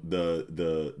of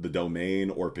the domain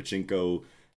or pachinko,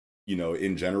 you know,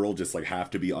 in general just like have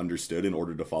to be understood in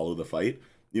order to follow the fight.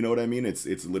 You know what I mean?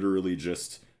 It's literally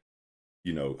just,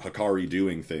 you know, Hikari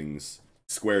doing things,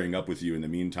 squaring up with you in the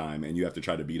meantime, and you have to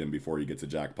try to beat him before he gets a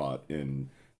jackpot. And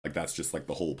like that's just like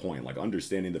the whole point. Like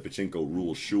understanding the pachinko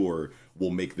rules, sure,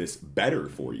 will make this better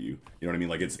for you. You know what I mean?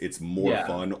 Like it's more yeah.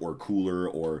 fun or cooler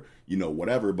or, you know,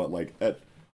 whatever. But like at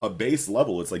a base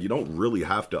level, it's like you don't really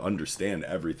have to understand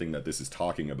everything that this is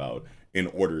talking about in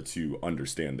order to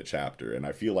understand the chapter. And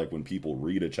I feel like when people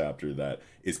read a chapter that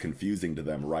is confusing to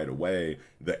them right away,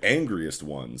 the angriest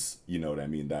ones, you know what I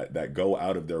mean, that go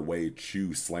out of their way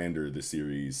to slander the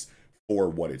series for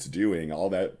what it's doing, all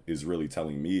that is really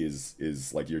telling me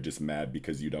is like you're just mad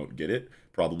because you don't get it,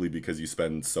 probably because you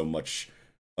spend so much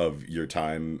of your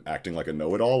time acting like a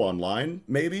know-it-all online,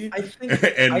 maybe. I think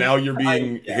And now you're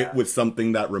being yeah. hit with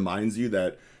something that reminds you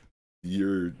that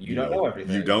you don't know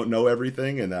everything. you don't know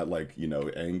everything, and that, like, you know,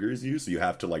 angers you, so you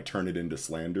have to like turn it into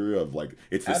slander of like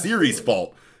it's the series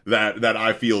fault that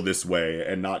I feel this way,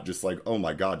 and not just like, oh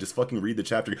my god, just fucking read the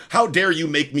chapter. How dare you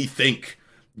make me think?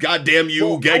 God damn you,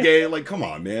 Well, Gege. Like, come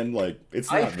on, man. Like,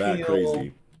 it's not that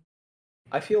crazy.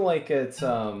 I feel like it's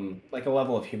like a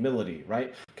level of humility,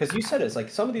 right? Because you said it's like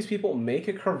some of these people make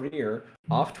a career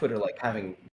off Twitter, like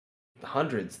having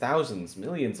hundreds, thousands,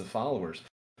 millions of followers,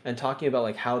 and talking about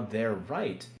like how they're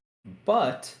right.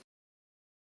 But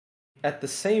at the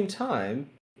same time,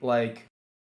 like,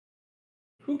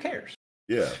 who cares?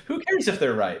 Yeah. Who cares if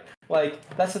they're right? Like,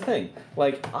 that's the thing.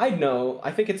 Like, I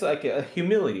think it's like a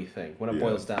humility thing when it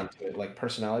boils down to it, like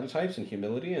personality types and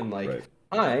humility, and like,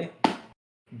 I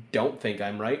don't think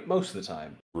I'm right most of the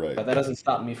time. Right. But that doesn't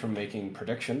stop me from making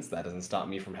predictions. That doesn't stop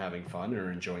me from having fun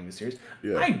or enjoying the series.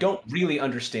 Yeah. I don't really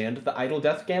understand the idle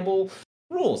death gamble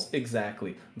rules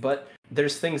exactly, but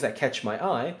there's things that catch my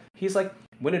eye. He's like,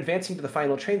 when advancing to the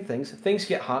final train things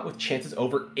get hot with chances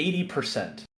over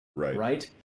 80%. Right. Right?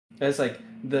 And it's like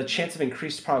the chance of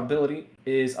increased probability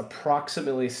is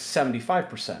approximately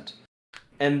 75%.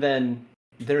 And then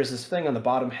there is this thing on the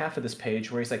bottom half of this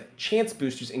page where he's like, chance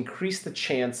boosters increase the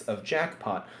chance of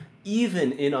jackpot,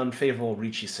 even in unfavorable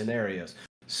Ricci scenarios.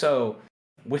 So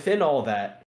within all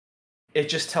that, it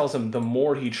just tells him the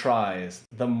more he tries,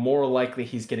 the more likely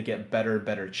he's going to get better and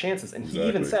better chances. And he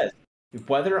even says,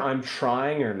 whether I'm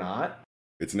trying or not,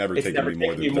 it's never taken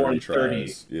me more than 30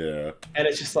 tries. Yeah. And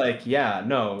it's just like, yeah,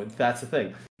 no, that's the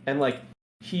thing. And like,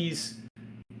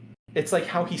 it's like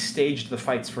how he staged the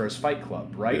fights for his Fight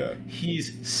Club, right? Yeah.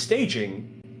 He's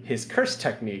staging his curse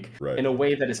technique in a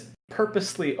way that is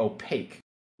purposely opaque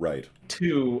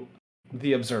to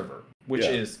the observer, which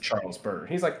is Charles Burner.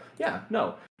 He's like, yeah,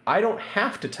 no, I don't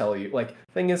have to tell you. Like,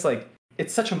 thing is, like,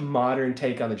 it's such a modern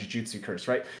take on the Jujutsu curse,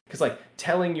 right? Because, like,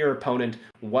 telling your opponent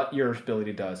what your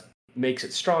ability does makes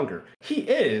it stronger.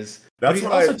 But he's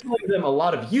also telling them a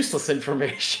lot of useless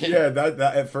information. Yeah, that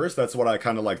at first that's what I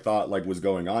kind of like thought like was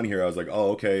going on here. I was like,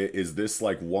 oh, okay, is this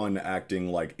like one acting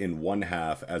like in one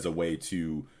half as a way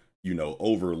to, you know,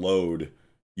 overload,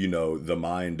 you know, the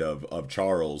mind of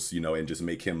Charles, you know, and just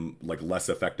make him like less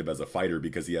effective as a fighter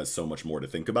because he has so much more to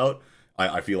think about.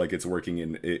 I feel like it's working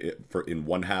in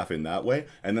one half in that way,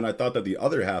 and then I thought that the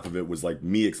other half of it was like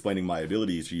me explaining my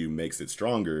abilities to you makes it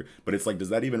stronger. But it's like, does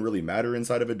that even really matter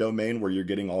inside of a domain where you're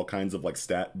getting all kinds of like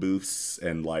stat boosts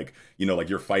and like, you know, like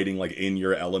you're fighting like in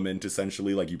your element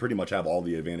essentially? Like you pretty much have all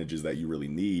the advantages that you really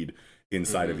need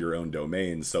inside of your own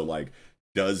domain. So like,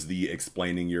 does the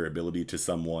explaining your ability to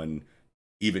someone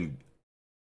even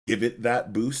give it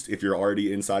that boost if you're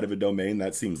already inside of a domain?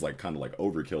 That seems like kind of like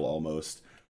overkill almost.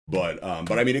 But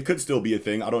I mean, it could still be a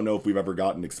thing. I don't know if we've ever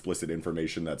gotten explicit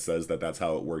information that says that that's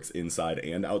how it works inside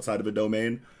and outside of a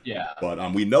domain. Yeah.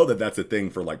 But we know that that's a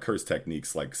thing for like curse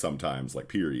techniques, like sometimes, like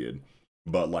period.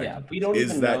 But like, we don't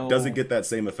know. Does it get that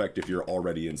same effect if you're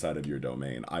already inside of your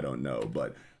domain? I don't know,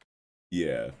 but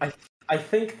yeah. I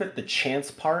think that the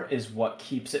chance part is what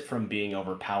keeps it from being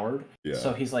overpowered. Yeah.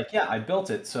 So he's like, yeah, I built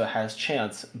it so it has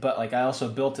chance, but like I also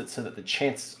built it so that the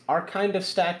chances are kind of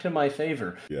stacked in my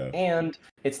favor. Yeah. And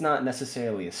it's not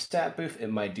necessarily a stat boost.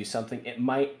 It might do something. It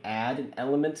might add an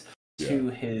element to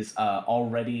his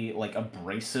already like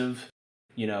abrasive,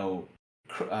 you know,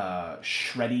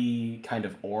 shreddy kind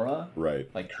of aura. Right.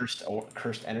 Like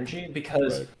cursed energy,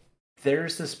 because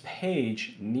there's this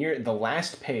page near the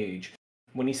last page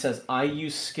when he says, I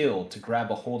use skill to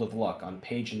grab a hold of luck on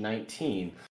page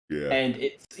 19. Yeah. And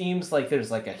it seems like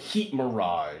there's like a heat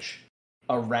mirage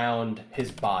around his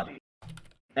body.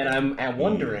 I'm Mm.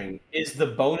 wondering, is the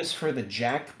bonus for the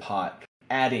jackpot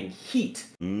adding heat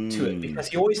to it? Mm. Because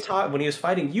he always talked when he was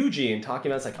fighting Yuji and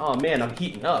talking about it's like, oh man, I'm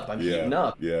heating up, I'm Yeah, heating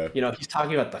up. yeah. You know, he's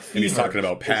talking about the And he's fever. talking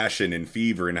about passion and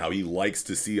fever and how he likes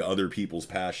to see other people's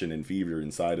passion and fever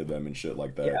inside of them and shit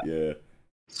like Yeah. that. Yeah.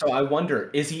 So I wonder,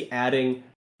 is he adding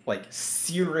like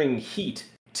searing heat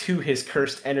to his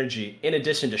cursed energy in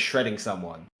addition to shredding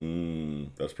someone?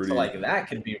 That's So pretty. like that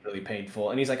could be really painful.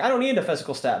 And he's like, I don't need a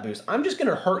physical stat boost. I'm just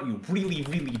gonna hurt you really,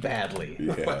 really badly.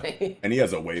 Yeah. And he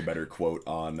has a way better quote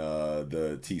on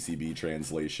the TCB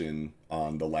translation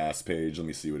on the last page. Let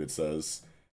me see what it says.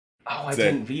 Oh, I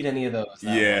Said, didn't read any of those.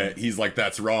 That yeah, one. he's like,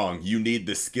 that's wrong. You need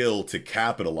the skill to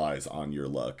capitalize on your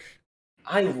luck.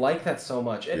 I like that so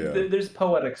much. And Yeah. there's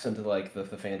poetics into like the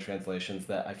fan translations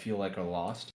that I feel like are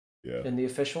lost Yeah. in the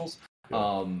officials.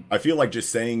 Yeah. I feel like just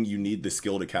saying you need the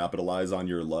skill to capitalize on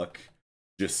your luck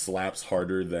just slaps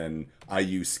harder than I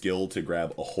use skill to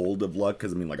grab a hold of luck.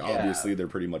 Because I mean, like, obviously they're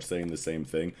pretty much saying the same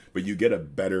thing, but you get a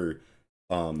better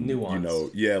nuance. You know,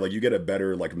 yeah, like you get a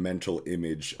better like mental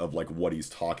image of like what he's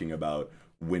talking about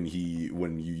when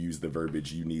you use the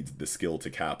verbiage you need the skill to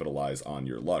capitalize on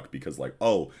your luck, because like,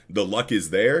 oh, the luck is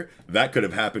there, that could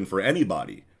have happened for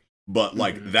anybody, but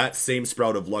like that same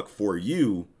sprout of luck for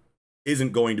you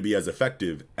isn't going to be as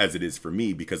effective as it is for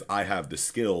me because I have the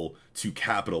skill to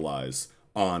capitalize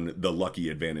on the lucky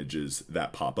advantages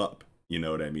that pop up. You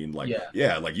know what I mean? Like,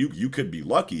 yeah, like you could be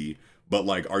lucky, but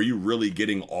like, are you really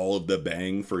getting all of the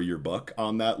bang for your buck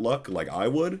on that luck? Like I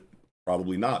would?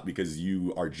 Probably not, because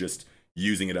you are just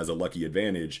using it as a lucky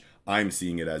advantage. I'm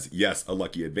seeing it as, yes, a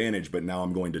lucky advantage, but now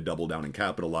I'm going to double down and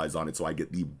capitalize on it so I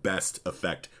get the best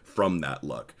effect from that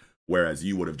luck. Whereas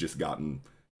you would have just gotten,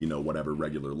 you know, whatever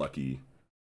regular lucky,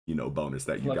 you know, bonus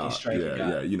that you got.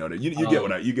 Yeah, you know, you get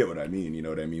what I mean, you know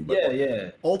what I mean?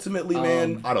 But ultimately,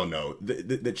 man, I don't know.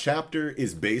 The chapter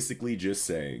is basically just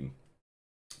saying,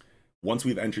 once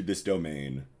we've entered this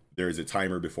domain, there is a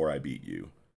timer before I beat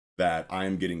you that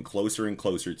I'm getting closer and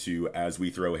closer to as we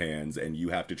throw hands, and you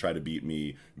have to try to beat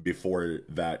me before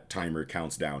that timer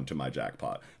counts down to my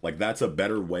jackpot. Like, that's a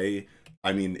better way,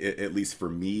 I mean, at least for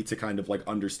me, to kind of like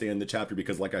understand the chapter,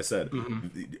 because like I said,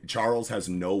 Charles has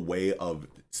no way of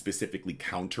specifically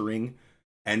countering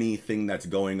anything that's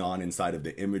going on inside of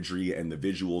the imagery and the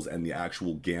visuals and the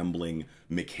actual gambling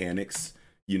mechanics,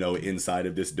 you know, inside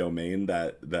of this domain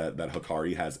that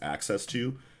Hikari has access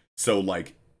to. So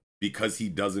like, because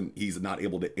he's not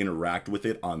able to interact with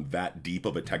it on that deep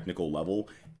of a technical level,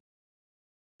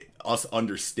 us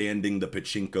understanding the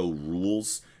pachinko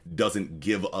rules doesn't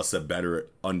give us a better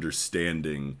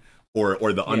understanding or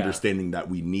the understanding that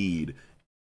we need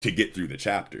to get through the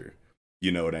chapter.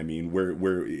 You know what I mean?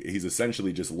 Where he's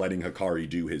essentially just letting Hikari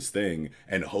do his thing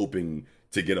and hoping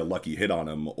to get a lucky hit on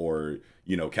him, or,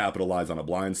 you know, capitalize on a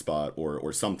blind spot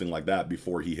or something like that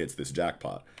before he hits this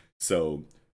jackpot. So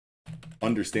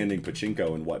understanding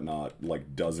pachinko and whatnot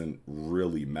like doesn't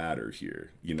really matter here.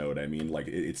 You know what I mean? Like,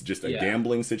 it's just a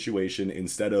gambling situation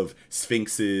instead of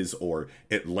sphinxes or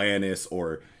Atlantis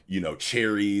or, you know,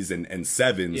 cherries and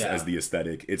sevens as the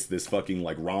aesthetic. It's this fucking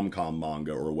like rom-com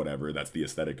manga or whatever that's the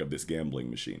aesthetic of this gambling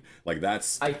machine. Like,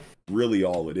 that's really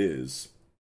all it is.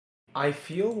 I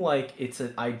feel like it's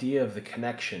an idea of the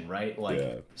connection, right?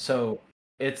 Like, so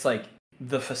it's like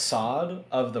the facade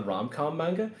of the rom-com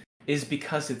manga is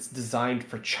because it's designed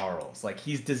for Charles. Like,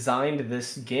 he's designed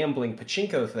this gambling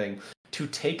pachinko thing to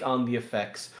take on the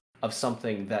effects of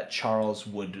something that Charles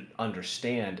would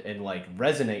understand and like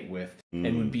resonate with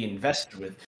and would be invested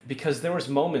with. Because there was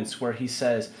moments where he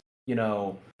says, you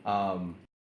know,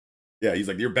 yeah, he's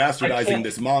like, you're bastardizing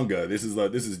this manga. This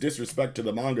is disrespect to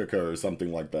the mangaka or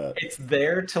something like that. It's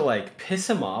there to like piss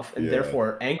him off, and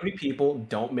therefore angry people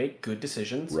don't make good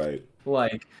decisions. Right.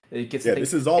 Like, it gets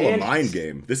this is all a mind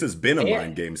game. This has been a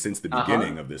mind game since the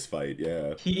beginning of this fight.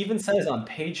 Yeah. He even says on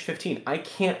page 15, I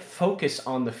can't focus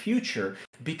on the future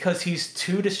because he's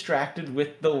too distracted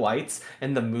with the lights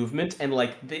and the movement and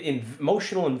like the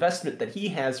emotional investment that he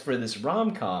has for this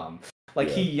rom-com. Like,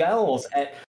 he yells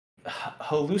at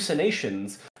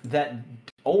hallucinations that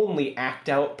only act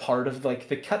out part of like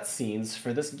the cutscenes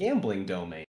for this gambling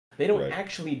domain. They don't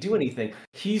actually do anything.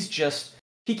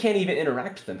 He can't even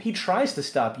interact with them. He tries to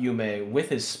stop Yume with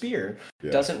his spear,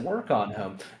 doesn't work on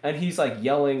him, and he's like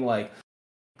yelling like,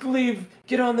 leave,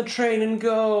 get on the train and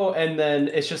go, and then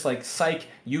it's just like, psych,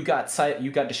 you got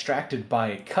distracted by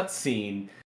a cutscene,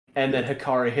 and then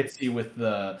Hikari hits you with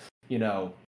the, you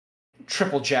know,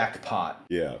 triple jackpot,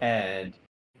 and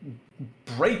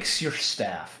breaks your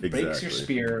staff, breaks your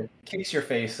spear, kicks your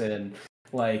face in.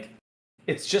 Like,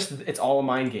 it's all a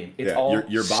mind game. It's Yeah, all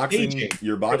you're boxing staging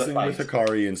you're for the boxing with fight.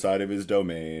 Hikari inside of his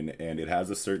domain, and it has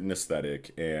a certain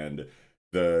aesthetic, and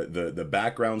the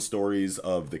background stories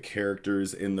of the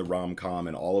characters in the rom-com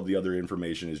and all of the other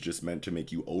information is just meant to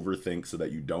make you overthink so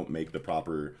that you don't make the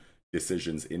proper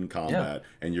decisions in combat,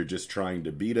 and you're just trying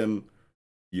to beat him,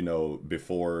 you know,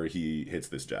 before he hits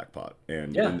this jackpot.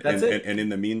 And Yeah, that's it. and in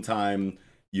the meantime,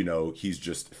 you know, he's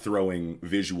just throwing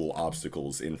visual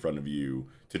obstacles in front of you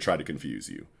to try to confuse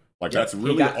you. Like Yeah, that's he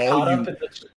really got all caught you up in the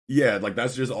yeah, like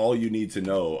that's just all you need to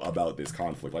know about this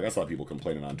conflict. Like I saw people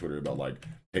complaining on Twitter about like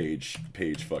page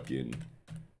fucking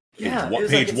yeah. It one,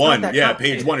 was like page it's not one. that Yeah,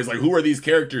 complicated. page one is like, who are these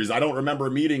characters? I don't remember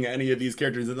meeting any of these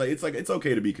characters. It's like it's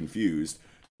okay to be confused.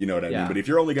 You know what I mean? Yeah. But if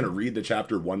you're only going to read the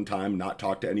chapter one time, not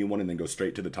talk to anyone, and then go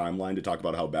straight to the timeline to talk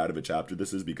about how bad of a chapter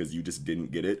this is because you just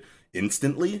didn't get it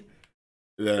instantly,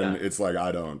 then it's like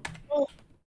I don't. Well,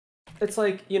 it's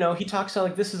like, you know, he talks about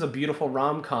like this is a beautiful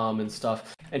rom-com and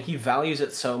stuff, and he values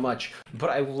it so much.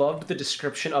 But I loved the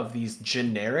description of these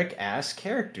generic ass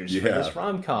characters for this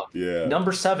rom-com. Yeah.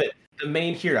 Number 7, the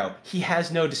main hero. He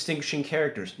has no distinguishing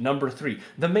characters. Number 3,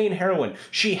 the main heroine.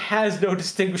 She has no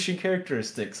distinguishing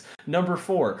characteristics. Number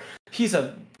 4, he's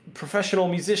a professional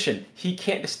musician. He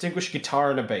can't distinguish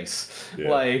guitar and a bass. Yeah.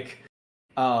 Like,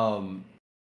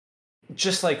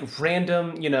 just like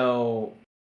random, you know,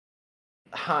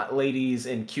 hot ladies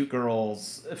and cute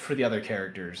girls for the other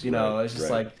characters. You know, it's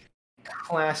just like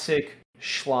classic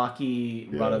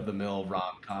schlocky run-of-the-mill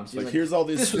rom-coms. Like, here's all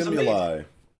this stimuli.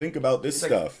 Think about this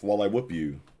stuff while I whoop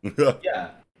you.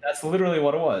 Yeah, that's literally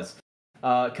what it was.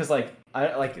 Because like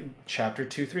I like chapter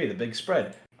 2-3, the big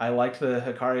spread. I liked the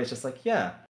Hikari is just like,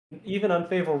 yeah, even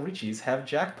unfavorable Richis have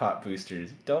jackpot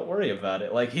boosters. Don't worry about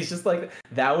it. Like he's just like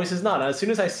that was his nod. As soon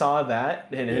as I saw that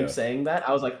and him saying that,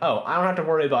 I was like, oh, I don't have to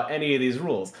worry about any of these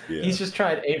rules. He's just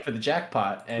trying to aim for the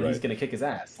jackpot, and he's gonna kick his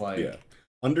ass. Like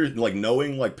under like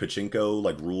knowing like pachinko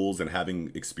like rules and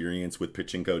having experience with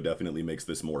pachinko definitely makes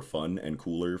this more fun and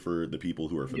cooler for the people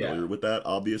who are familiar with that,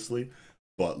 obviously.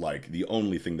 But like the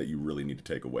only thing that you really need to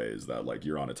take away is that like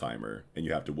you're on a timer and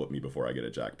you have to whoop me before I get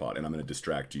a jackpot, and I'm going to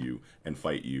distract you and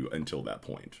fight you until that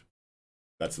point.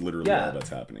 That's literally all that's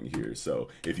happening here. So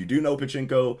if you do know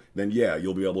pachinko, then yeah,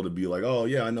 you'll be able to be like, oh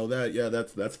yeah, I know that. Yeah,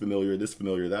 that's familiar. This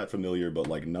familiar. That familiar. But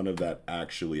like none of that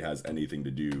actually has anything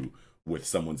to do with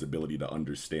someone's ability to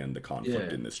understand the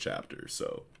conflict in this chapter.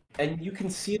 So, and you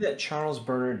can see that Charles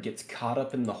Bernard gets caught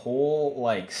up in the whole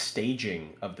like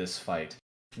staging of this fight,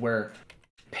 where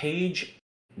page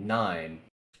 9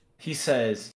 he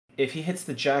says if he hits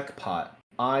the jackpot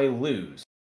I lose,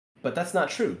 but that's not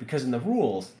true because in the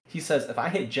rules he says if I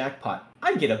hit jackpot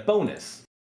I get a bonus,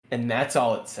 and that's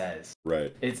all it says.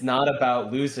 Right. It's not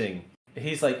about losing.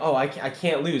 He's like, oh, I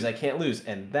can't lose,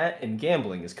 and that in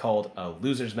gambling is called a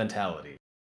loser's mentality.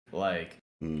 Like,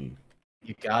 you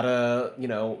gotta, you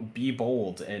know, be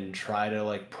bold and try to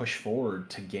like push forward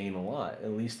to gain a lot.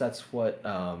 At least that's what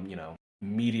you know,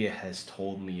 media has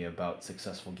told me about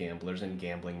successful gamblers and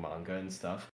gambling manga and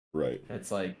stuff. Right.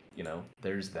 It's like, you know,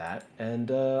 there's that,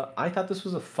 and I thought this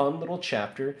was a fun little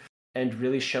chapter and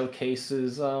really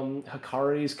showcases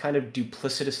Hikari's kind of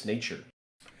duplicitous nature.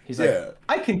 He's like,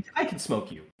 I can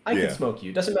smoke you. I can smoke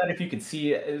you. Doesn't matter if you can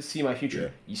see my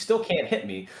future. You still can't hit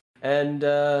me. And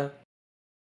I'm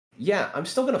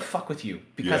still gonna fuck with you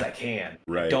because I can.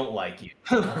 Right. I don't like you.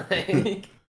 Like,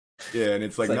 yeah, and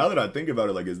it's like now that I think about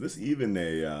it, like, is this even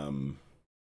a I'm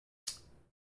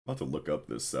about to look up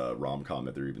this rom-com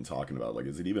that they're even talking about. Like,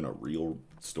 is it even a real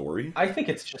story? I think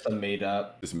it's just a made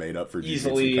up. Just made up for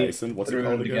easily Jujutsu Kaisen. What's it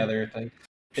called together again? thing.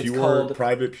 It's called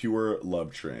Private Pure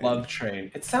Love Train. Love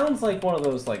Train. It sounds like one of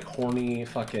those like horny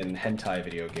fucking hentai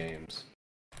video games.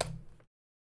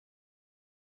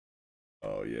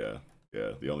 Oh yeah.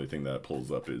 Yeah. The only thing that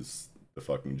pulls up is the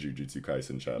fucking Jujutsu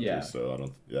Kaisen chapter. Yeah. So I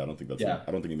don't think that's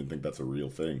I don't even think that's a real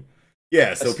thing.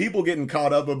 Yeah, so people getting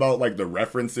caught up about like the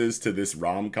references to this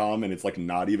rom-com and it's like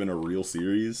not even a real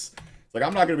series. It's like,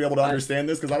 I'm not going to be able to understand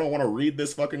this because I don't want to read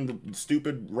this fucking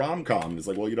stupid rom-com. It's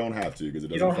like, well, you don't have to because it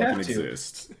doesn't fucking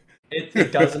exist.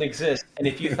 It doesn't exist. And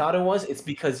if you thought it was, it's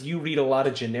because you read a lot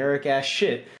of generic ass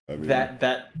shit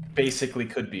that basically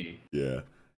could be. Yeah.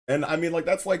 And I mean, like,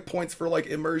 that's like points for like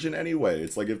immersion anyway.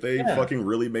 It's like if they fucking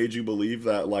really made you believe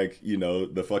that, like, you know,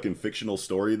 the fucking fictional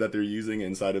story that they're using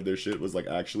inside of their shit was like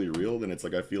actually real, then it's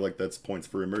like I feel like that's points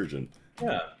for immersion.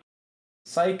 Yeah.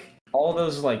 Psych, all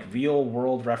those like real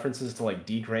world references to like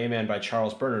D. Grayman by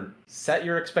Charles Bernard, set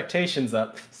your expectations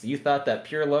up. So you thought that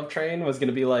Pure Love Train was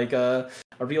gonna be like a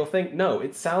real thing? No,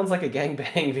 it sounds like a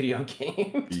gangbang video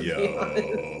game.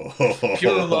 Yo.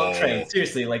 Pure Love Train.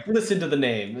 Seriously, like listen to the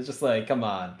name. It's just like, come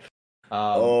on.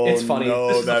 Oh It's funny. This no,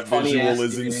 is a that funny ass visual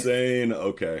is series. insane.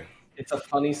 Okay. It's a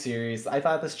funny series. I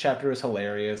thought this chapter was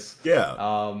hilarious. Yeah.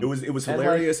 It was And like,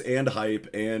 hilarious and hype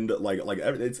and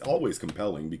it's always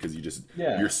compelling because you're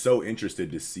yeah, so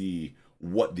interested to see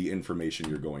what the information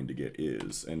you're going to get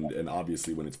is. And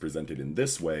obviously when it's presented in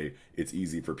this way, it's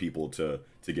easy for people to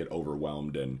get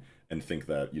overwhelmed and think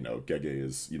that, Gege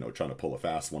is, trying to pull a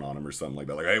fast one on him or something like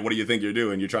that. Like, hey, what do you think you're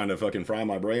doing? You're trying to fucking fry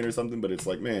my brain or something? But it's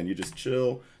like, man, you just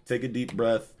chill, take a deep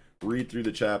breath, read through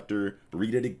the chapter,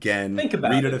 read it again, think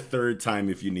about read it. it a third time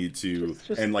if you need to.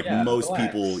 And like Yeah, most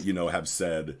people, relax. have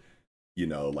said,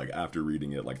 like after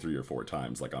reading it like 3 or 4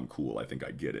 times, like I'm cool. I think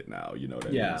I get it now. You know what I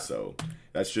mean? Yeah, So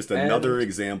that's just another and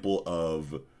example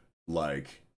of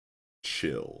like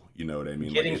chill. You know what I mean?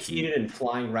 Like getting heated and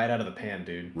flying right out of the pan,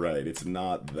 dude. right. It's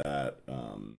not that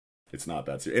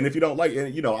serious. And if you don't like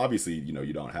it, obviously,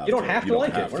 you don't have You don't have you to don't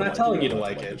like have it. We're to not telling you to don't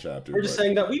have like the it. chapter, We're just but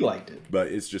saying that we liked it.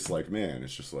 it's just like, man,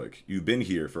 it's just like you've been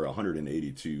here for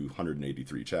 182,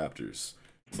 183 chapters.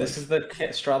 It's This like, is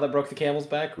the straw that broke the camel's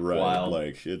back. right, Wild.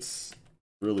 like it's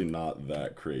really not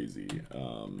that crazy.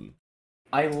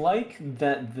 I like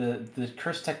that the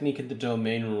curse technique and the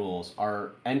domain rules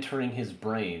are entering his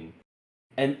brain.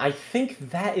 And I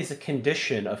think that is a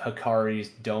condition of Hikari's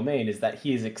domain, is that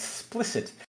he is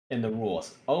explicit in the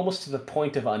rules, almost to the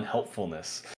point of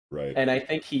unhelpfulness. Right. And I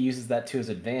think he uses that to his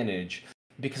advantage.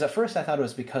 Because at first I thought it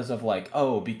was because of like,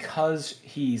 oh, because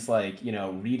he's like,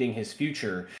 reading his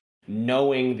future,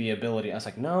 knowing the ability. I was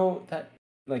like, no, that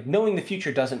like knowing the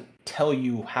future doesn't tell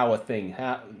you how a thing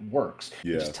works.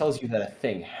 It Yeah. just tells you that a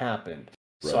thing happened.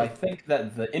 So I Right. think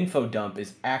that the info dump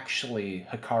is actually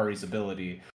Hikari's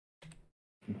ability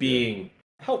being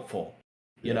helpful.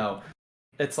 You Yeah. know,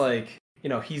 it's like,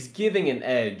 he's giving an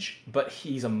edge, but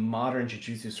he's a modern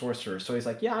Jujutsu sorcerer. So he's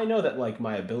like, yeah, I know that like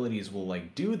my abilities will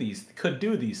like could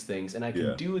do these things, and I can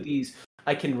Yeah. do these.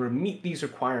 I can meet these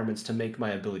requirements to make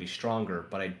my ability stronger,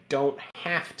 but I don't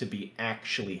have to be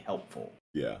actually helpful.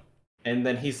 Yeah. And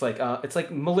then he's like, it's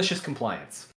like malicious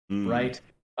compliance, Mm. right?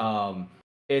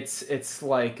 It's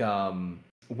like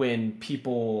when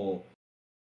people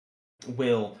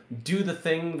will do the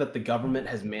thing that the government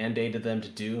has mandated them to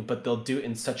do, but they'll do it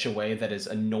in such a way that is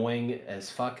annoying as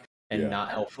fuck and Yeah. not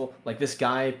helpful. Like this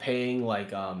guy paying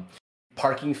like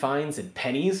parking fines in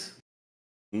pennies,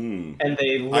 Mm. and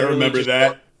they I literally remember just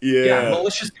that. yeah, Yeah.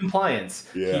 malicious compliance.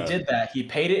 Yeah. He did that. He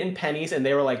paid it in pennies, and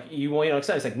they were like, "You want to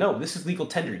accept?" It's like, "No, this is legal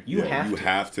tender. You Yeah,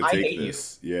 have to. I take hate you.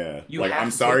 this. Yeah. You Like, have I'm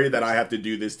to sorry take that I this." have to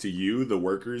do this to you, the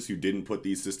workers who didn't put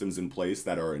these systems in place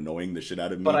that are annoying the shit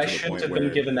out of me But to I the shouldn't point have where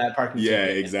been given that parking yeah,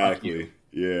 ticket. And fuck you. exactly.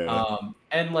 Yeah.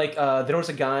 And like, there was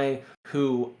a guy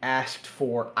who asked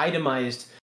for itemized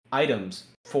items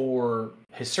for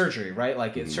his surgery, right?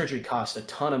 Like, Mhm. surgery cost a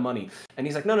ton of money, and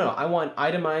he's like, no, I want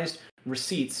itemized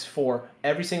receipts for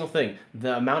every single thing.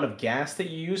 The amount of gas that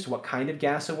you used, what kind of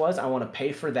gas it was, I want to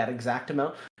pay for that exact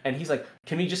amount. And he's like,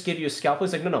 can we just give you a scalpel?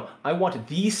 He's like, no, I want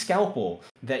the scalpel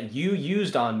that you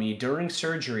used on me during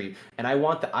surgery, and I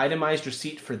want the itemized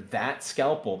receipt for that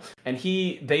scalpel. And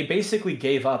they basically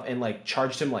gave up and like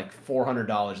charged him like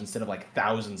 $400 instead of like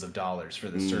thousands of dollars for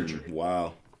the surgery.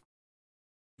 Wow.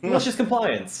 Malicious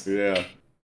compliance. Yeah.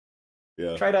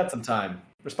 Yeah. Try it out sometime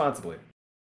responsibly,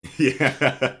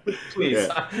 Yeah. please.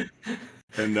 Yeah.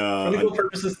 And For legal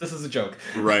purposes, this is a joke.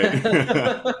 right.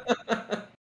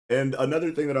 And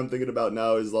another thing that I'm thinking about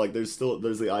now is like there's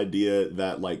the idea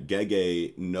that like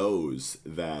Gege knows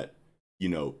that,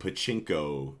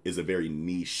 pachinko is a very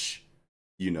niche,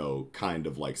 kind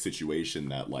of like situation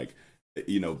that like,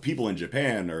 people in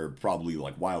Japan are probably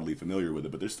like wildly familiar with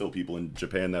it, but there's still people in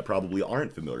Japan that probably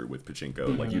aren't familiar with pachinko.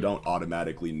 Mm-hmm. Like you don't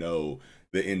automatically know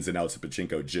the ins and outs of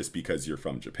pachinko just because you're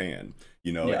from Japan,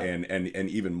 Yeah. and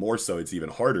even more so, it's even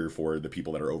harder for the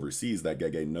people that are overseas that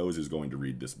Gege knows is going to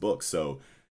read this book. So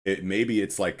maybe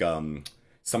it's like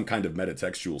some kind of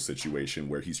metatextual situation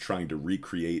where he's trying to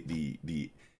recreate the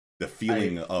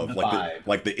feeling of the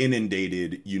like the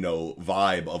inundated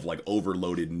vibe of like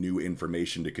overloaded new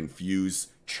information to confuse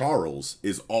Charles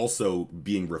is also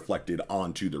being reflected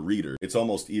onto the reader. It's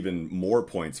almost even more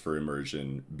points for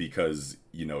immersion because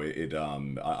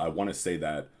I want to say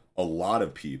that a lot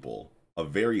of people, a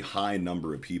very high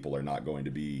number of people, are not going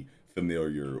to be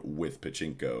familiar with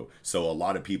pachinko. So a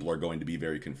lot of people are going to be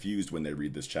very confused when they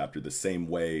read this chapter, the same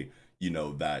way,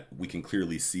 that we can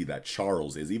clearly see that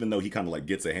Charles is, even though he kind of like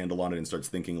gets a handle on it and starts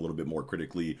thinking a little bit more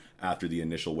critically after the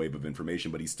initial wave of information,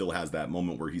 but he still has that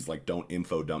moment where he's like, don't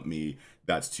info dump me,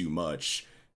 that's too much.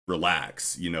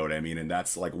 relax, you know what I mean? And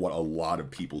that's like what a lot of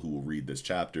people who will read this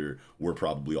chapter were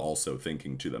probably also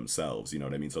thinking to themselves, you know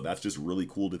what I mean? So that's just really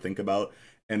cool to think about.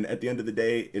 And at the end of the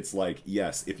day, it's like,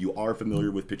 yes, if you are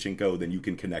familiar with pachinko, then you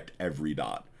can connect every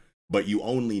dot, but you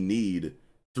only need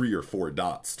 3 or 4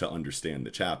 dots to understand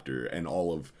the chapter, and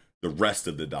all of the rest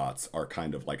of the dots are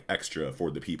kind of like extra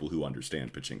for the people who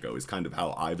understand pachinko, is kind of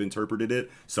how I've interpreted it.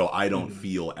 So I don't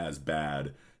feel as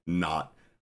bad not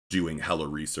doing hella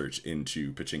research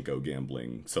into pachinko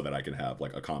gambling so that I can have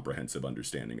like a comprehensive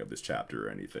understanding of this chapter or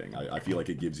anything. I feel like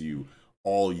it gives you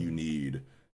all you need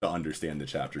to understand the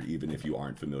chapter, even if you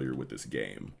aren't familiar with this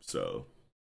game. So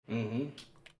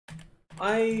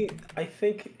I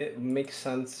think it makes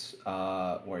sense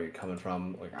where you're coming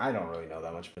from. Like, I don't really know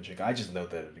that much pachinko. I just know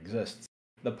that it exists.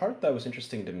 The part that was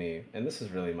interesting to me, and this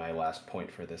is really my last point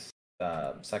for this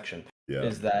section,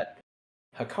 is that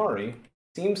Hikari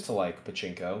seems to like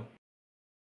pachinko.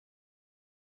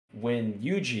 When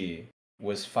Yuji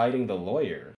was fighting the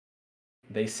lawyer,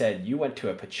 they said, you went to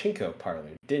a pachinko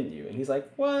parlor, didn't you? And he's like,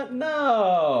 what?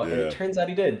 No! And it turns out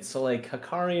he did. So, like,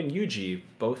 Hikari and Yuji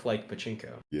both like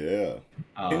pachinko. Yeah.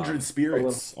 Kindred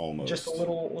spirits, almost. Just a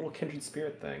little kindred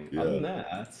spirit thing. Yeah. Other than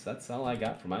that, that's all I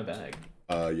got for my bag.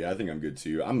 Yeah, I think I'm good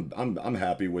too. I'm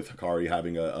happy with Hikari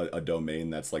having a domain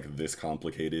that's like this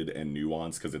complicated and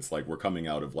nuanced, because it's like we're coming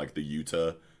out of like the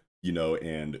Yuta, you know,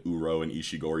 and Uro and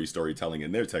Ishigori storytelling,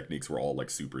 and their techniques were all like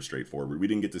super straightforward. We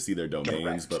didn't get to see their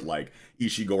domains, but like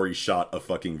Ishigori shot a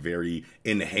fucking very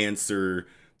enhancer,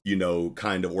 you know,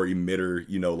 kind of, or emitter,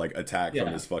 you know, like attack from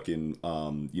his fucking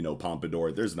you know,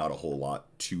 pompadour. There's not a whole lot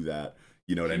to that.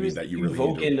 You know what I mean? That you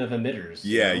really need to... of emitters.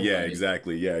 Yeah, you know?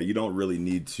 Exactly. Yeah, you don't really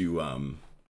need to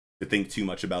think too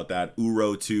much about that.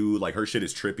 Uro too, like her shit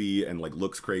is trippy and like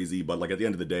looks crazy, but like at the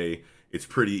end of the day, it's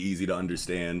pretty easy to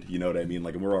understand. You know what I mean?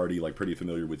 Like, and we're already like pretty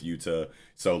familiar with Yuta,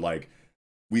 so like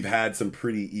we've had some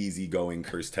pretty easy going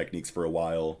curse techniques for a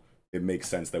while. It makes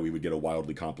sense that we would get a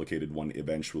wildly complicated one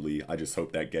eventually. I just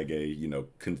hope that Gege, you know,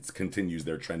 continues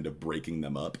their trend of breaking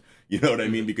them up. You know what I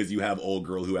mean? Because you have Old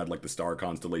Girl who had like the star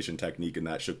constellation technique, and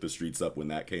that shook the streets up when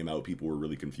that came out. People were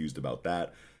really confused about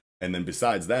that. And then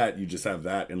besides that, you just have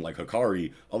that and like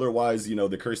Hikari. Otherwise, you know,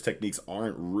 the curse techniques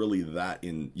aren't really that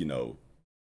you know,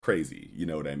 crazy. You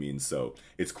know what I mean? So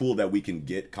it's cool that we can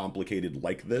get complicated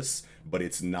like this, but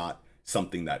it's not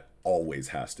something that always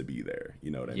has to be there.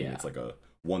 You know what I mean? It's like a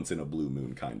once in a blue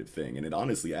moon kind of thing, and it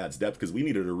honestly adds depth, because we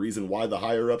needed a reason why the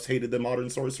higher ups hated the modern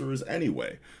sorcerers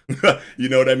anyway. You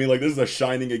know what I mean? Like, this is a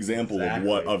shining example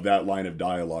of that line of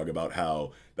dialogue about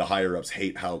how the higher ups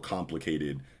hate how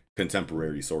complicated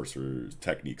contemporary sorcerers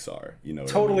techniques are. You know,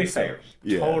 totally fair.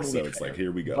 Yeah, totally so it's fair. like,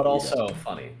 here we go, but also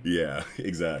funny. Yeah,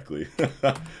 exactly.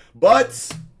 But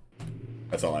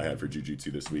that's all I had for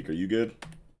Jujutsu this week. Are you good?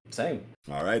 Same.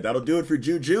 All right, that'll do it for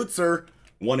Jujutsu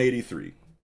 183.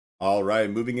 All right,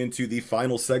 moving into the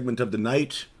final segment of the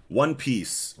night, One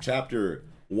Piece, chapter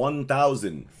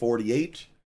 1048,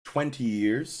 20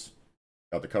 years.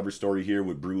 Got the cover story here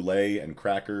with Brule and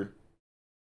Cracker.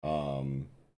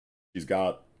 She's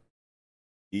got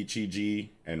Ichiji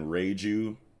and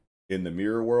Reiju in the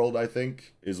mirror world, I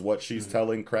think, is what she's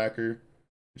telling Cracker.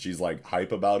 She's like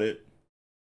hype about it.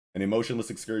 An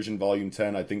Emotionless Excursion, Volume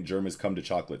 10. I think Germ has come to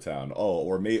Chocolate Town. Oh,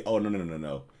 or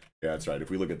no. Yeah, that's right. If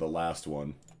we look at the last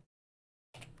one.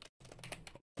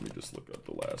 Let me just look up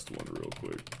the last one real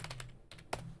quick,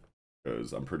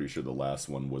 because I'm pretty sure the last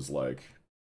one was like,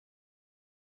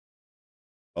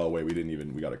 oh wait,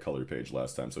 we got a color page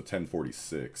last time, so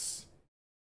 1046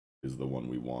 is the one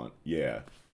we want. Yeah,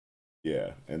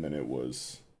 and then it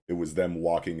was them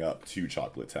walking up to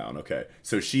Chocolate Town. Okay,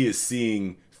 so she is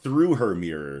seeing through her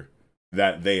mirror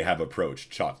that they have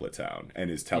approached Chocolate Town, and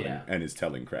is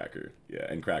telling Cracker. Yeah,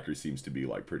 and Cracker seems to be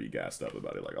like pretty gassed up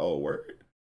about it, like, oh, word?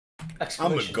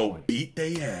 I'm gonna go beat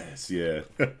they ass. Yeah.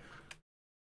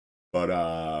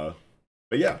 but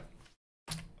yeah.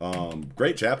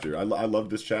 Great chapter. I love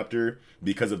this chapter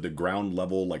because of the ground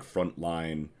level, like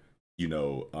frontline, you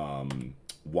know,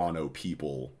 Wano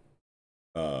people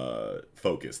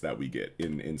focus that we get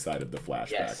inside of the flashback.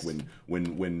 Yes.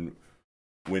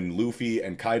 When Luffy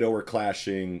and Kaido are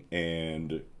clashing,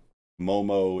 and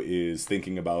Momo is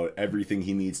thinking about everything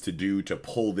he needs to do to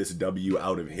pull this W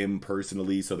out of him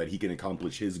personally so that he can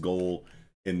accomplish his goal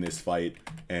in this fight,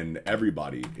 and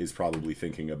everybody is probably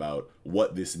thinking about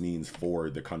what this means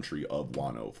for the country of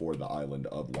Wano, for the island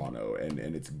of Wano, and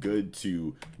it's good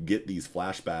to get these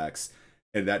flashbacks,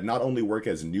 and that not only work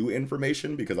as new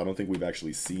information, because I don't think we've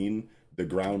actually seen the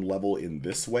ground level in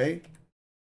this way.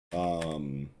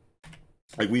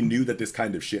 Like, we knew that this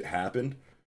kind of shit happened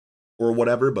or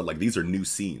whatever, but like, these are new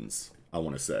scenes. I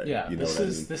want to say. Yeah, You know what I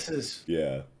mean? this is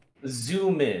Yeah.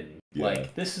 zoom in. Yeah.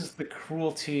 Like this is the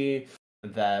cruelty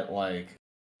that like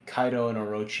Kaido and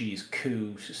Orochi's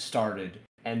coup started,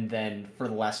 and then for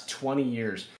the last 20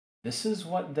 years, this is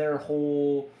what their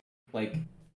whole like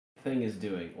thing is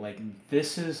doing. Like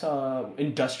this is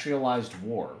industrialized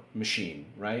war machine,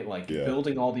 right? Like Yeah.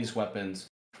 building all these weapons,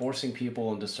 forcing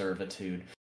people into servitude,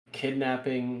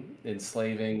 kidnapping,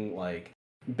 enslaving, like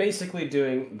basically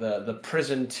doing the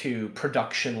prison to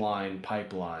production line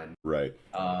pipeline. Right.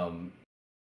 And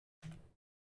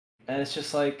it's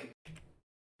just like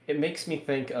it makes me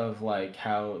think of like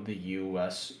how the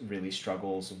US really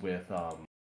struggles with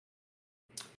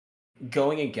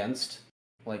going against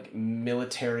like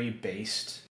military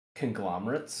based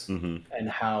conglomerates, Mm-hmm. and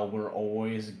how we're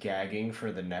always gagging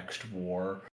for the next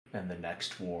war and the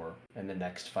next war and the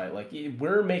next fight. Like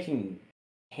we're making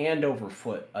hand over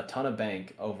foot a ton of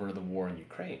bank over the war in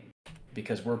Ukraine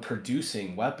because we're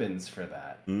producing weapons for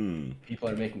that. Mm. People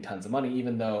are making tons of money,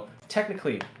 even though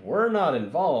technically we're not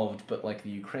involved, but like the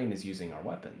Ukraine is using our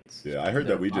weapons. Yeah, I heard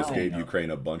They're that we just buying gave them. Ukraine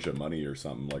a bunch of money or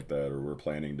something like that, or we're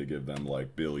planning to give them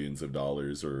like billions of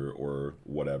dollars or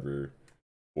whatever.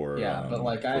 Or Yeah, but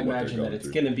like for I what they're imagine that going it's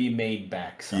through. gonna be made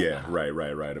back somehow. Yeah, right.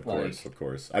 Of Like, course, of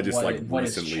course. I just what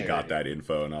is recently got charity? that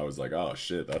info, and I was like, oh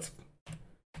shit, that's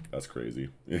crazy.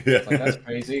 Like Yeah. that's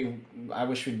crazy. I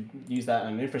wish we'd use that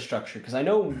on infrastructure because I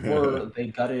know they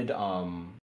gutted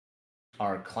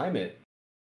our climate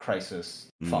crisis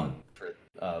fund for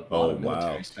a lot Oh of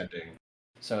military wow, spending.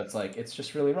 So it's like it's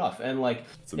just really rough, and like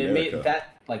it's it made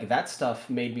America. that stuff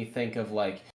made me think of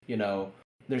like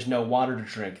there's no water to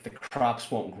drink, the crops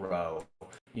won't grow,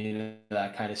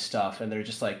 that kind of stuff, and they're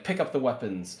just like pick up the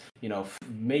weapons,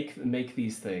 make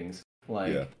these things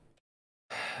like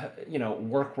Yeah,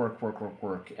 work,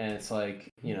 and it's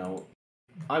like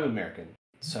I'm American,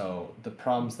 so the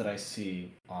problems that I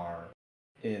see are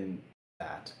in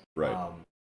that. right.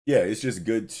 Yeah, it's just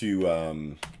good to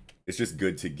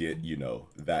get,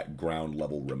 that ground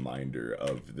level reminder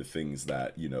of the things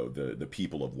that, the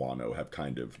people of Wano have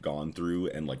kind of gone through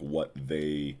and like what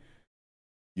they,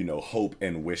 hope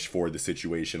and wish for the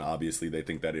situation. Obviously, they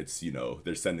think that it's,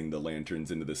 they're sending the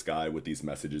lanterns into the sky with these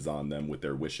messages on them with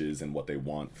their wishes and what they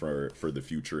want for the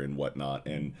future and whatnot.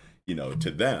 And,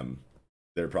 to them,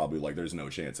 they're probably like, there's no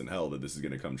chance in hell that this is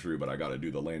going to come true, but I got to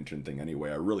do the lantern thing anyway.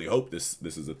 I really hope this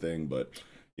is a thing, but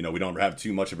we don't have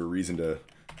too much of a reason to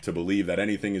believe that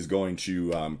anything is going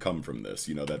to come from this.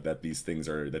 That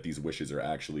these wishes are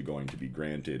actually going to be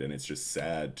granted, and it's just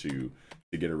sad to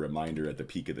get a reminder at the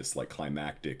peak of this like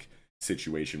climactic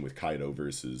situation with Kaido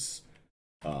versus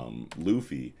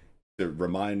Luffy, to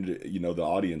remind the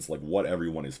audience like what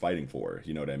everyone is fighting for.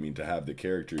 You know what I mean? To have the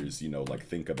characters like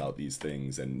think about these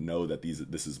things and know that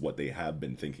this is what they have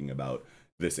been thinking about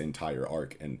this entire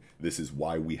arc, and this is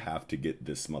why we have to get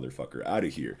this motherfucker out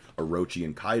of here. Orochi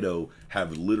and Kaido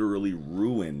have literally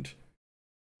ruined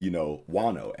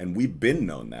Wano, and we've been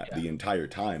known that the entire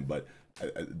time, but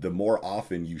the more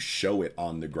often you show it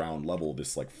on the ground level,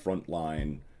 this like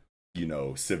frontline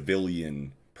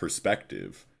civilian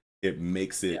perspective, it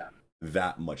makes it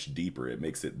that much deeper. It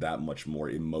makes it that much more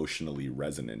emotionally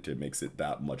resonant. It makes it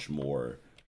that much more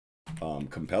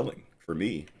compelling for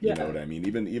me. You know what I mean?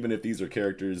 Even if these are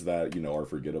characters that are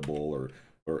forgettable,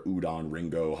 or Udon,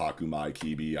 Ringo, Hakumai,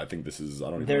 Kibi. I think I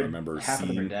don't even remember half seeing.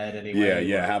 of them are dead anyway.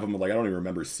 Yeah, half of them. Like I don't even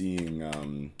remember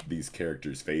seeing these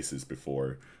characters' faces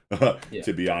before.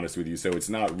 To be honest with you, so it's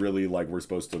not really like we're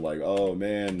supposed to like, oh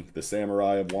man, the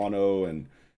samurai of Wano and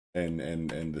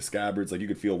the scabbards. Like you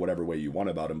could feel whatever way you want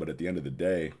about them, but at the end of the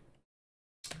day,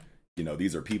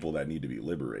 these are people that need to be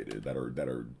liberated, that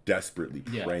are desperately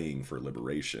praying for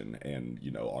liberation, and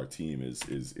our team is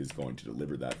going to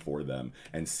deliver that for them.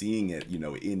 And seeing it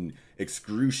in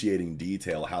excruciating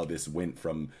detail how this went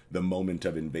from the moment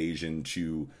of invasion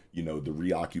to the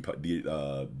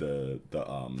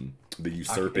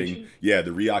usurping Occupation?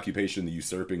 the reoccupation, the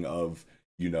usurping of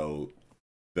the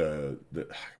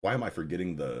why am I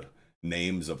forgetting the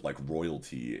names of like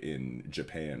royalty in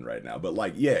Japan right now, but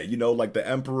like like the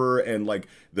emperor and like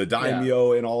the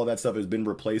daimyo and all of that stuff has been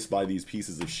replaced by these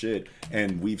pieces of shit,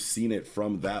 and we've seen it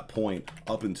from that point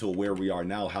up until where we are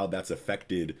now, how that's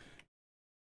affected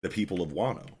the people of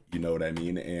Wano. You know what I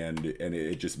mean? And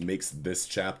it just makes this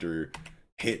chapter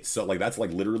hit so like that's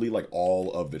like literally like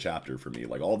all of the chapter for me.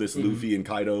 Like all this Luffy and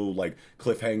Kaido like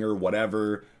cliffhanger,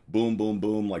 whatever, boom, boom,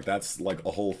 boom, like that's like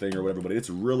a whole thing or whatever. But it's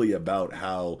really about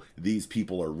how these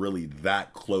people are really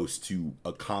that close to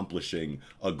accomplishing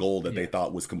a goal that they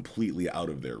thought was completely out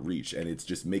of their reach. And it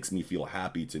just makes me feel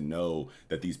happy to know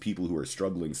that these people who are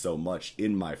struggling so much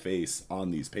in my face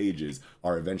on these pages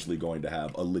are eventually going to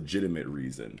have a legitimate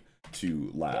reason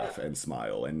to laugh and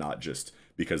smile, and not just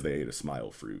because they ate a smile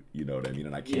fruit. You know what I mean?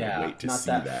 And I can't wait to not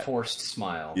see that forced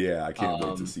smile. Yeah, I can't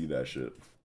wait to see that shit.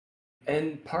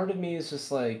 And part of me is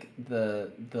just like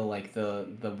the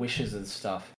wishes and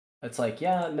stuff. It's like,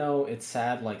 yeah, no, it's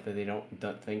sad like that they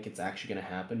don't think it's actually gonna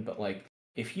happen, but like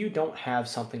if you don't have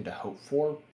something to hope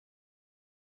for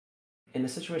in a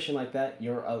situation like that,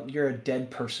 you're a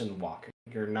dead person walking.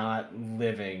 You're not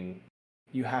living.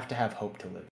 You have to have hope to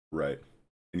live. Right.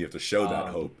 And you have to show that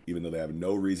hope, even though they have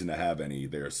no reason to have any.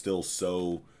 They're still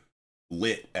so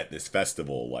lit at this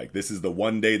festival. Like, this is the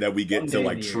one day that we get to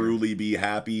like truly be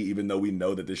happy, even though we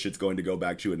know that this shit's going to go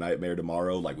back to a nightmare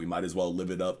tomorrow. Like, we might as well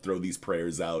live it up, throw these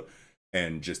prayers out,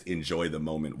 and just enjoy the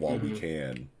moment while we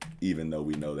can, even though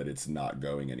we know that it's not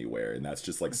going anywhere. And that's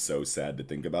just like so sad to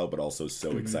think about, but also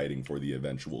so exciting for the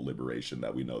eventual liberation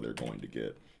that we know they're going to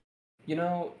get. You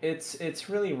know, it's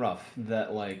really rough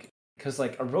that like, because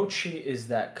like Orochi is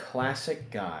that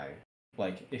classic guy.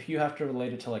 Like, if you have to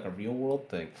relate it to like a real world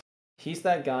thing, he's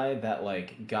that guy that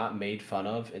like got made fun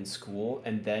of in school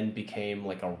and then became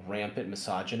like a rampant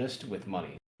misogynist with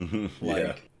money.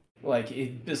 Like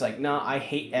it was like, nah, I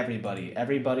hate everybody.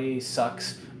 Everybody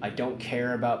sucks. I don't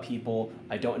care about people.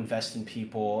 I don't invest in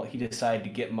people. He decided to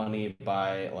get money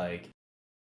by like,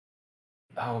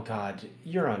 oh god,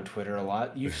 you're on Twitter a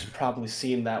lot. You've probably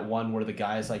seen that one where the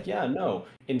guy's like, yeah, no,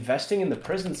 investing in the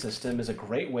prison system is a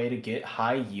great way to get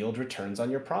high yield returns on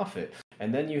your profit.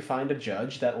 And then you find a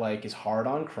judge that like is hard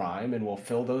on crime and will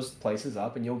fill those places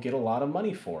up and you'll get a lot of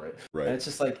money for it. Right. And it's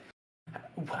just like,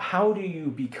 how do you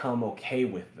become okay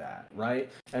with that, right?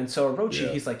 And so Orochi,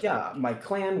 he's like, yeah, my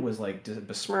clan was like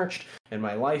besmirched and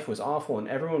my life was awful and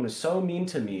everyone was so mean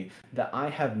to me that I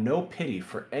have no pity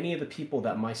for any of the people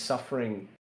that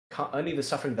any of the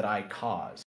suffering that I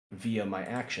caused via my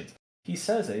actions. He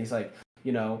says it. He's like,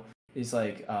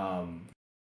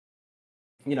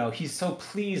 he's so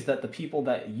pleased that the people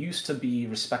that used to be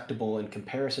respectable in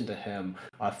comparison to him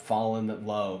have fallen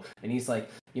low. And he's like,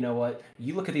 you know what?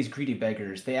 You look at these greedy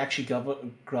beggars. They actually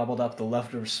gobbled up the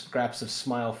leftover scraps of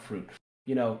smile fruit.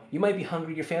 You know, you might be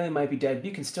hungry, your family might be dead, but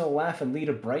you can still laugh and lead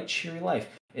a bright, cheery life.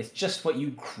 It's just what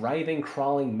you writhing,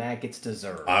 crawling maggots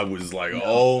deserve. I was like,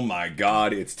 oh my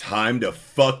god, it's time to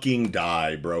fucking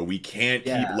die, bro. We can't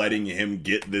keep letting him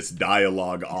get this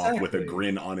dialogue off with a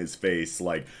grin on his face.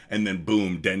 Like, and then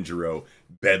boom, Denjiro,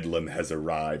 Bedlam has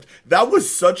arrived. That was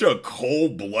such a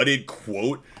cold-blooded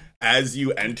quote as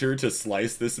you enter to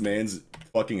slice this man's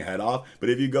fucking head off. But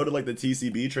if you go to like the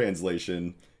TCB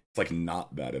translation, it's like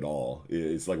not that at all.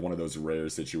 It's like one of those rare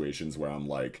situations where I'm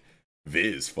like,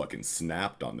 Viz fucking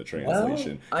snapped on the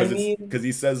translation, because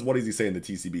he says, what does he say in the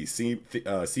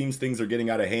TCB? Seems things are getting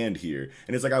out of hand here,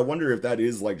 and it's like, I wonder if that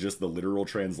is like just the literal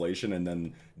translation, and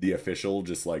then the official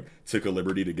just like took a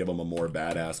liberty to give him a more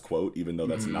badass quote, even though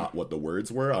that's not what the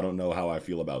words were. I don't know how I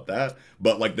feel about that,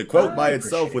 but like the quote by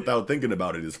itself, without thinking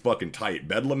about it, is fucking tight.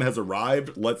 Bedlam has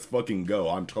arrived. Let's fucking go.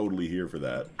 I'm totally here for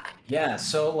that. Yeah.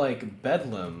 So like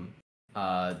Bedlam.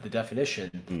 The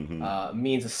definition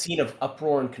means a scene of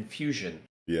uproar and confusion.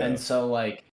 Yeah. And so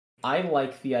like I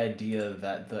like the idea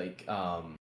that like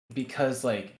because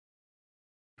like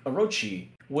Orochi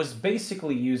was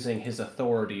basically using his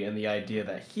authority and the idea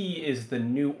that he is the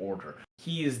new order.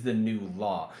 He is the new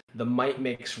law. The might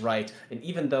makes right. And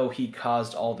even though he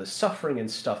caused all this suffering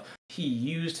and stuff, he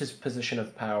used his position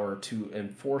of power to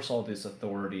enforce all this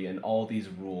authority and all these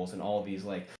rules and all these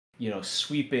like, you know,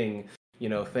 sweeping, you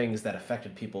know, things that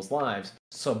affected people's lives.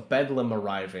 So Bedlam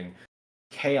arriving,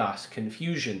 chaos,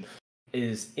 confusion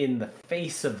is in the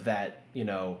face of that, you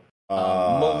know,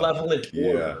 malevolent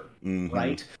order,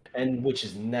 right? And which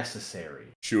is necessary.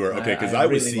 Sure, okay, because I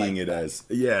was seeing it as,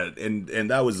 and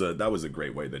that was a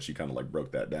great way that she kind of like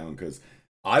broke that down, because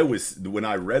when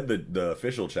I read the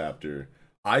official chapter,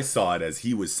 I saw it as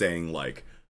he was saying like,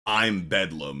 I'm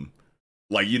Bedlam,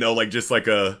 like, you know, like just like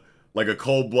a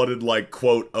cold-blooded like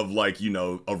quote of like, you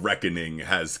know, a reckoning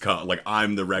has come, like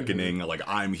I'm the reckoning, like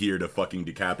I'm here to fucking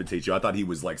decapitate you. I thought he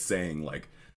was like saying like,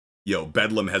 yo,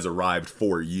 Bedlam has arrived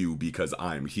for you because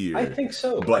I'm here. I think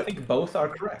so. But I think both are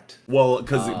correct. Well,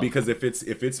 because if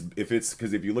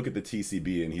you look at the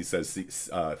TCB and he says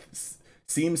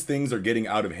seems things are getting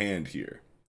out of hand here.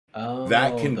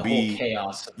 That Oh, can the whole be,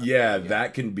 chaos of the yeah, thing. Yeah.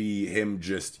 that can be him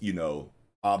just,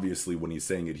 obviously when he's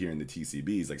saying it here in the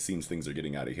TCBs, like seems things are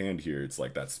getting out of hand here. It's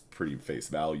like that's pretty face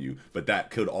value, but that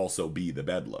could also be the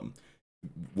Bedlam.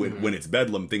 When Hmm. it's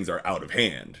Bedlam, things are out of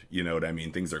hand. You know what I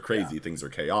mean? Things are Yeah. crazy, things are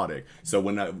chaotic. So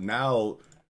now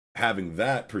having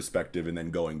that perspective and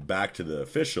then going back to the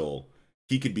official,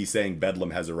 he could be saying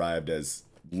Bedlam has arrived as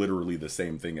literally the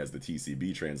same thing as the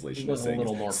TCB translation is With a saying. Is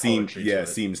little more poetry to it.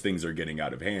 seems things are getting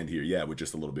out of hand here. Yeah, with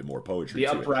just a little bit more poetry The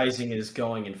to it. uprising is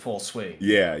going in full swing.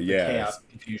 Yeah, The yeah, chaos,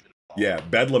 confusion. yeah.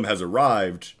 Bedlam has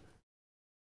arrived.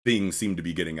 Things seem to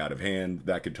be getting out of hand.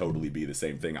 That could totally be the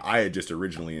same thing. I had just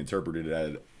originally interpreted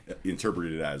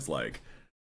it as like,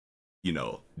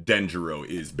 Denjiro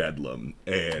is Bedlam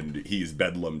and he's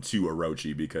Bedlam to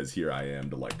Orochi because here I am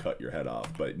to like cut your head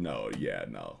off. But no, yeah,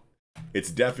 no.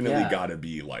 It's definitely Yeah. gotta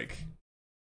be like,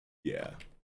 yeah.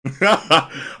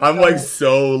 I'm like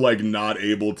so like not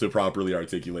able to properly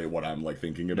articulate what I'm like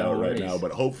thinking about No right now, worries.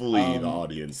 but hopefully the Um,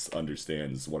 audience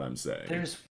understands what I'm saying.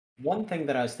 there's one thing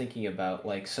that I was thinking about,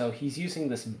 like, so he's using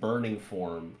this burning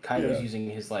form. Kaido's Yeah. using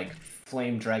his like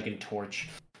flame dragon torch,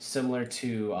 similar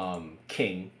to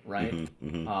King, right?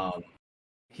 Hmm. Um,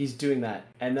 he's doing that,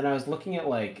 and then I was looking at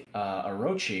like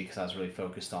Orochi because I was really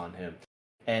focused on him,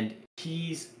 and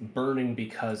he's burning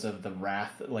because of the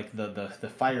wrath, like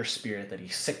the fire spirit that he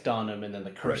sicked on him, and then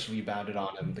the curse Right. rebounded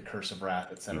on him, the curse of wrath,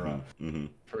 Hmm. etc. Hmm.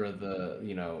 For the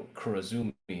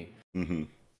Kurozumi. Hmm.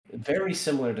 Very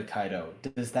similar to Kaido.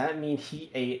 Does that mean he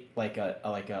ate like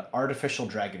a artificial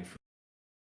dragon fruit?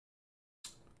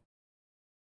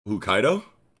 Who, Kaido?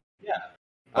 Yeah.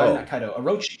 Not Oh, Kaido.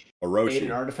 Orochi ate an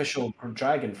Orochi. artificial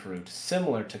dragon fruit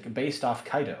similar to based off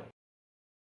Kaido.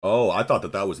 Oh, I thought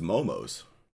that was Momo's.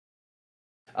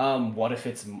 What if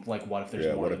it's like what if there's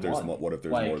Yeah, more than one? what if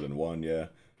there's more Like, than one? Yeah.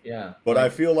 yeah, But I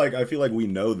feel like we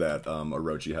know that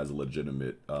Orochi has a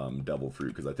legitimate devil fruit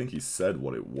because I think he said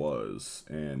what it was,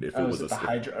 and if it oh, was is it the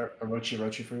Hydra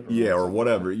Orochi fruit? yeah, or Something like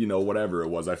whatever, whatever it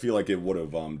was, I feel like it would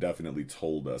have definitely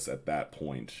told us at that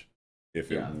point if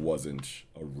that? it Yeah, wasn't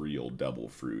a real devil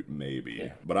fruit, maybe.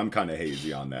 yeah. But I'm kind of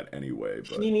hazy on that anyway.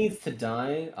 But He needs to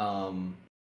die.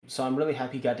 So I'm really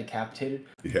happy he got decapitated.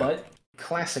 yeah, But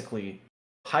classically,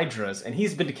 Hydras, and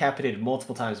he's been decapitated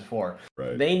multiple times before.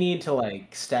 right, They need to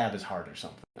like stab his heart or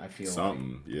something. I feel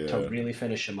something, like yeah. to really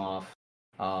finish him off.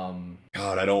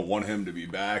 God, I don't want him to be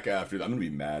back after that. I'm gonna be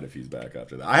mad if he's back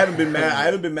after that. I haven't been mad. I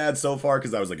haven't been mad so far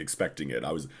because I was like expecting it.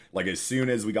 I was like, as soon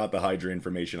as we got the Hydra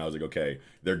information, I was like, okay,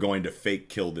 they're going to fake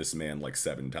kill this man like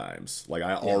 7 times. Like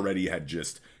I already had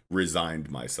just resigned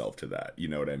myself to that. You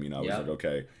know what I mean? I was like,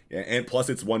 okay. And plus,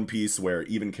 it's One Piece where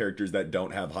even characters that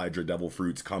don't have Hydra Devil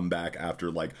fruits come back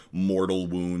after like mortal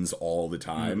wounds all the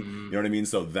time. Mhm. You know what I mean?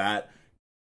 So that,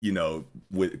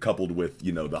 coupled with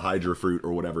the Hydra fruit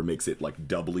or whatever, makes it like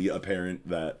doubly apparent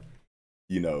that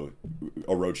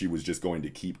Orochi was just going to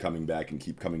keep coming back and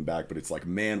keep coming back. But it's like,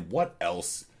 man, what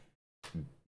else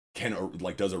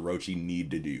does Orochi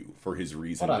need to do for his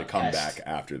reason What a to come pest. back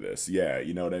after this? Yeah,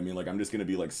 you know what I mean? Like, I'm just gonna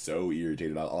be like so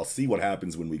irritated. I'll see what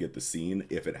happens when we get the scene,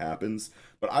 if it happens.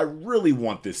 But I really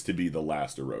want this to be the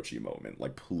last Orochi moment.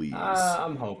 Like, please.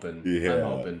 I'm hoping. Yeah. I'm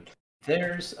hoping.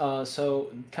 There's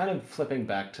so kind of flipping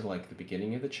back to like the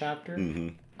beginning of the chapter. Hmm.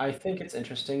 I think it's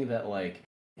interesting that like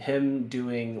him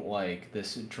doing like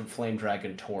this flame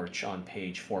dragon torch on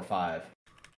page 4-5.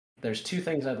 There's two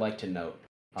things I'd like to note.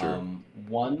 Sure.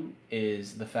 One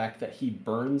is the fact that he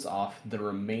burns off the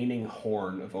remaining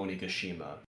horn of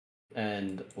Onigashima,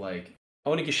 and like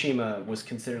Onigashima was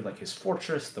considered like his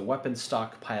fortress, the weapon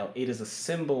stockpile. It is a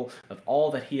symbol of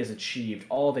all that he has achieved,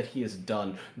 all that he has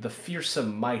done, the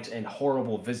fearsome might and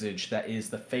horrible visage that is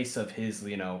the face of his,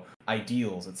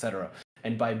 ideals, etc.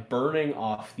 And by burning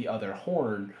off the other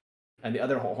horn, and the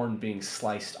other horn being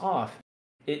sliced off,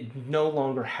 it no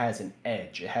longer has an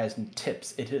edge. It has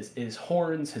tips. His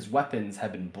horns, his weapons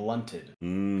have been blunted.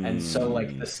 And so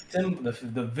like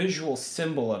the visual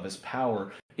symbol of his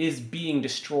power is being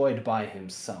destroyed by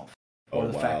himself, or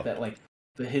the fact that like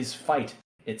his fight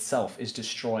itself is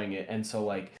destroying it. And so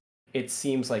like it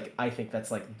seems like, I think that's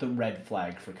like the red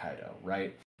flag for Kaido,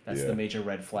 right? That's the major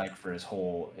red flag for his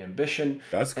whole ambition.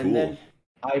 That's cool. And then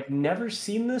I've never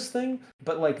seen this thing,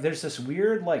 but like there's this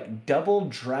weird like double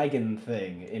dragon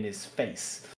thing in his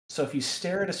face. So if you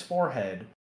stare at his forehead,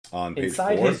 on page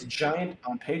inside 4? his giant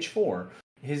on page 4,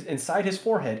 inside his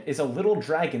forehead is a little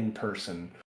dragon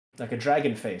person, like a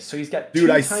dragon face. So he's got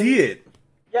Dude, I see it.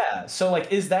 Yeah. So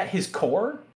like, is that his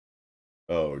core?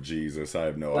 Oh Jesus, I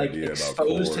have no Like idea about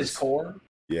exposed cores. his core.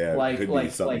 Yeah, Like- could be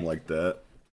like- something like- like that.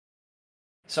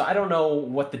 So I don't know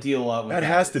what the deal with That that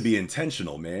has to is. be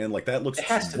intentional, man. Like that It looks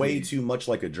has to way be. too much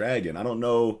like a dragon. I don't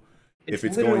know if It's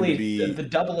it's going to literally the be.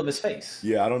 double of his face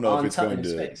Yeah, I don't know if on it's top of going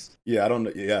his to. face. Yeah, I don't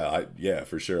know. Yeah, yeah,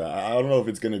 for sure. I don't know if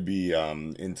it's going to be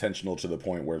intentional to the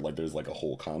point where like there's like a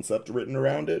whole concept written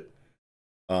around it.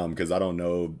 Because I don't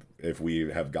know if we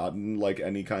have gotten like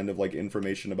any kind of like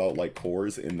information about like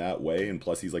cores in that way, and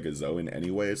plus he's like a Zoan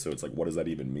anyway, so it's like, what does that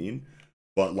even mean?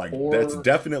 But like that's Or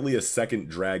definitely a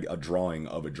drawing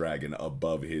of a dragon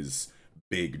above his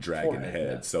big dragon forehead, yeah.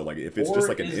 head. So like if it's just Or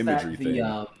like an is imagery that the thing,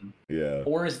 yeah.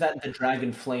 or is that the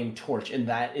dragon flame torch, and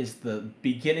that is the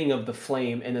beginning of the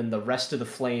flame, and then the rest of the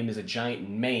flame is a giant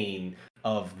mane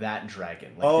of that dragon.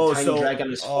 Like the Oh, tiny so dragon on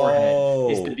his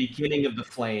forehead is the oh beginning of the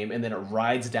flame, and then it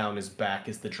rides down his back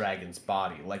as the dragon's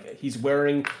body. Like he's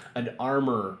wearing an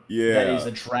armor that is yeah.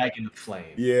 a dragon of flame.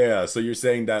 Yeah, so you're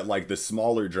saying that like the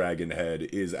smaller dragon head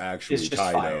is It's actually just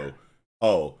Kaido. fire.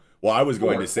 Oh, well, I was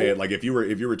going to say Or it like if you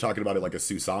were talking about it like a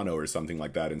Susanoo or something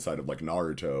like that inside of like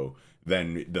Naruto,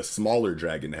 then the smaller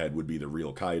dragon head would be the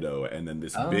real Kaido, and then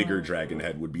this bigger dragon oh.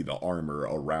 head would be the armor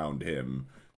around him,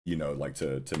 like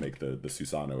to make the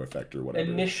Susanoo effect or whatever.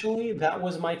 Initially, that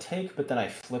was my take, but then I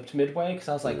flipped midway because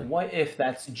I was like, Sure. what if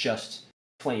that's just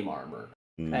flame armor?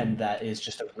 And Mm. that is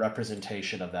just a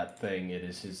representation of that thing. It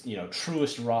is his,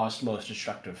 truest, rawest, most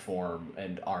destructive form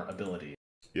and our ability.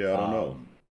 Yeah, I don't know. Um,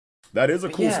 That is a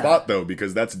but cool yeah, spot though,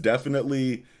 because that's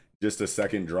definitely just a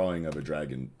second drawing of a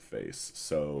dragon face.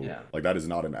 So yeah. like that is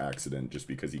not an accident just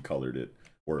because he colored it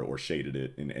or shaded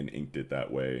it and inked it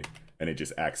that way. And it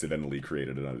just accidentally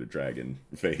created another dragon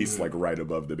face like Mhm. right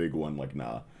above the big one. Like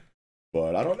nah.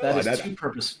 But I don't That know. is too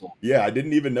purposeful. Yeah, I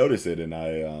didn't even notice it, and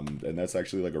and that's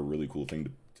actually like a really cool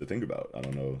thing to think about. I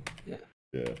don't know. Yeah.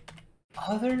 Yeah.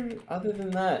 Other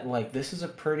than that, like this is a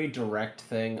pretty direct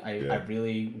thing. I Yeah.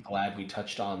 really glad we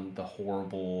touched on the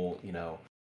horrible,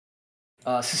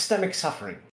 systemic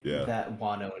suffering Yeah. that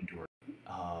Wano endured.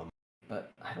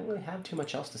 But I don't really have too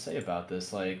much else to say about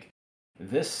this. Like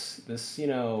this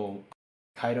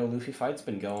Kaido Luffy fight's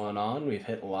been going on. We've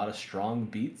hit a lot of strong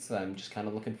beats. I'm just kind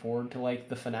of looking forward to like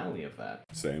the finale of that.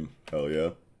 Same. Hell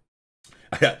yeah.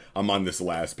 I'm on this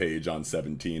last page on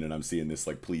 17 and I'm seeing this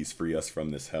like please free us from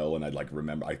this hell, and I'd like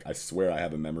remember I swear I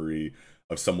have a memory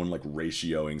of someone like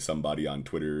ratioing somebody on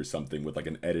Twitter or something with like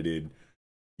an edited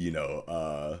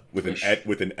Ish.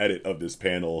 with an edit of this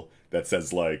panel that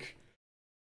says like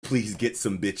please get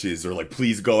some bitches or like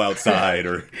please go outside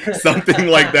or something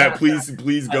like that, please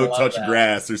I go love touch that.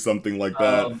 grass or something like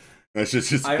that. Um, That's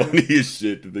just I funny as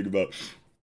shit to think about.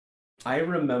 I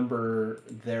remember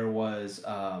there was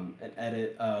an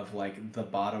edit of like the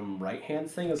bottom right hand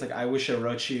thing. It's like I wish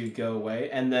Orochi would go away,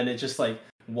 and then it just like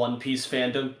One Piece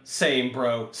fandom, same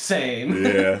bro, same.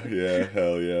 Yeah, yeah,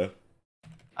 hell yeah.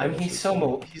 I mean, That shit's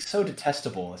funny. he's so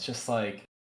detestable. It's just like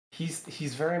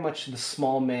he's very much the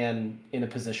small man in a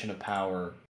position of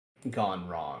power gone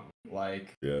wrong.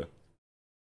 Like, Yeah.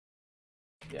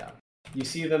 yeah. You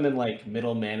see them in like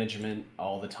middle management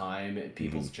all the time at Hmm.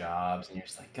 people's jobs, and you're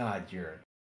just like, God, you're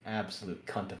an absolute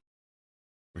cunt of.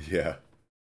 Yeah.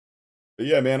 But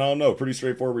yeah, man, I don't know. Pretty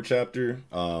straightforward chapter.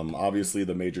 Obviously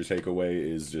the major takeaway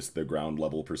is just the ground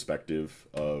level perspective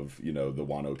of, the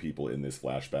Wano people in this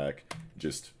flashback.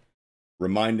 Just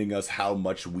reminding us how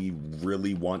much we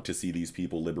really want to see these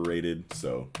people liberated.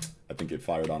 So I think it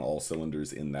fired on all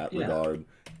cylinders in that Yeah. regard.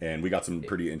 And we got some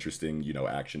pretty interesting,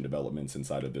 action developments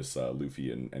inside of this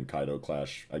Luffy and Kaido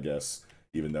clash, I guess.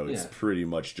 Even though it's Yeah. pretty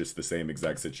much just the same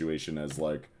exact situation as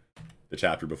like the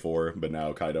chapter before, but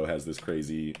now Kaido has this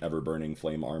crazy ever-burning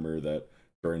flame armor that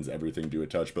burns everything to a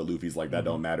touch, but Luffy's like, that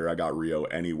don't matter, I got Rio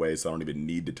anyway, so I don't even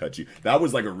need to touch you. That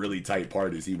was like a really tight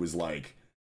part, is he was like,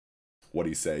 what'd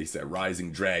he say? He said,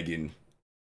 rising dragon.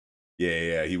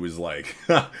 Yeah, he was like,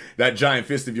 that giant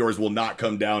fist of yours will not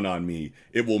come down on me.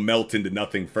 It will melt into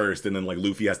nothing first. And then like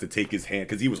Luffy has to take his hand,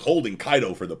 because he was holding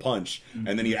Kaido for the punch,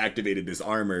 and then he activated this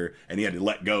armor, and he had to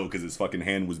let go because his fucking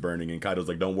hand was burning. And Kaido's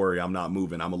like, don't worry, I'm not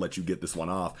moving. I'm gonna let you get this one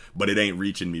off, but it ain't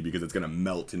reaching me because it's gonna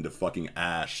melt into fucking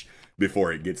ash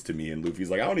before it gets to me. And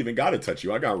Luffy's like, I don't even gotta touch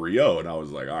you. I got Rio. And I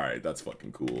was like, all right, that's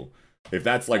fucking cool. If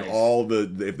that's like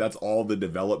Nice. if that's all the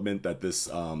development that this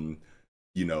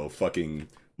fucking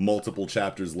multiple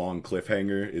chapters long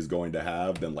cliffhanger is going to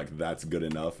have, then like that's good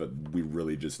enough. We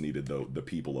really just needed the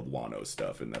people of Wano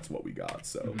stuff, and that's what we got.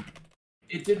 So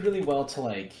It did really well to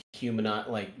like humanize,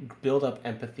 like build up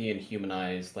empathy and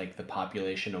humanize like the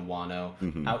population of Wano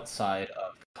mhm, outside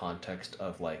of the context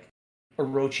of like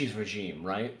Orochi's regime,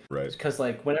 right? right, Because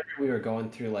like whenever we were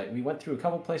going through, like we went through a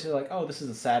couple places, like oh, this is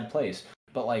a sad place,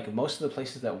 but like most of the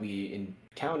places that we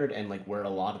encountered and like where a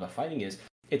lot of the fighting is,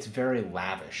 it's very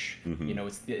lavish. You know,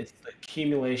 it's the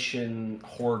accumulation,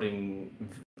 hoarding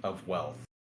of wealth,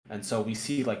 and so we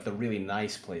see like the really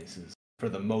nice places for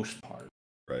the most part.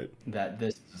 Right. That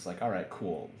this is like, all right,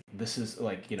 cool. This is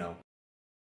like, you know,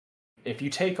 if you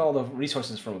take all the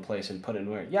resources from a place and put it in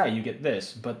where, yeah, you get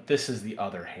this, but this is the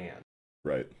other hand.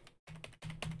 Right.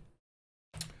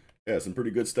 Yeah, some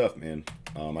pretty good stuff, man.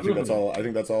 I think that's all. I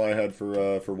think that's all I had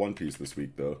for One Piece this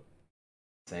week, though.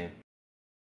 Same.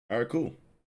 All right, cool.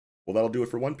 Well, that'll do it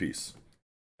for One Piece.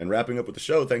 And wrapping up with the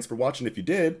show, thanks for watching. If you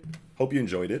did, hope you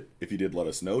enjoyed it. If you did, let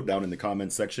us know down in the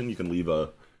comments section. You can leave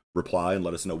a reply and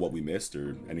let us know what we missed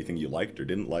or anything you liked or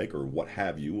didn't like or what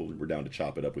have you. We're down to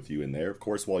chop it up with you in there. Of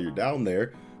course, while you're down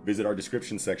there, visit our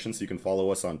description section so you can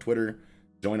follow us on Twitter,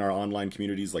 join our online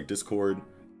communities like Discord,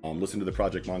 listen to the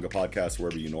Project Manga podcast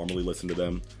wherever you normally listen to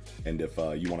them. And if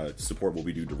you want to support what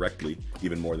we do directly,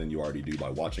 even more than you already do by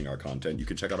watching our content, you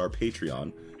can check out our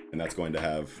Patreon, and that's going to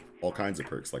have all kinds of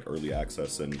perks like early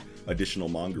access and additional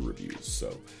manga reviews.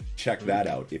 So check that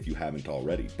out if you haven't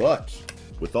already. But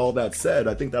with all that said,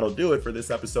 I think that'll do it for this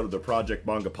episode of the Project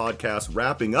Manga podcast.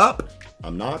 Wrapping up,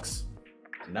 I'm Knox.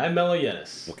 And I'm Melo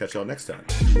Yenis. We'll catch y'all next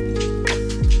time.